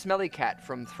them are Smelly Cat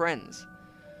from Friends.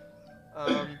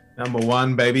 Number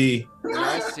 1, baby.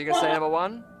 Nice. So you're going to say number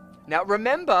 1? Now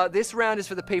remember, this round is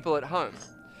for the people at home.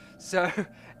 So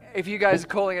if you guys are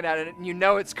calling it out and you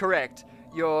know it's correct,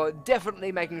 you're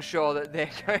definitely making sure that they're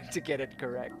going to get it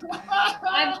correct.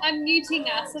 I'm muting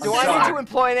us. Do I need to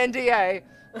employ an NDA?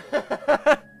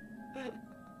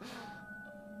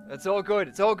 It's all good.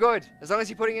 It's all good. As long as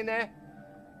you're putting in there.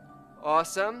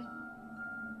 Awesome.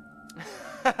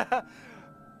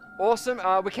 Awesome.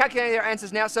 We're calculating their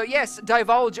answers now. So yes,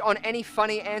 divulge on any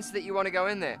funny answer that you want to go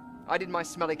in there. I did my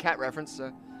smelly cat reference,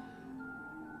 so.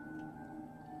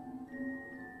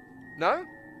 No?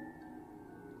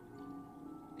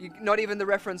 Not even the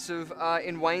reference of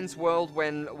in Wayne's World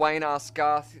when Wayne asked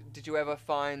Garth, did you ever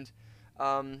find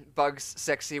Bugs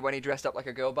sexy when he dressed up like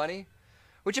a girl bunny?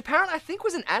 Which apparently I think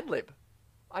was an ad-lib.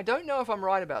 I don't know if I'm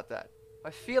right about that.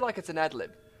 I feel like it's an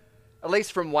ad-lib. At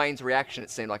least from Wayne's reaction, it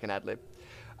seemed like an ad-lib.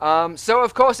 So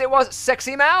of course it was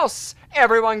Sexy Mouse.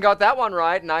 Everyone got that one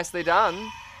right. Nicely done.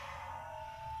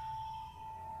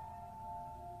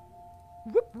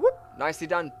 Whoop, whoop. Nicely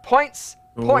done. Points.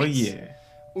 Points. Oh yeah.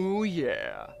 Ooh,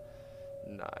 yeah.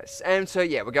 Nice. And so,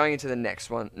 yeah, we're going into the next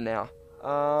one now.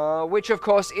 Which, of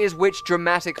course, is which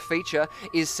dramatic feature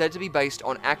is said to be based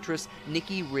on actress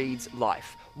Nikki Reed's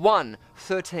life? 1.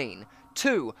 13.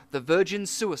 2. The Virgin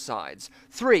Suicides.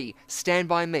 3. Stand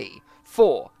By Me.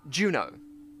 4. Juno.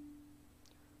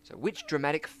 So, which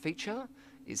dramatic feature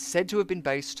is said to have been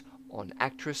based on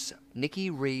actress Nikki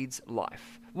Reed's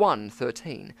life? 1.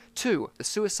 13. 2. The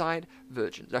Suicide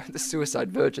Virgins. No, the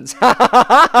Suicide Virgins.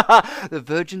 The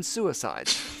Virgin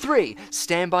Suicides. 3.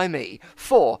 Stand By Me.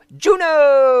 4.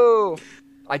 Juno!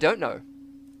 I don't know.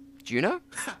 Juno?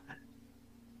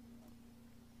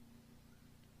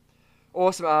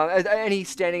 Awesome. Any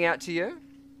standing out to you?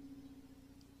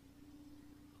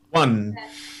 1.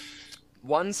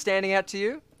 1 standing out to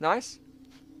you? Nice.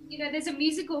 you know, there's a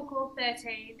musical called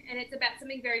 13, and it's about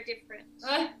something very different.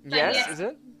 Yes, is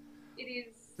it? It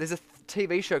is. There's a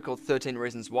TV show called 13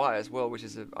 Reasons Why as well, which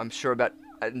is, I'm sure, about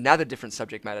another different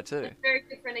subject matter too. It's very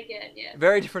different again, yeah.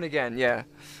 Very different again, yeah.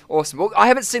 Awesome. Well, I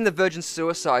haven't seen The Virgin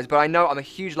Suicides, but I know I'm a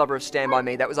huge lover of Stand By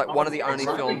Me. That was like one of the only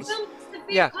films.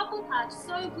 Yeah. Couple touch,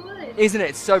 so good. Isn't it?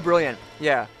 It's so brilliant.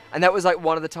 Yeah. And that was like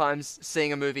one of the times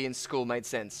seeing a movie in school made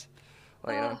sense.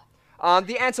 Well, you know.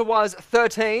 The answer was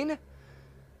 13.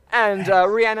 And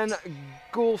Rhiannon,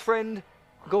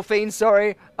 Gulfine,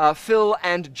 sorry, Phil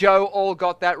and Joe all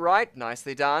got that right.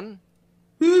 Nicely done.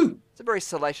 Woo. It's a very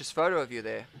salacious photo of you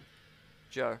there,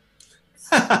 Joe.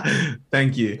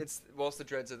 Thank you. It's whilst the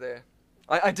dreads are there.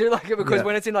 I do like it because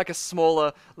when it's in like a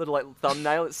smaller little like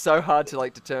thumbnail, it's so hard to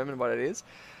like determine what it is.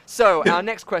 So our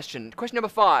next question, question number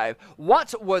 5.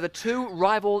 What were the 2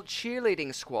 rival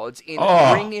cheerleading squads in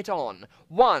Bring It On?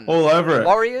 1, all over it.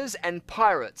 Warriors and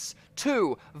Pirates.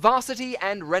 2, Varsity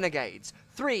and Renegades.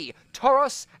 3,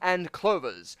 Toros and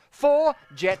Clovers. 4,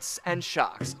 Jets and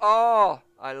Sharks. Oh,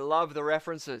 I love the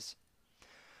references.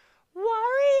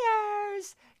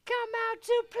 Warriors, come out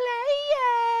to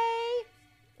play.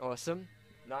 Awesome.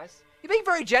 Nice. You're being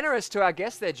very generous to our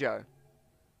guests there, Joe.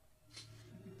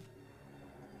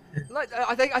 Like,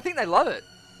 I think they love it.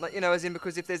 Like, you know, as in,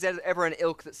 because if there's ever an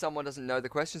ilk that someone doesn't know the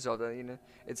questions of, then, you know,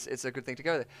 it's a good thing to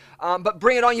go there. But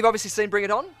Bring It On, you've obviously seen Bring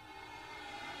It On?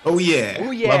 Oh yeah.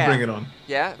 Oh yeah. Love Bring It On.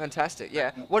 Yeah, fantastic.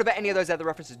 Yeah. What about any of those other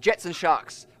references? Jets and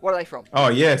Sharks. What are they from? Oh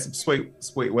yes, Sweet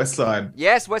West Side.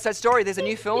 Yes, West Side Story. There's a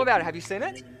new film about it. Have you seen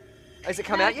it? Has it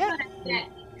come out yet?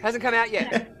 Hasn't come out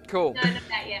yet. Cool. No, not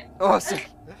that yet. Awesome.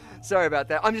 Sorry about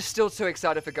that. I'm just still too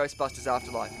excited for Ghostbusters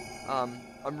Afterlife.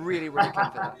 I'm really keen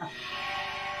for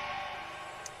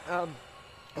that.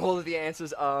 All of the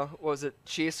answers are, what was it,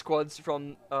 cheer squads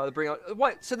from the Bring On.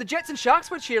 Wait, so the Jets and Sharks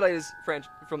were cheerleaders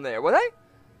from there, were they?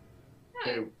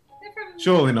 No, they're from...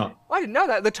 Surely not. I didn't know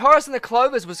that. The Taurus and the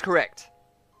Clovers was correct.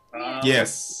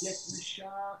 Yes. Yes, the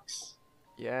Sharks.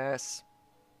 Yes.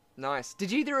 Nice.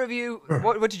 Did either of you?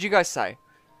 What did you guys say?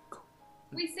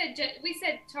 We said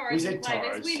Taurus and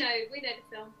Clovers. We know the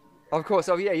film. Of course.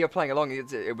 Oh yeah, you're playing along.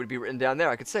 It would be written down there.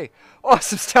 I could see.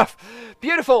 Awesome stuff.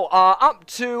 Beautiful. Up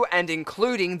to and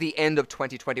including the end of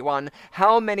 2021,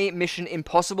 how many Mission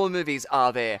Impossible movies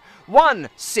are there? 1,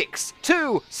 6,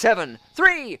 2, 7,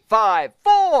 3, 5,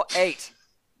 4, 8.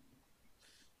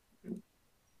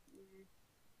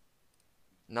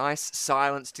 Nice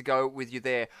silence to go with you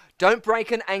there. Don't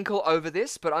break an ankle over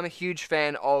this, but I'm a huge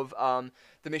fan of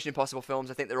the Mission Impossible films.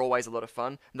 I think they're always a lot of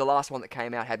fun. And the last one that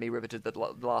came out had me riveted the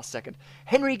last second.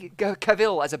 Henry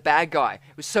Cavill as a bad guy.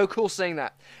 It was so cool seeing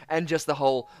that. And just the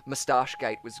whole moustache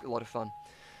gate was a lot of fun.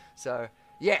 So,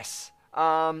 yes.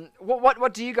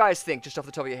 What do you guys think, just off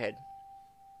the top of your head?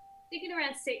 Thinking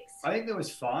around 6. I think there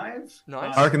was 5.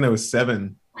 Nice. I reckon there was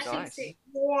 7. I think 6.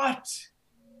 What?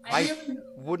 I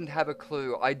wouldn't have a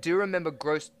clue. I do remember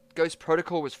Ghost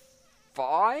Protocol was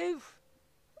 5?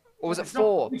 Or was it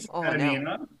 4? Oh, no.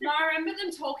 No, I remember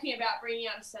them talking about bringing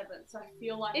out a 7, so I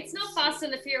feel like... It's not Fast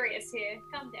and the Furious here.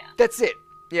 Calm down. That's it.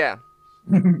 Yeah.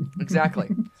 Exactly.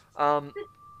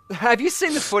 Have you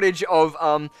seen the footage of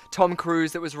Tom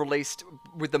Cruise that was released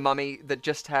with The Mummy that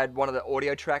just had one of the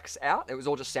audio tracks out? It was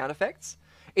all just sound effects.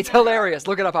 It's hilarious.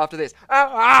 Look it up after this.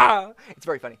 It's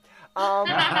very funny.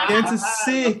 The answer's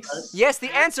 6. Yes, the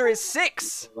answer is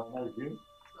 6.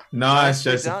 Nice,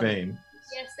 Josephine.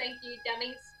 Yes, thank you,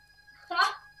 dummies.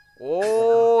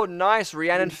 Oh, nice.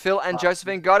 Rhiannon, Phil, and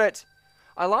Josephine got it.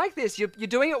 I like this. You're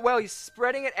doing it well. You're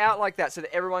spreading it out like that so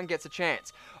that everyone gets a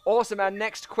chance. Awesome. Our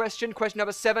next question, question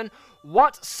number 7.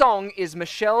 What song is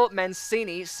Michelle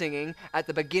Mancini singing at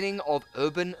the beginning of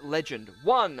Urban Legend?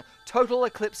 1, Total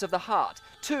Eclipse of the Heart.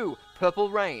 2, Purple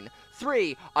Rain.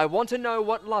 3, I Want to Know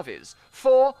What Love Is.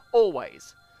 4,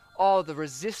 Always. Oh, the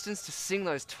resistance to sing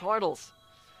those titles.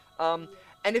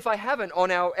 And if I haven't, on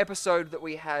our episode that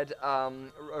we had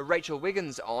Rachel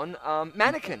Wiggins on,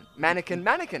 Mannequin. Mannequin,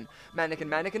 Mannequin. Mannequin,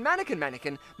 Mannequin, Mannequin,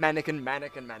 Mannequin. Mannequin,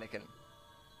 Mannequin, Mannequin.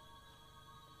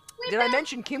 Did I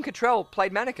mention Kim Cattrall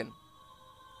played Mannequin?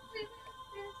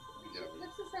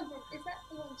 What's the song from? Is that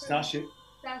the one from... Starship.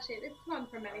 Starship. It's the one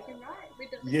from Mannequin, right? With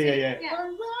the Yeah.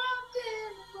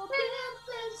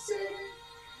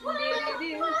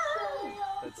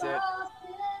 That's it.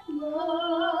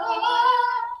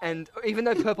 And even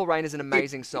though Purple Rain is an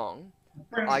amazing song,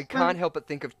 I can't help but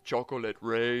think of Chocolate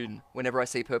Rain whenever I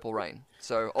see Purple Rain.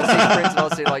 So I'll see Prince and I'll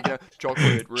see like,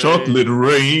 Chocolate Rain. Chocolate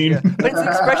Rain. Yeah. But it's the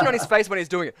expression on his face when he's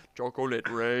doing it. Chocolate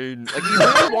Rain. Like he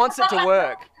really wants it to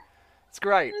work. It's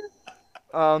great.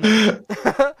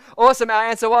 Awesome. Our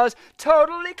answer was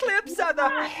Total Eclipse of the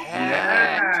Heart.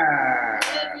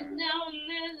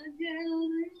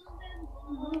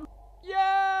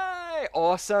 Yay!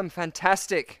 Awesome.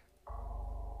 Fantastic.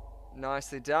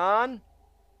 Nicely done.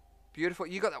 Beautiful.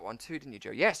 You got that one too, didn't you,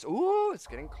 Joe? Yes. Ooh, it's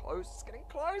getting close. It's getting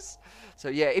close. So,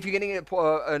 yeah, if you're getting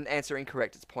an answer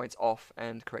incorrect, it's points off,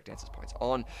 and correct answers points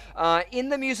on. In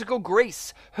the musical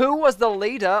Grease, who was the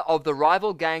leader of the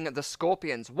rival gang, the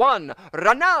Scorpions? 1,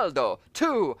 Ronaldo.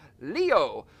 2,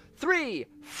 Leo. 3,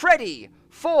 Freddie.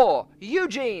 4,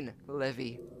 Eugene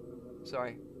Levy.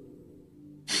 Sorry.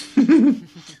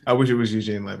 I wish it was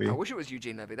Eugene Levy. I wish it was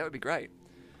Eugene Levy. That would be great.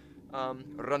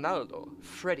 Ronaldo,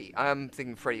 Freddie. I'm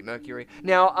thinking Freddie Mercury.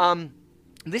 Now,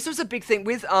 this was a big thing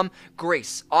with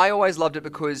Grease. I always loved it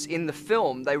because in the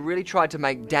film they really tried to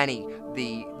make Danny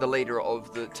the leader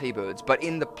of the T-Birds, but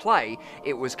in the play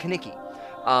it was Kaniki.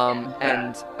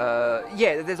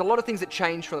 Yeah, there's a lot of things that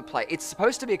change from the play. It's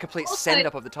supposed to be a complete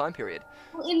send-up of the time period.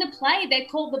 Well, in the play, they're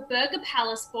called the Burger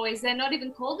Palace Boys. They're not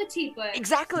even called the T-Birds.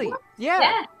 Exactly. What?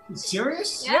 Yeah.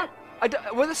 Serious? Yeah.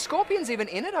 Were the Scorpions even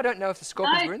in it? I don't know if the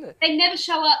Scorpions were in it. They never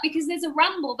show up because there's a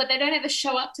rumble, but they don't ever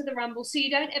show up to the rumble, so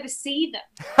you don't ever see them.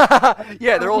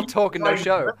 Yeah, they're all talk and no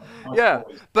show. Yeah,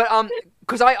 but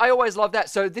because I always love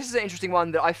that. So this is an interesting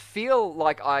one that I feel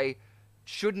like I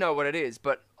should know what it is,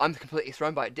 but I'm completely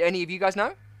thrown by it. Do any of you guys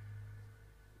know?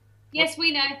 Yes,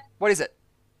 we know. What is it?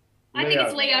 I think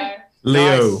it's Leo.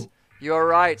 Leo. Nice. You're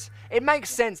right. It makes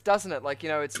sense, doesn't it? Like, you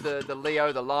know, it's the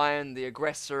Leo, the lion, the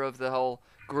aggressor of the whole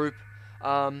group.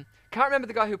 Can't remember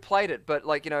the guy who played it, but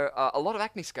like, you know, a lot of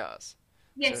acne scars.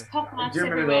 Yes, pockmarks I do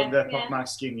remember everywhere. the pockmarked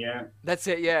skin, yeah. That's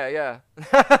it, yeah.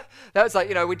 That was like,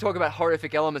 you know, we talk about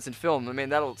horrific elements in film. I mean,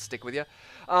 that'll stick with you.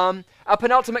 Our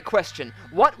penultimate question.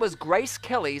 What was Grace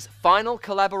Kelly's final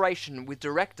collaboration with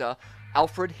director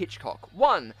Alfred Hitchcock?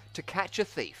 1, To Catch a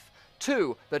Thief.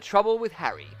 2, The Trouble with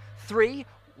Harry. 3,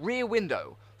 Rear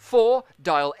Window. 4,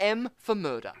 Dial M for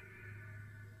Murder.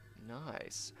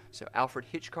 Nice. So Alfred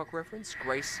Hitchcock reference,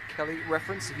 Grace Kelly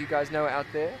reference, if you guys know it out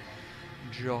there,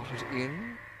 jot it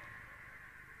in.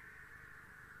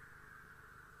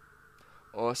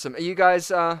 Awesome. Are you guys,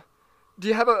 do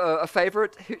you have a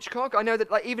favorite Hitchcock? I know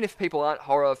that, like, even if people aren't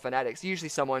horror fanatics, usually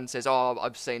someone says, oh,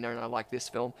 I've seen her and I like this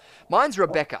film. Mine's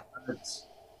Rebecca.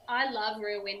 I love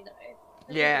Rear Window.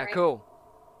 Yeah, cool.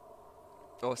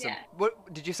 Awesome. Yeah.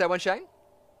 What did you say one, Shane?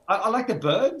 I like The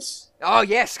Birds. Oh,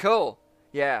 yes, cool.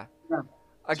 Yeah. Yeah.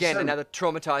 Again, another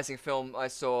traumatizing film I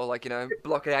saw, like, you know,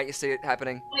 block it out, you see it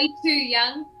happening. Way too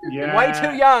young. Yeah. Way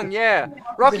too young, yeah.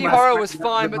 Rocky Horror was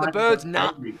fine, but The Birds,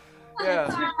 nah.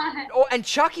 Yeah. Oh, and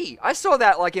Chucky. I saw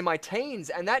that, like, in my teens,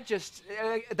 and that just,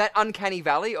 that uncanny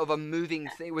valley of a moving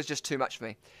thing was just too much for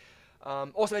me.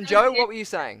 Awesome. And Joe, what were you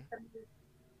saying?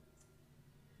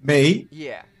 Me?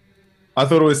 Yeah. I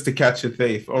thought it was To Catch a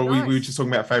Thief, or Nice. we were just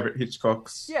talking about favorite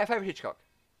Hitchcocks. Yeah, favorite Hitchcock.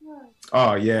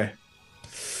 Oh yeah.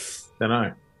 Don't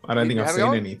know. I don't think I've have we seen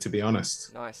all? any, to be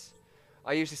honest. Nice.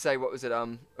 I usually say, what was it,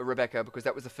 Rebecca, because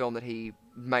that was the film that he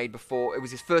made before. It was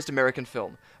his first American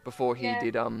film before he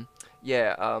did,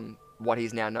 what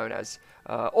he's now known as.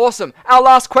 Awesome. Our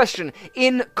last question.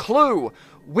 In Clue,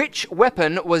 which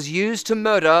weapon was used to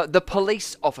murder the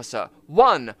police officer?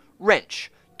 1,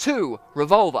 wrench. 2,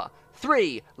 revolver.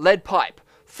 3, lead pipe.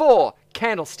 4,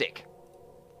 candlestick.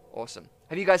 Awesome.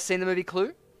 Have you guys seen the movie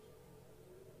Clue?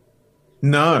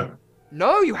 No.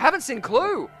 No, you haven't seen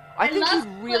Clue. I think love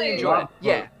you'd really Clue. enjoy it.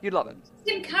 Yeah, you'd love it.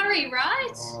 Tim Curry,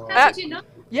 right? How did you know?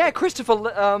 Yeah, Christopher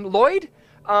Lloyd.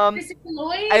 Christopher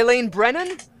Lloyd? Aileen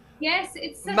Brennan. Yes,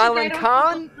 it's such Madeline a great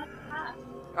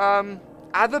Kahn.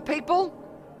 Other people.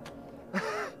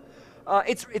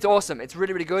 It's awesome. It's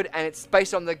really, really good, and it's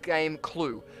based on the game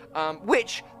Clue,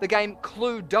 which the game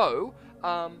Cluedo.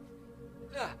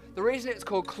 The reason it's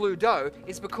called Cluedo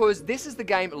is because this is the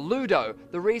game Ludo.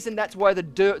 The reason that's why the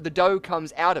dough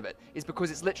comes out of it is because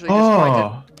it's literally just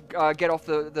trying to get off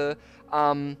the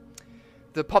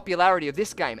popularity of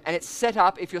this game. And it's set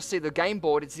up, if you'll see the game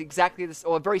board, it's exactly this,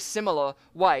 or a very similar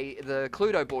way the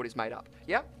Cluedo board is made up.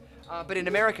 Yeah? But in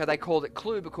America, they called it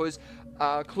Clue because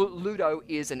Ludo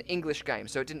is an English game,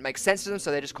 so it didn't make sense to them,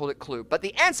 so they just called it Clue. But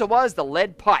the answer was the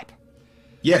lead pipe.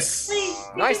 Yes.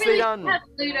 Nicely really done. Had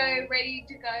Ludo ready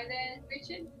to go there,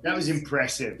 Richard. That was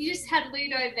impressive. You just had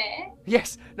Ludo there.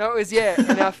 Yes. No, it was, yeah.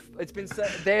 It's been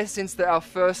there since our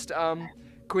first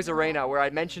quiz arena where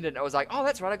I mentioned it, and I was like, oh,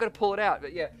 that's right, I got to pull it out.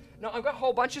 But yeah, no, I've got a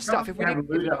whole bunch of stuff. If we have did,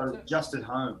 Ludo just at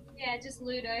home. Yeah, just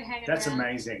Ludo hanging That's around.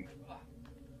 amazing.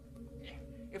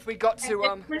 if we got to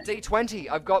D20,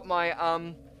 I've got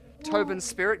my Tobin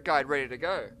Spirit Guide ready to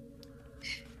go.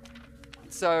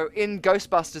 So in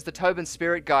Ghostbusters, the Tobin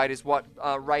Spirit Guide is what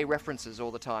Ray references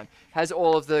all the time. Has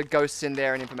all of the ghosts in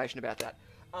there and information about that.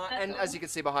 And as you can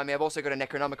see behind me, I've also got a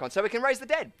Necronomicon, so we can raise the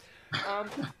dead.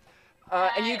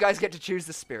 And you guys get to choose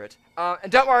the spirit.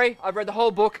 And don't worry, I've read the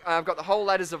whole book. I've got the whole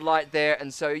Ladders of Light there,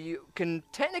 and so you can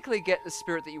technically get the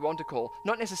spirit that you want to call.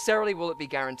 Not necessarily will it be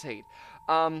guaranteed.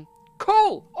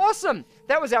 Cool, awesome.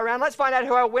 That was our round. Let's find out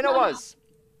who our winner was.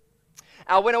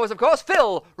 Our winner was, of course,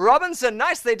 Phil Robinson.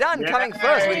 Nicely done, coming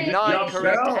first with 9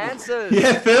 correct answers.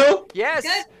 Yeah, Phil. Yes,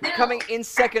 coming in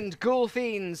second, Ghoul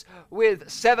Fiends with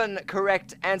 7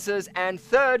 correct answers. And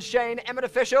third, Shane Emmett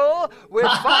Official with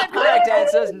 5 correct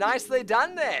answers. Nicely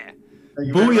done there.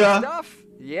 Booyah. Stuff.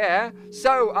 Yeah.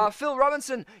 So, Phil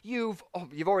Robinson, you've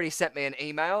already sent me an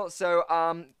email. So,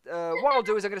 what I'll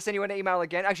do is I'm going to send you an email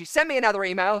again. Actually, send me another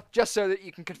email just so that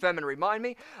you can confirm and remind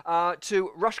me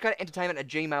to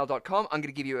rushcutentertainment@gmail.com. I'm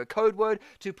going to give you a code word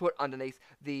to put underneath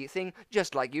the thing,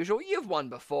 just like usual. You've won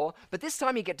before, but this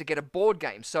time you get to get a board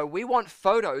game. So we want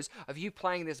photos of you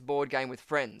playing this board game with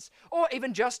friends, or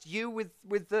even just you with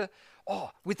the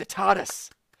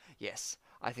TARDIS. Yes,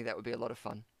 I think that would be a lot of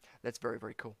fun. That's very,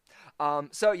 very cool.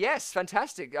 So, yes,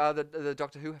 fantastic. The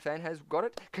Doctor Who fan has got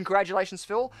it. Congratulations,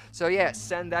 Phil. So, yeah,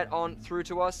 send that on through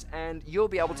to us, and you'll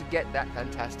be able to get that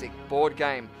fantastic board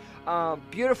game.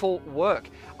 Beautiful work.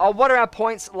 What are our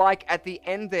points like at the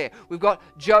end there? We've got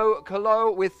Joe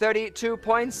Colo with 32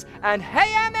 points, and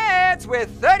Hey Emmett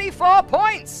with 34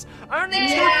 points. Only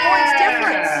 2 points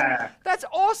difference. That's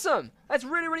awesome. That's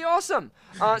really, really awesome.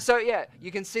 So yeah,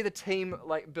 you can see the team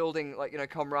like building, like, you know,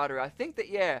 camaraderie. I think that,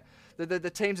 yeah, the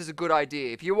teams is a good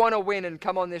idea. If you want to win and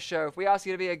come on this show, if we ask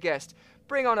you to be a guest,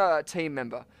 bring on a team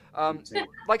member.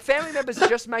 Like family members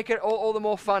just make it all the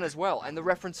more fun as well, and the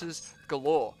references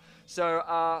galore.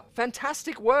 So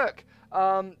fantastic work.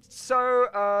 Yeah,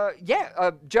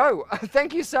 Joe,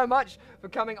 thank you so much for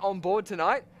coming on board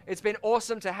tonight. It's been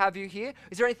awesome to have you here.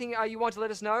 Is there anything you want to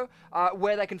let us know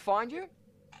where they can find you?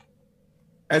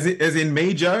 As in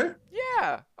me, Joe?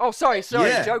 Yeah. Oh, sorry,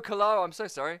 Yeah. Joe Colo. I'm so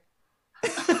sorry.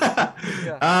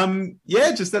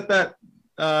 Yeah, just at that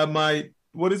my,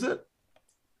 what is it?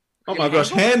 Oh my gosh,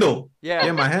 handle. Yeah,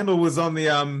 my handle was on the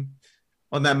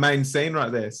on that main scene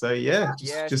right there. So yeah,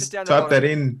 just type that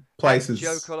in places.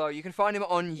 Joe Colo. You can find him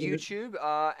on YouTube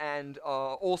and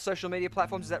all social media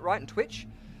platforms. Is that right? And Twitch.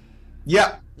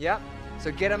 Yeah. Yeah.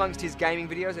 So get amongst his gaming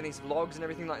videos and his vlogs and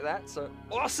everything like that. So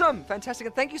awesome, fantastic,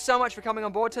 and thank you so much for coming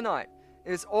on board tanight. It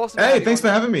was awesome. Hey, thanks for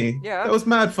having me. Yeah, that was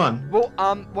mad fun. Well,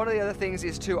 one of the other things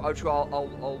is too.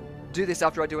 I'll do this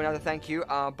after I do another thank you,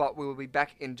 but we will be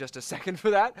back in just a second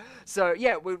for that. So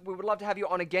yeah, we would love to have you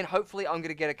on again. Hopefully, I'm going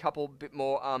to get a couple bit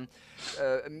more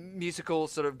musical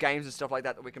sort of games and stuff like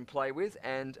that we can play with,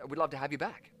 and we'd love to have you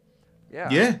back. Yeah.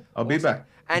 Yeah, I'll be back.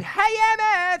 And hey,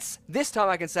 Emmett! This time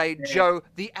I can say Joe,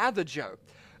 the other Joe.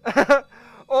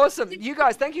 Awesome. You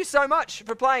guys, thank you so much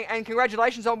for playing, and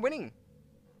congratulations on winning.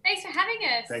 Thanks for having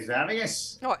us. Thanks for having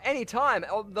us. No, anytime.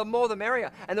 The more the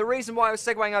merrier. And the reason why I was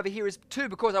segueing over here is too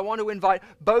because I want to invite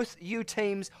both you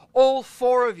teams, all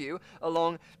 4 of you,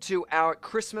 along to our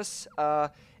Christmas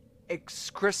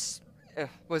Christmas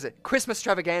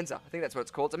extravaganza. I think that's what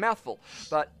it's called. It's a mouthful,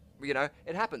 but you know,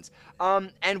 it happens.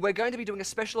 And we're going to be doing a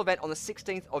special event on the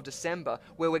 16th of December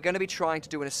where we're going to be trying to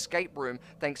do an escape room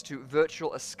thanks to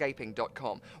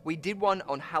virtualescaping.com. We did one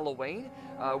on Halloween,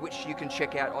 which you can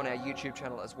check out on our YouTube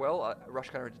channel as well,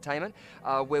 Rush Cutter Entertainment,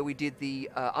 where we did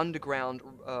the underground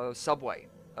subway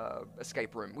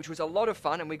escape room, which was a lot of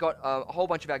fun, and we got a whole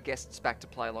bunch of our guests back to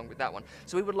play along with that one.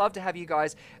 So we would love to have you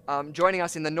guys joining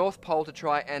us in the North Pole to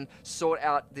try and sort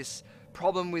out this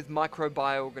problem with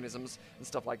microbioorganisms and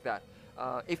stuff like that.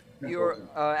 If you're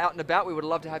out and about, we would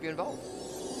love to have you involved.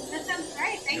 That sounds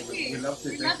great. Thank you. We'd love to.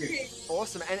 We'd love to.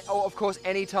 Awesome. And of course,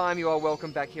 anytime you are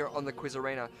welcome back here on the Quiz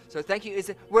Arena. So thank you.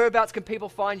 Whereabouts can people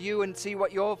find you and see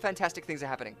what your fantastic things are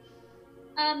happening?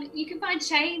 You can find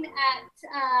Shane at,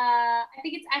 I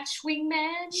think it's at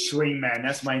Schwingman. Schwingman,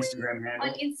 that's my Instagram handle.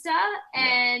 On Insta,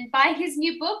 and buy his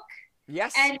new book.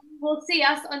 Yes. And you will see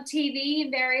us on TV and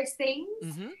various things.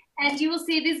 Mm-hmm. And you will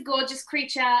see this gorgeous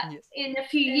creature in a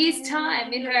few years'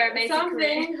 time in her amazing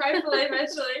career. Hopefully,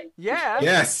 eventually. Yeah.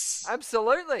 Yes.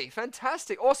 Absolutely.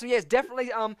 Fantastic. Awesome. Yes,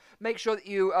 definitely make sure that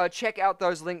you check out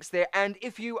those links there. And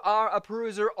if you are a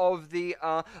peruser of the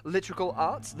literature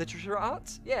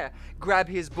arts, yeah, grab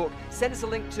his book. Send us a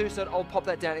link too, so that I'll pop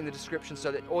that down in the description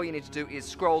so that all you need to do is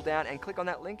scroll down and click on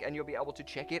that link and you'll be able to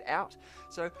check it out.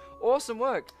 So, awesome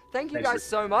work. thank you guys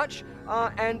so much.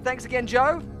 And thanks again,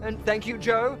 Joe. And thank you,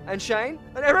 Joe and Shane.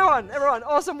 And everyone.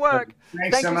 Awesome work.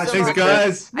 Thanks so much. Thanks,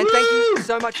 guys. And thank you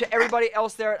so much to everybody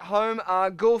else there at home.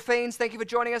 Ghoul Fiends, thank you for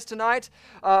joining us tonight.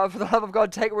 For the love of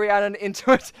God, take Rhiannon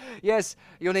into it. Yes,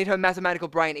 you'll need her mathematical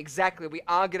brain. Exactly. We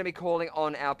are going to be calling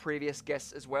on our previous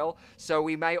guests as well. So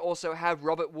we may also have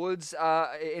Robert Woods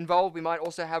involved. We might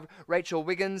also have Rachel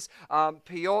Wiggins.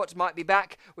 Piotr might be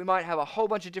back. We might have a whole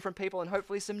bunch of different people and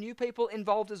hopefully some new people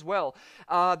involved as well.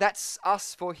 That's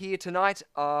us for here tonight.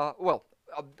 Well,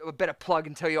 a better plug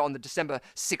and tell you on the December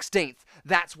 16th,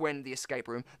 that's when the escape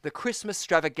room, the Christmas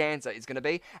Stravaganza is going to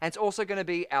be, and it's also going to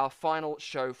be our final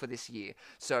show for this year.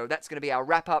 So that's going to be our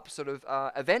wrap-up sort of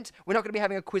event. We're not going to be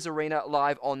having a Quiz Arena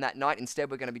live on that night.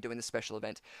 Instead, we're going to be doing the special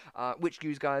event, which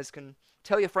you guys can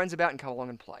tell your friends about and come along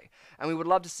and play. And we would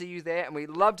love to see you there, and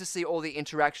we'd love to see all the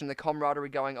interaction, the camaraderie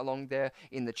going along there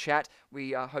in the chat.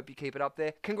 We hope you keep it up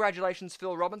there. Congratulations,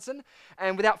 Phil Robinson.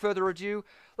 And without further ado,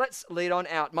 let's lead on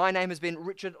out. My name has been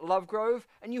Richard Lovegrove,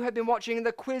 and you have been watching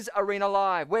the Quiz Arena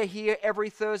Live. We're here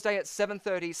every Thursday at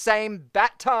 7:30. Same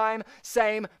bat time,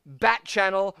 same bat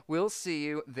channel. We'll see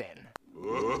you then.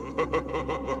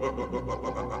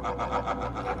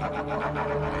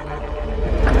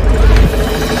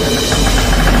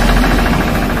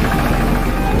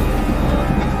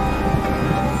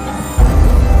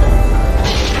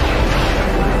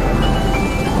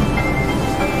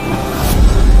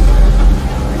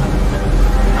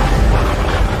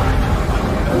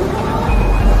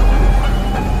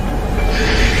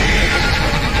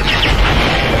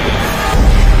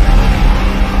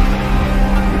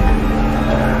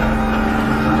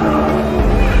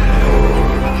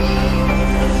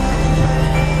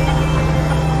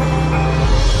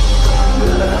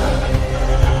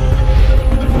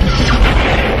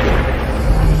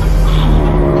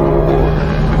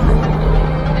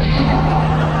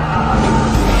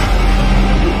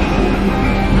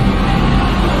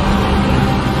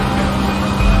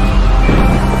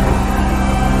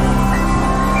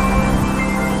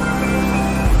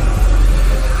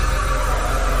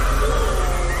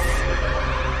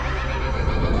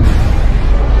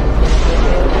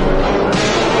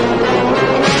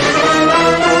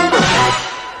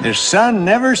 The sun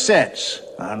never sets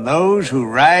on those who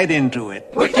ride into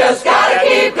it. We just gotta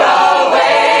keep going.